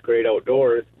Frank's Great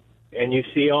Outdoors, and you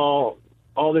see all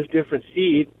this different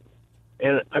seed,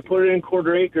 and I put it in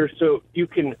quarter acre so you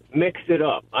can mix it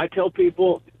up. I tell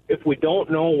people, if we don't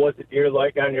know what the deer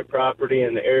like on your property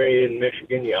in the area in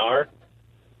Michigan you are,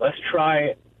 let's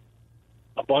try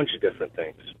a bunch of different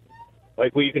things.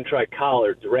 Like you can try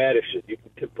collards, radishes, you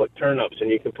can put turnips, and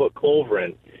you can put clover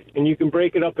in, and you can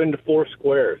break it up into 4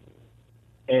 squares.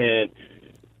 And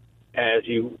as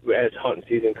hunting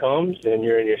season comes and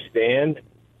you're in your stand,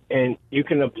 and you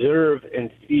can observe and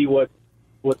see what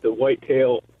the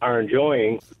whitetail are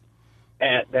enjoying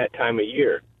at that time of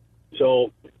year.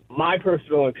 So my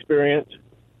personal experience,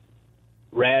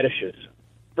 radishes,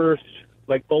 first,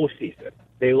 like bow season,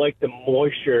 they like the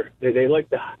moisture. They like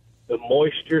the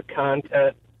moisture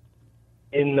content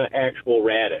in the actual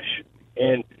radish.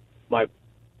 And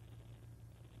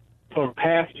from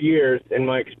past years and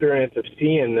my experience of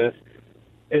seeing this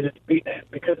is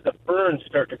because the ferns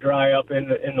start to dry up in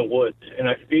the woods. And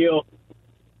I feel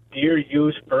deer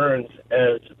use ferns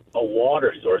as a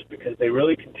water source because they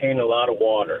really contain a lot of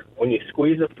water. When you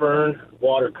squeeze a fern,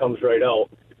 water comes right out,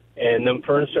 and then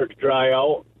ferns start to dry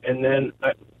out, and then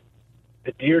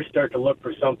the deer start to look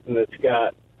for something that's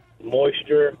got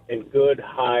moisture and good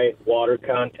high water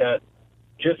content,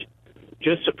 just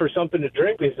for something to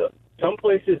drink. Because some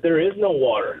places there is no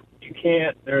water. You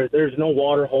can't. There's no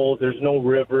water holes. There's no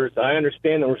rivers. I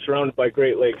understand that we're surrounded by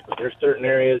Great Lakes, but there's certain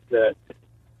areas that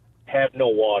have no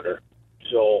water.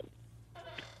 So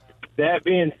that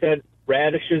being said,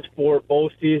 radishes for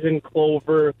bow season,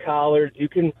 clover, collards, you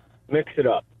can mix it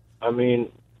up. I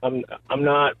mean, I'm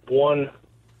not one.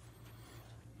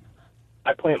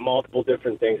 I plant multiple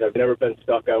different things. I've never been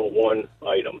stuck on one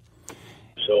item,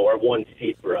 or one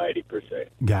seed variety per se.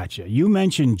 Gotcha. You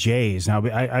mentioned Jay's. Now,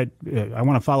 I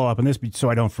want to follow up on this so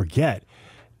I don't forget.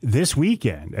 This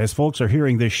weekend, as folks are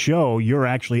hearing this show, you're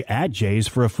actually at Jay's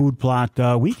for a food plot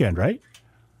weekend, right?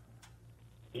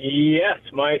 Yes,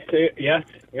 yes,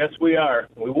 we are.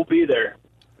 We will be there.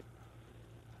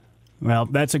 Well,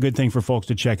 that's a good thing for folks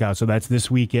to check out. So that's this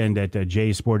weekend at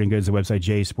Jay's Sporting Goods, the website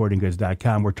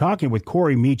jaysportinggoods.com. We're talking with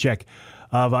Cory Mitrzyk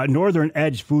of Northern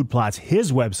Edge Food Plots.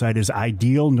 His website is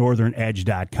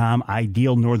idealnorthernedge.com,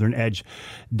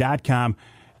 idealnorthernedge.com.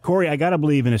 Cory, I got to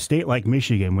believe in a state like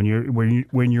Michigan, when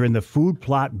you're in the food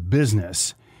plot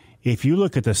business, if you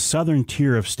look at the southern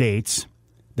tier of states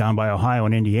down by Ohio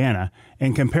and Indiana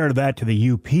and compare that to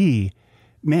the UP,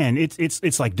 man,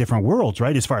 it's like different worlds,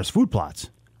 right, as far as food plots.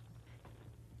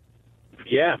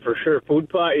 Yeah, for sure. Food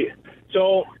plot.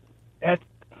 So that's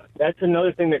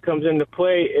another thing that comes into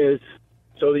play is,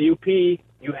 so the UP,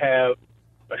 you have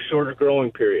a shorter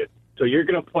growing period. So you're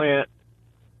going to plant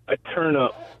a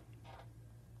turnip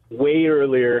way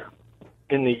earlier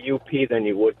in the UP than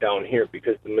you would down here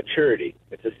because the maturity,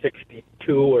 it's a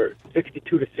 62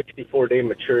 to 64 day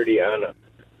maturity on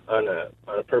a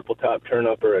purple top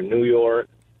turnip or a New York.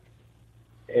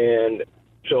 And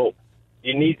so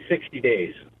you need 60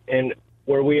 days. And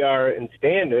where we are in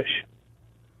Standish,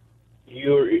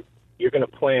 you're going to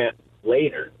plant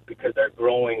later because our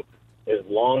growing is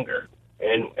longer.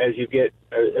 And as you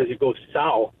go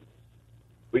south,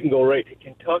 we can go right to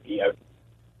Kentucky.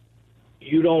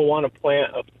 You don't want to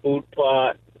plant a food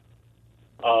plot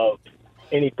of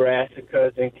any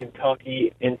brassicas in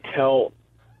Kentucky until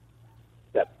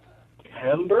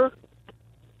September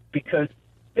because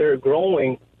their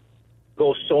growing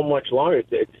goes so much longer.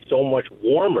 It's so much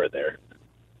warmer there.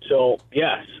 So,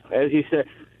 yes, as you said,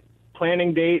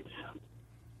 planting dates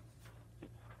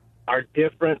are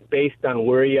different based on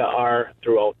where you are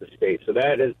throughout the state. So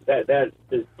that is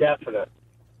definite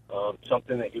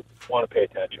something that you want to pay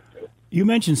attention to. You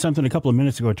mentioned something a couple of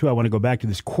minutes ago, too. I want to go back to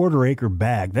this quarter-acre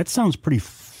bag. That sounds pretty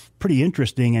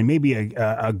interesting and maybe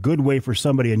a good way for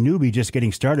somebody, a newbie just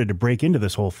getting started, to break into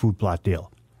this whole food plot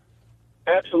deal.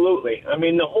 Absolutely. I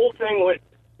mean, the whole thing,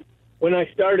 when I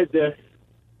started this,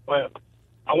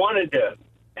 I wanted to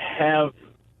have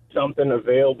something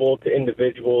available to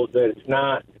individuals that it's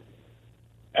not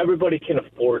everybody can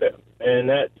afford it. And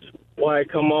that's why I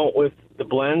come out with the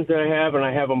blends that I have, and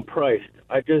I have them priced.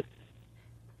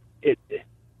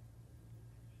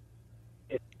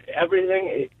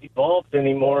 Everything evolves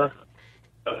anymore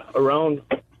around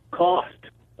cost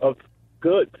of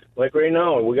goods. Like right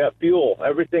now, we got fuel,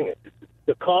 everything.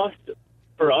 The cost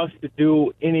for us to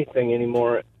do anything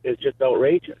anymore is just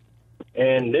outrageous.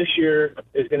 And this year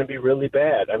is going to be really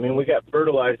bad. I mean, we got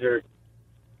fertilizer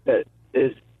that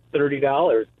is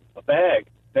 $30 a bag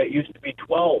that used to be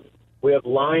 $12. We have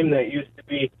lime that used to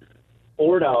be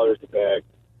 $4 a bag.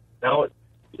 Now it's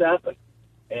 $7.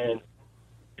 And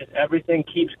just everything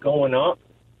keeps going up.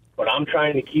 But I'm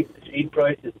trying to keep the seed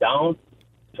prices down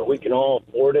so we can all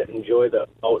afford it and enjoy the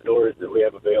outdoors that we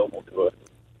have available to us.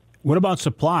 What about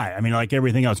supply? I mean, like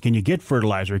everything else, can you get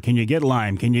fertilizer? Can you get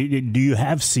lime? Do you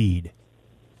have seed?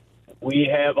 We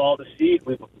have all the seed.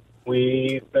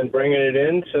 We've been bringing it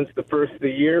in since the first of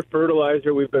the year.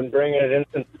 Fertilizer, we've been bringing it in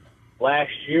since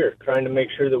last year, trying to make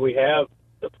sure that we have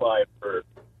supply for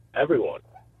everyone.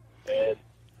 And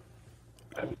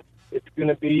it's going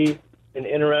to be an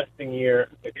interesting year,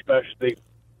 especially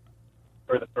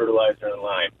for the fertilizer and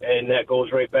lime. And that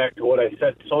goes right back to what I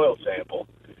said, soil sample.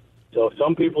 So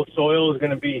some people's soil is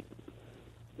going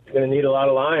to need a lot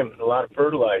of lime and a lot of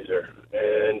fertilizer,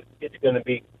 and it's going to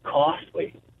be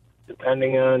costly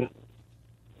depending on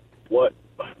what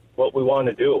we want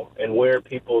to do and where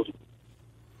people's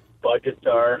budgets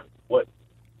are.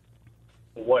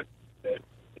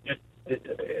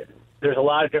 There's a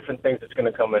lot of different things that's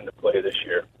going to come into play this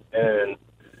year, and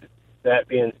that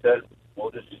being said,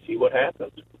 we'll just see what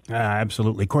happens.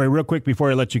 Absolutely. Cory, real quick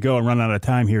before I let you go and run out of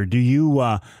time here, do you,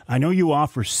 I know you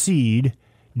offer seed.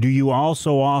 Do you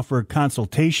also offer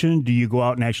consultation? Do you go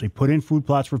out and actually put in food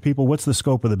plots for people? What's the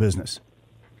scope of the business?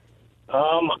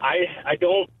 I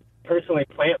don't personally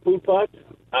plant food plots.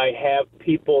 I have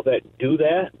people that do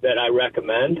that I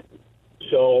recommend.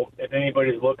 So if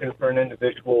anybody's looking for an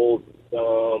individual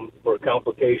for a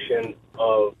consultation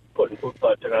of putting food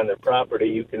plots on their property,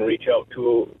 you can reach out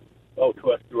to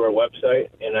us through our website,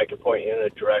 and I can point you in a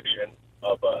direction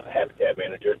of a habitat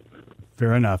manager.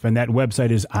 Fair enough. And that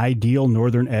website is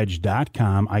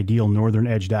idealnorthernedge.com,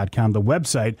 idealnorthernedge.com, the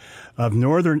website of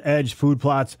Northern Edge Food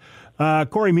Plots.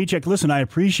 Cory Mitrzyk, listen, I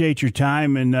appreciate your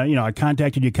time. And, I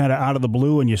contacted you kind of out of the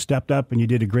blue, and you stepped up and you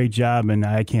did a great job, and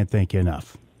I can't thank you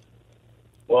enough.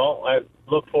 Well, I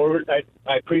look forward. I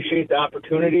appreciate the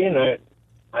opportunity, and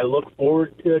I look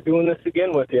forward to doing this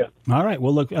again with you. All right.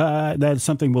 Well, look, that's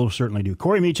something we'll certainly do.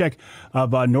 Cory Mitrzyk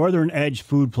of Northern Edge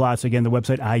Food Plots. Again, the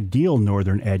website,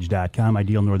 idealnorthernedge.com,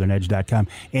 idealnorthernedge.com.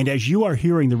 And as you are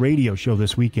hearing the radio show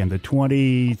this weekend, the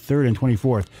 23rd and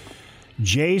 24th,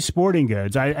 Jay's Sporting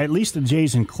Goods, at least the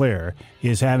Jay's in Clare,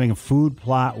 is having a food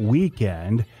plot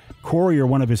weekend. Cory or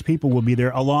one of his people will be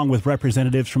there, along with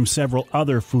representatives from several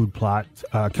other food plot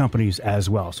companies as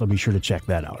well. So be sure to check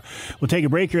that out. We'll take a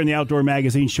break here in the Outdoor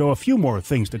Magazine Show. A few more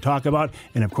things to talk about.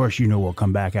 And, of course, we'll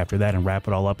come back after that and wrap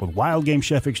it all up with wild game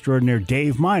chef extraordinaire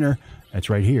Dave Minar.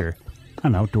 That's right here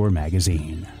on Outdoor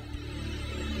Magazine.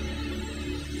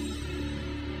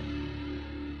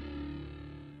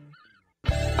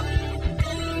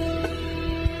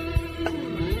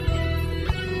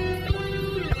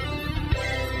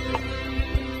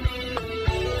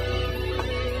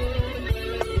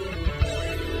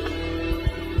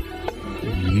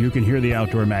 You can hear the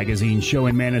Outdoor Magazine Show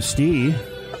in Manistee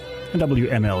on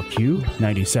WMLQ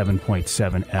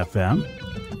 97.7 FM.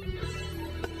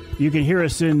 You can hear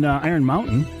us in Iron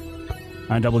Mountain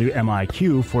on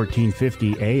WMIQ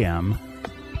 1450 AM.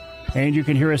 And you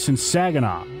can hear us in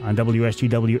Saginaw on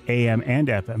WSGW AM and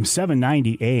FM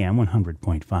 790 AM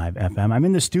 100.5 FM. I'm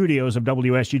in the studios of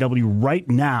WSGW right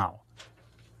now.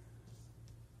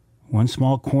 One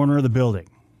small corner of the building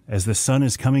as the sun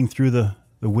is coming through the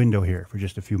window here for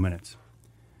just a few minutes.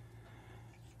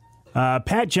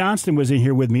 Pat Johnston was in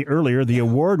here with me earlier, the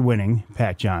award-winning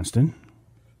Pat Johnston,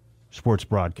 sports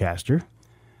broadcaster.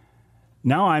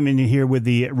 Now I'm in here with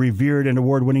the revered and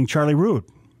award-winning Charlie Root.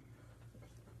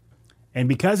 And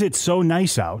because it's so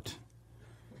nice out,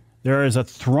 there is a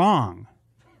throng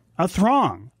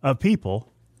of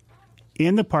people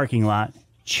in the parking lot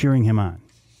cheering him on.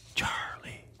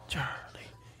 Charlie, Charlie.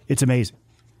 It's amazing.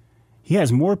 He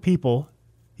has more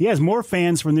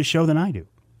fans from this show than I do.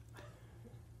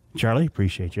 Charlie,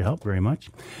 appreciate your help very much.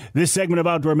 This segment of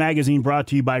Outdoor Magazine brought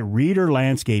to you by Reeder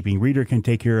Landscaping. Reeder can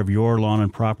take care of your lawn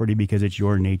and property because it's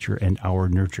your nature and our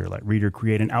nurture. Let Reeder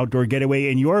create an outdoor getaway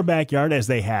in your backyard as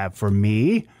they have for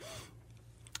me.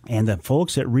 And the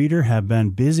folks at Reeder have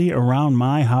been busy around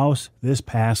my house this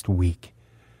past week.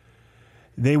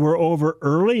 They were over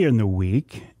early in the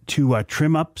week to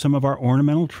trim up some of our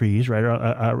ornamental trees right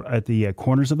at the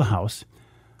corners of the house.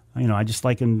 I just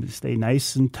like them to stay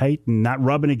nice and tight and not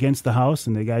rubbing against the house.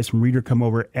 And the guys from Reader come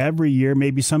over every year,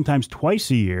 maybe sometimes twice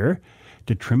a year,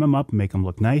 to trim them up and make them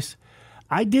look nice.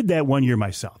 I did that one year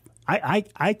myself.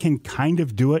 I can kind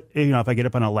of do it, if I get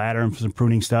up on a ladder and some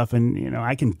pruning stuff, and,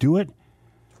 I can do it.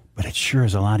 But it sure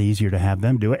is a lot easier to have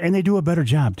them do it. And they do a better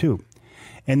job, too.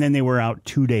 And then they were out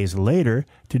 2 days later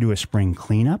to do a spring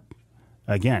cleanup.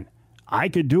 Again, I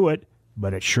could do it,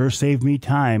 but it sure saved me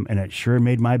time, and it sure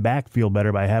made my back feel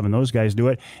better by having those guys do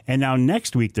it. And now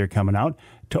next week they're coming out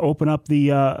to open up the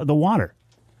water.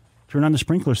 Turn on the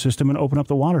sprinkler system and open up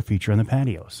the water feature on the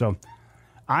patio. So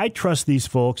I trust these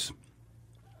folks.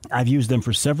 I've used them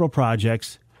for several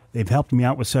projects. They've helped me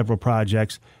out with several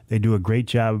projects. They do a great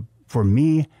job for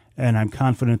me, and I'm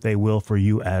confident they will for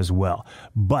you as well.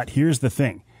 But here's the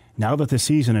thing. Now that the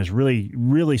season is really,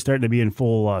 really starting to be in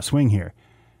full swing here,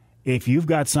 if you've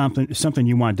got something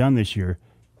you want done this year,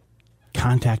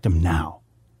 contact them now.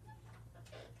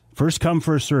 First come,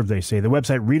 first serve, they say. The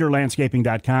website,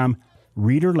 readerlandscaping.com,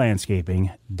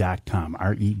 readerlandscaping.com,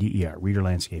 R-E-D-E-R,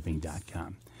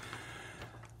 readerlandscaping.com.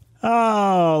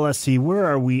 Oh, let's see. Where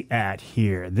are we at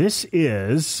here? This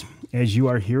is, as you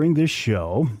are hearing this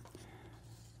show,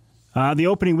 the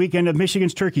opening weekend of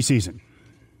Michigan's turkey season.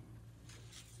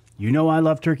 You know I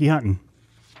love turkey hunting.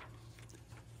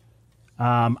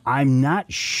 I'm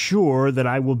not sure that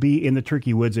I will be in the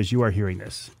turkey woods as you are hearing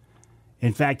this.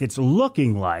 In fact, it's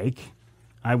looking like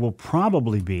I will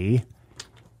probably be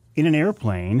in an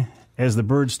airplane as the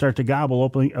birds start to gobble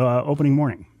opening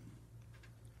morning.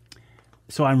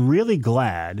 So I'm really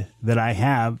glad that I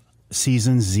have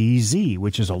season ZZ,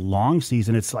 which is a long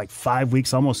season. It's like 5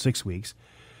 weeks, almost 6 weeks.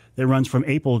 That runs from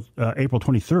April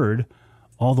 23rd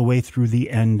all the way through the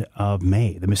end of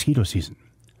May, the mosquito season.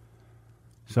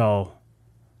 So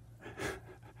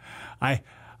I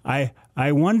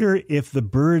wonder if the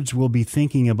birds will be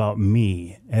thinking about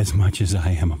me as much as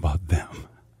I am about them.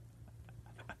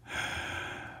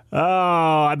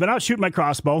 Oh, I've been out shooting my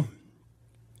crossbow,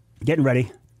 getting ready.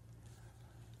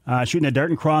 Shooting a dart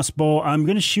and crossbow. I'm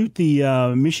going to shoot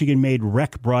the Michigan-made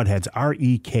REC broadheads,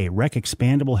 R-E-K, REC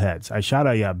expandable heads. I shot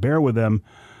a bear with them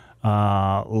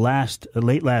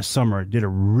late last summer. Did a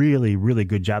really, really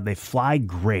good job. They fly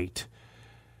great.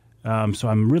 So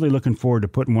I'm really looking forward to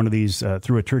putting one of these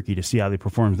through a turkey to see how they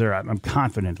perform there. I'm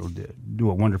confident it'll do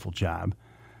a wonderful job.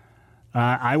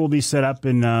 I will be set up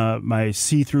in my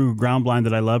see-through ground blind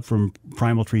that I love from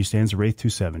Primal Tree Stands, the Wraith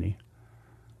 270.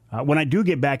 When I do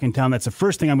get back in town, that's the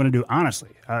first thing I'm going to do,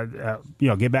 honestly.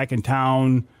 Get back in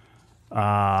town,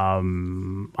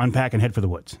 unpack and head for the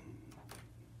woods.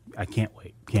 I can't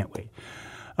wait.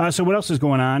 So what else is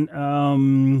going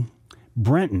on?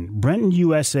 Brenton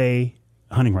USA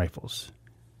hunting rifles.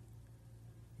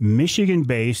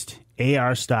 Michigan-based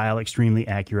AR-style extremely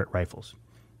accurate rifles.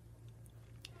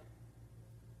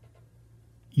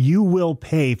 You will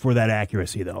pay for that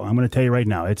accuracy, though. I'm going to tell you right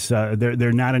now, it's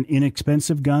they're not an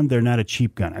inexpensive gun. They're not a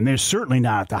cheap gun, and they're certainly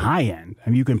not at the high end. I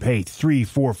mean, you can pay 3,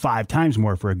 4, 5 times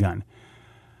more for a gun.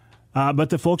 But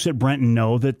the folks at Brenton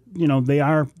know that they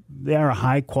are a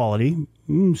high quality,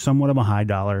 somewhat of a high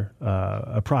dollar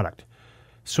product.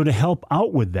 So to help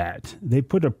out with that, they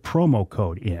put a promo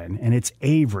code in, and it's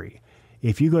Avery.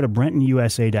 If you go to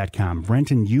BrentonUSA.com,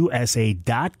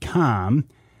 BrentonUSA.com,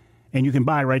 and you can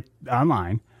buy right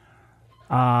online,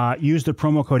 use the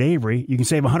promo code Avery, you can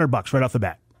save $100 right off the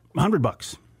bat.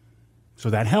 $100. So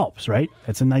that helps, right?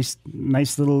 That's a nice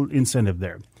little incentive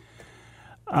there.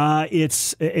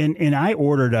 And I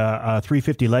ordered a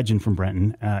 350 Legend from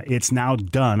Brenton. It's now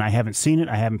done. I haven't seen it.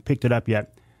 I haven't picked it up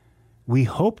yet. We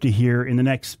hope to hear in the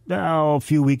next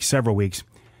few weeks, several weeks,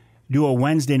 do a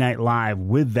Wednesday night live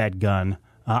with that gun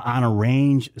on a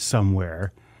range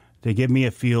somewhere to give me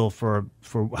a feel for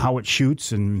how it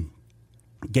shoots and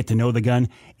get to know the gun,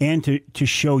 and to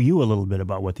show you a little bit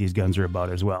about what these guns are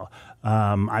about as well.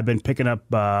 I've been picking up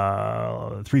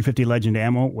 350 Legend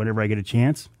ammo whenever I get a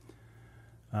chance.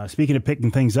 Speaking of picking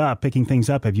things up,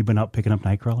 have you been out picking up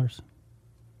night crawlers?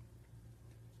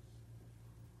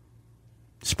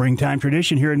 Springtime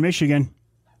tradition here in Michigan.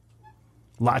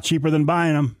 A lot cheaper than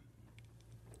buying them.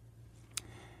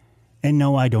 And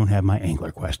no, I don't have my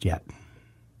angler quest yet.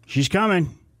 She's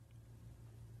coming.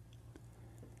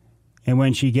 And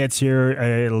when she gets here,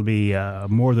 it'll be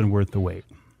more than worth the wait.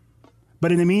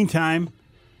 But in the meantime,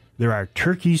 there are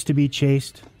turkeys to be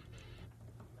chased.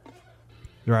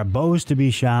 There are bows to be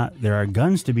shot. There are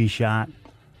guns to be shot.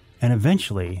 And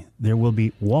eventually, there will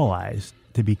be walleyes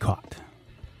to be caught.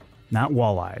 Not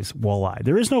walleyes, walleye.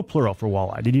 There is no plural for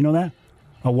walleye. Did you know that?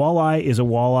 A walleye is a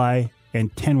walleye,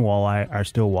 and 10 walleye are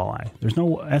still walleye. There's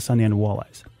no S on the end of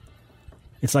walleyes.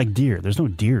 It's like deer. There's no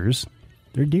deers.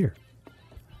 They're deer.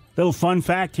 Little fun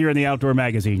fact here in the Outdoor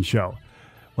Magazine show.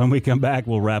 When we come back,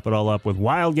 we'll wrap it all up with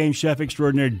wild game chef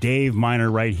extraordinaire Dave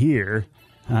Minar right here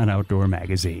on Outdoor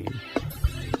Magazine.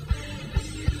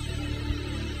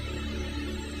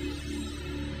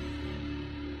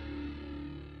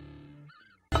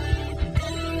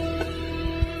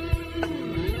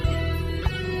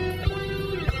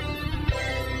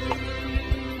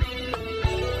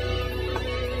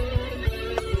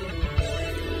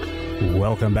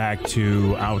 Welcome back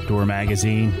to Outdoor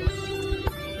Magazine.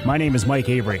 My name is Mike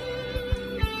Avery.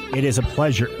 It is a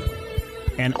pleasure,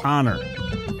 an honor,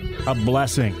 a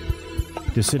blessing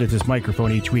to sit at this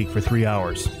microphone each week for 3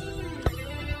 hours.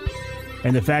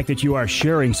 And the fact that you are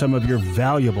sharing some of your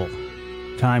valuable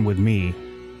time with me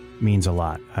means a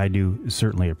lot. I do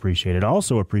certainly appreciate it.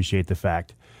 Also appreciate the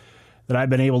fact that I've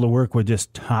been able to work with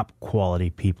just top quality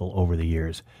people over the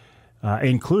years.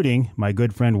 Including my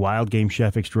good friend, wild game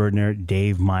chef extraordinaire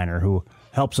Dave Minar, who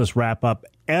helps us wrap up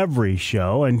every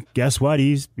show. And guess what?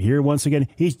 He's here once again.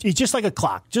 He's just like a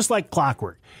clock, just like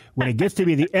clockwork. When it gets to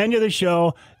be the end of the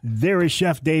show, there is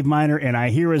Chef Dave Minar, and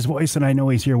I hear his voice, and I know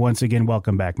he's here once again.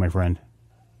 Welcome back, my friend.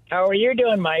 How are you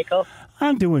doing, Michael?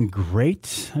 I'm doing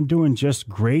great. I'm doing just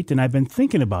great, and I've been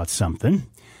thinking about something.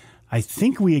 I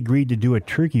think we agreed to do a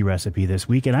turkey recipe this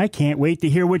week, and I can't wait to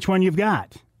hear which one you've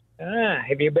got.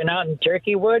 Have you been out in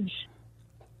turkey woods?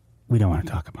 We don't want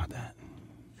to talk about that.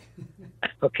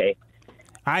 Okay.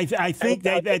 I think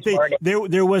that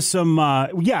there was some,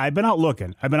 I've been out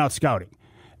looking. I've been out scouting.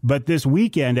 But this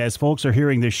weekend, as folks are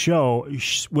hearing this show,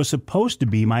 was supposed to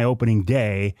be my opening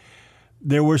day.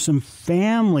 There were some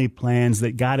family plans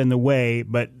that got in the way,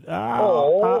 but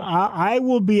I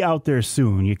will be out there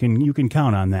soon. You can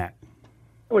count on that.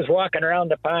 I was walking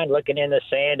around the pond looking in the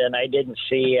sand, and I didn't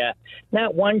see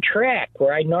not one track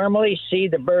where I normally see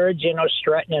the birds,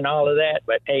 strutting and all of that.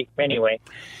 But hey, anyway,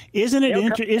 isn't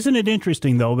it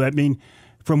interesting though? I mean,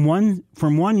 from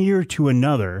one year to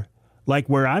another, like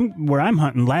where I'm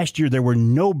hunting. Last year there were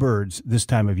no birds this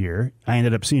time of year. I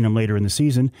ended up seeing them later in the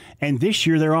season, and this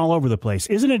year they're all over the place.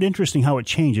 Isn't it interesting how it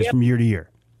changes from year to year?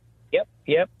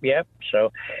 Yep.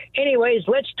 So, anyways,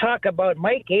 let's talk about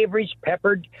Mike Avery's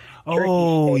peppered turkey.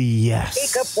 Oh,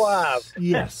 yes. Pick up Poivre.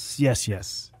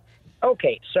 Yes.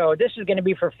 Okay, so this is going to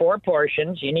be for 4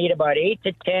 portions. You need about 8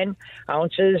 to 10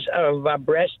 ounces of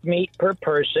breast meat per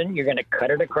person. You're going to cut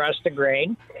it across the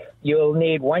grain. You'll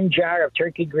need 1 jar of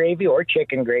turkey gravy or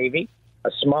chicken gravy,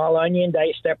 a small onion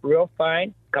diced up real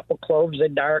fine, a couple cloves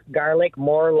of dark garlic,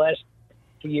 more or less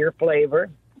to your flavor.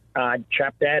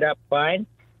 Chop that up fine.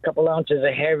 Couple ounces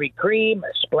of heavy cream,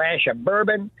 a splash of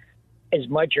bourbon, as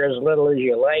much or as little as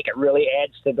you like. It really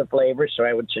adds to the flavor, so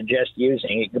I would suggest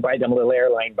using it. You can buy them little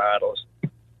airline bottles.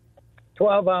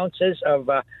 12 ounces of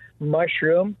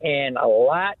mushroom and a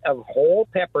lot of whole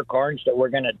peppercorns that we're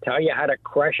going to tell you how to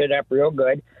crush it up real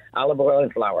good, olive oil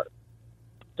and flour.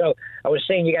 So I was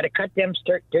saying you got to cut them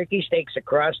turkey steaks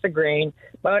across the grain,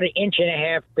 about 1.5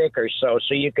 inches thick or so.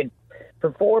 So you could,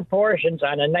 for 4 portions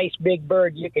on a nice big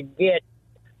bird, you could get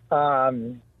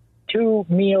 2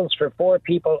 meals for 4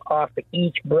 people off of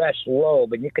each breast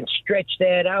lobe, and you can stretch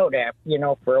that out,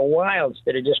 for a while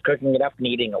instead of just cooking it up and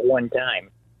eating at one time.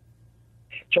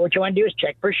 So what you want to do is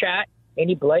check for shot,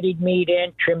 any bloodied meat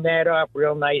in, trim that off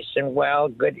real nice and well,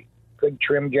 good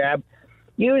trim job.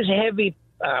 Use heavy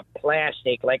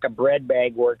plastic, like a bread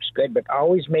bag works good, but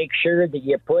always make sure that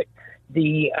you put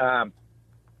the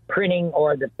printing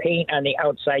or the paint on the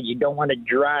outside. You don't want to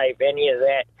drive any of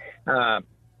that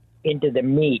into the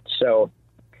meat. So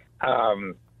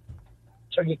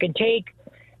you can take,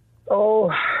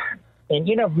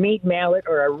 meat mallet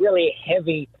or a really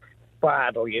heavy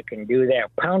bottle, you can do that.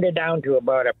 Pound it down to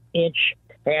about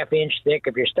 1.5 inch thick.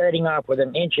 If you're starting off with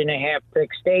 1.5 inch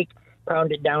thick steak,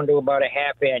 pound it down to about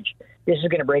 1/2 inch. This is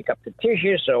going to break up the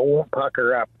tissue, so it won't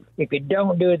pucker up. If you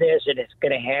don't do this, it's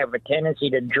going to have a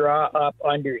tendency to draw up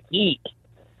under heat.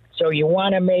 So you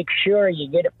want to make sure you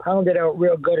get it pounded out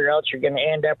real good, or else you're going to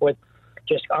end up with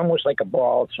just almost like a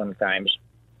ball sometimes.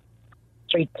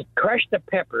 So you crush the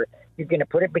pepper. You're going to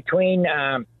put it between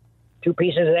 2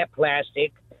 pieces of that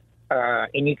plastic,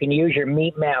 and you can use your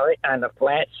meat mallet on the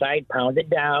flat side, pound it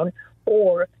down,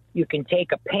 or you can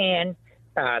take a pan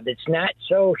that's not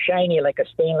so shiny like a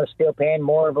stainless steel pan,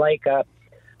 more of like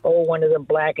one of the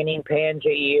blackening pans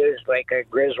that you use, like a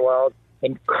Griswold,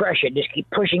 and crush it. Just keep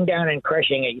pushing down and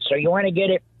crushing it. So you want to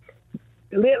get it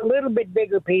a little bit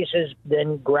bigger pieces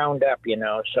than ground up,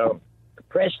 So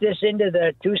press this into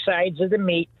the 2 sides of the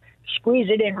meat. Squeeze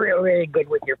it in real, really good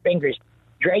with your fingers.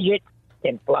 Dredge it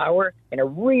in flour in a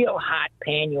real hot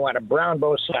pan. You want to brown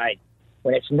both sides.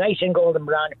 When it's nice and golden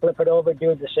brown, flip it over,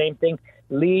 do the same thing.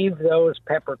 Leave those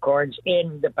peppercorns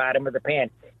in the bottom of the pan.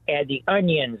 Add the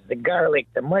onions, the garlic,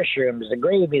 the mushrooms, the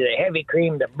gravy, the heavy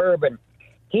cream, the bourbon.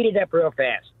 Heat it up real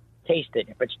fast. Taste it.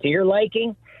 If it's to your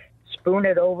liking, spoon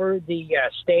it over the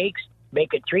steaks.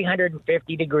 Make it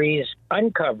 350 degrees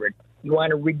uncovered. You want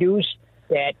to reduce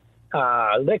that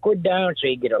liquid down so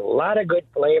you get a lot of good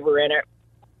flavor in it.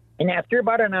 And after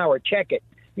about an hour, check it.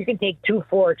 You can take 2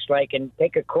 forks, and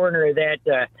take a corner of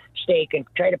that steak and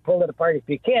try to pull it apart if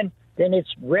you can. Then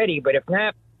it's ready. But if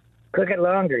not, cook it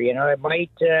longer. It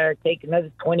might take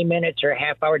another 20 minutes or a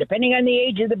half hour, depending on the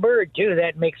age of the bird, too.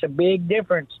 That makes a big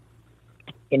difference.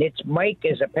 And Mike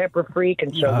is a pepper freak,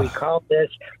 and so we call this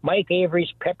Mike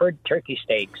Avery's Peppered Turkey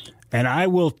Steaks. And I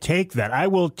will take that. I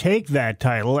will take that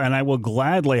title, and I will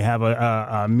gladly have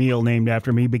a meal named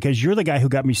after me, because you're the guy who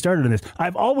got me started in this.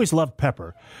 I've always loved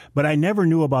pepper, but I never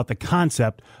knew about the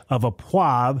concept of a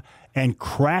poivre and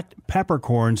cracked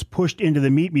peppercorns pushed into the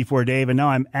meat before, Dave, and now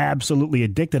I'm absolutely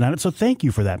addicted on it. So thank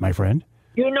you for that, my friend.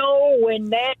 When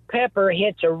that pepper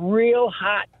hits a real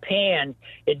hot pan,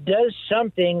 it does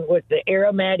something with the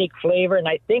aromatic flavor, and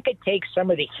I think it takes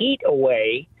some of the heat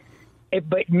away,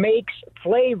 but makes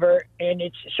flavor, and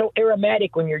it's so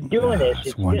aromatic when you're doing this.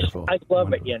 It's wonderful. I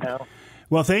love it,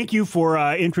 Well, thank you for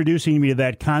introducing me to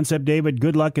that concept, David.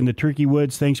 Good luck in the turkey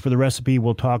woods. Thanks for the recipe.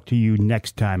 We'll talk to you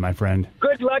next time, my friend.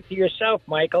 Good luck to yourself,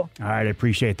 Michael. All right, I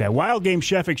appreciate that. Wild game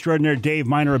chef extraordinaire Dave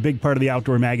Minar, a big part of the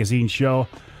Outdoor Magazine show.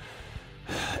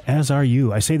 As are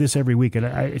you. I say this every week, and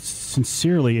I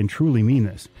sincerely and truly mean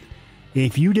this.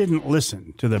 If you didn't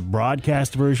listen to the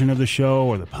broadcast version of the show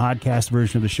or the podcast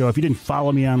version of the show, if you didn't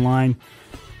follow me online,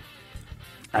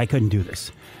 I couldn't do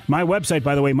this. My website,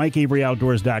 by the way,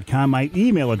 MikeAveryOutdoors.com. My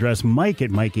email address,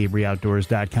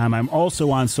 Mike@MikeAveryOutdoors.com. I'm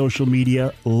also on social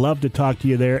media. Love to talk to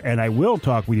you there, and I will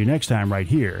talk with you next time right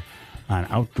here on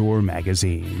Outdoor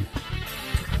Magazine.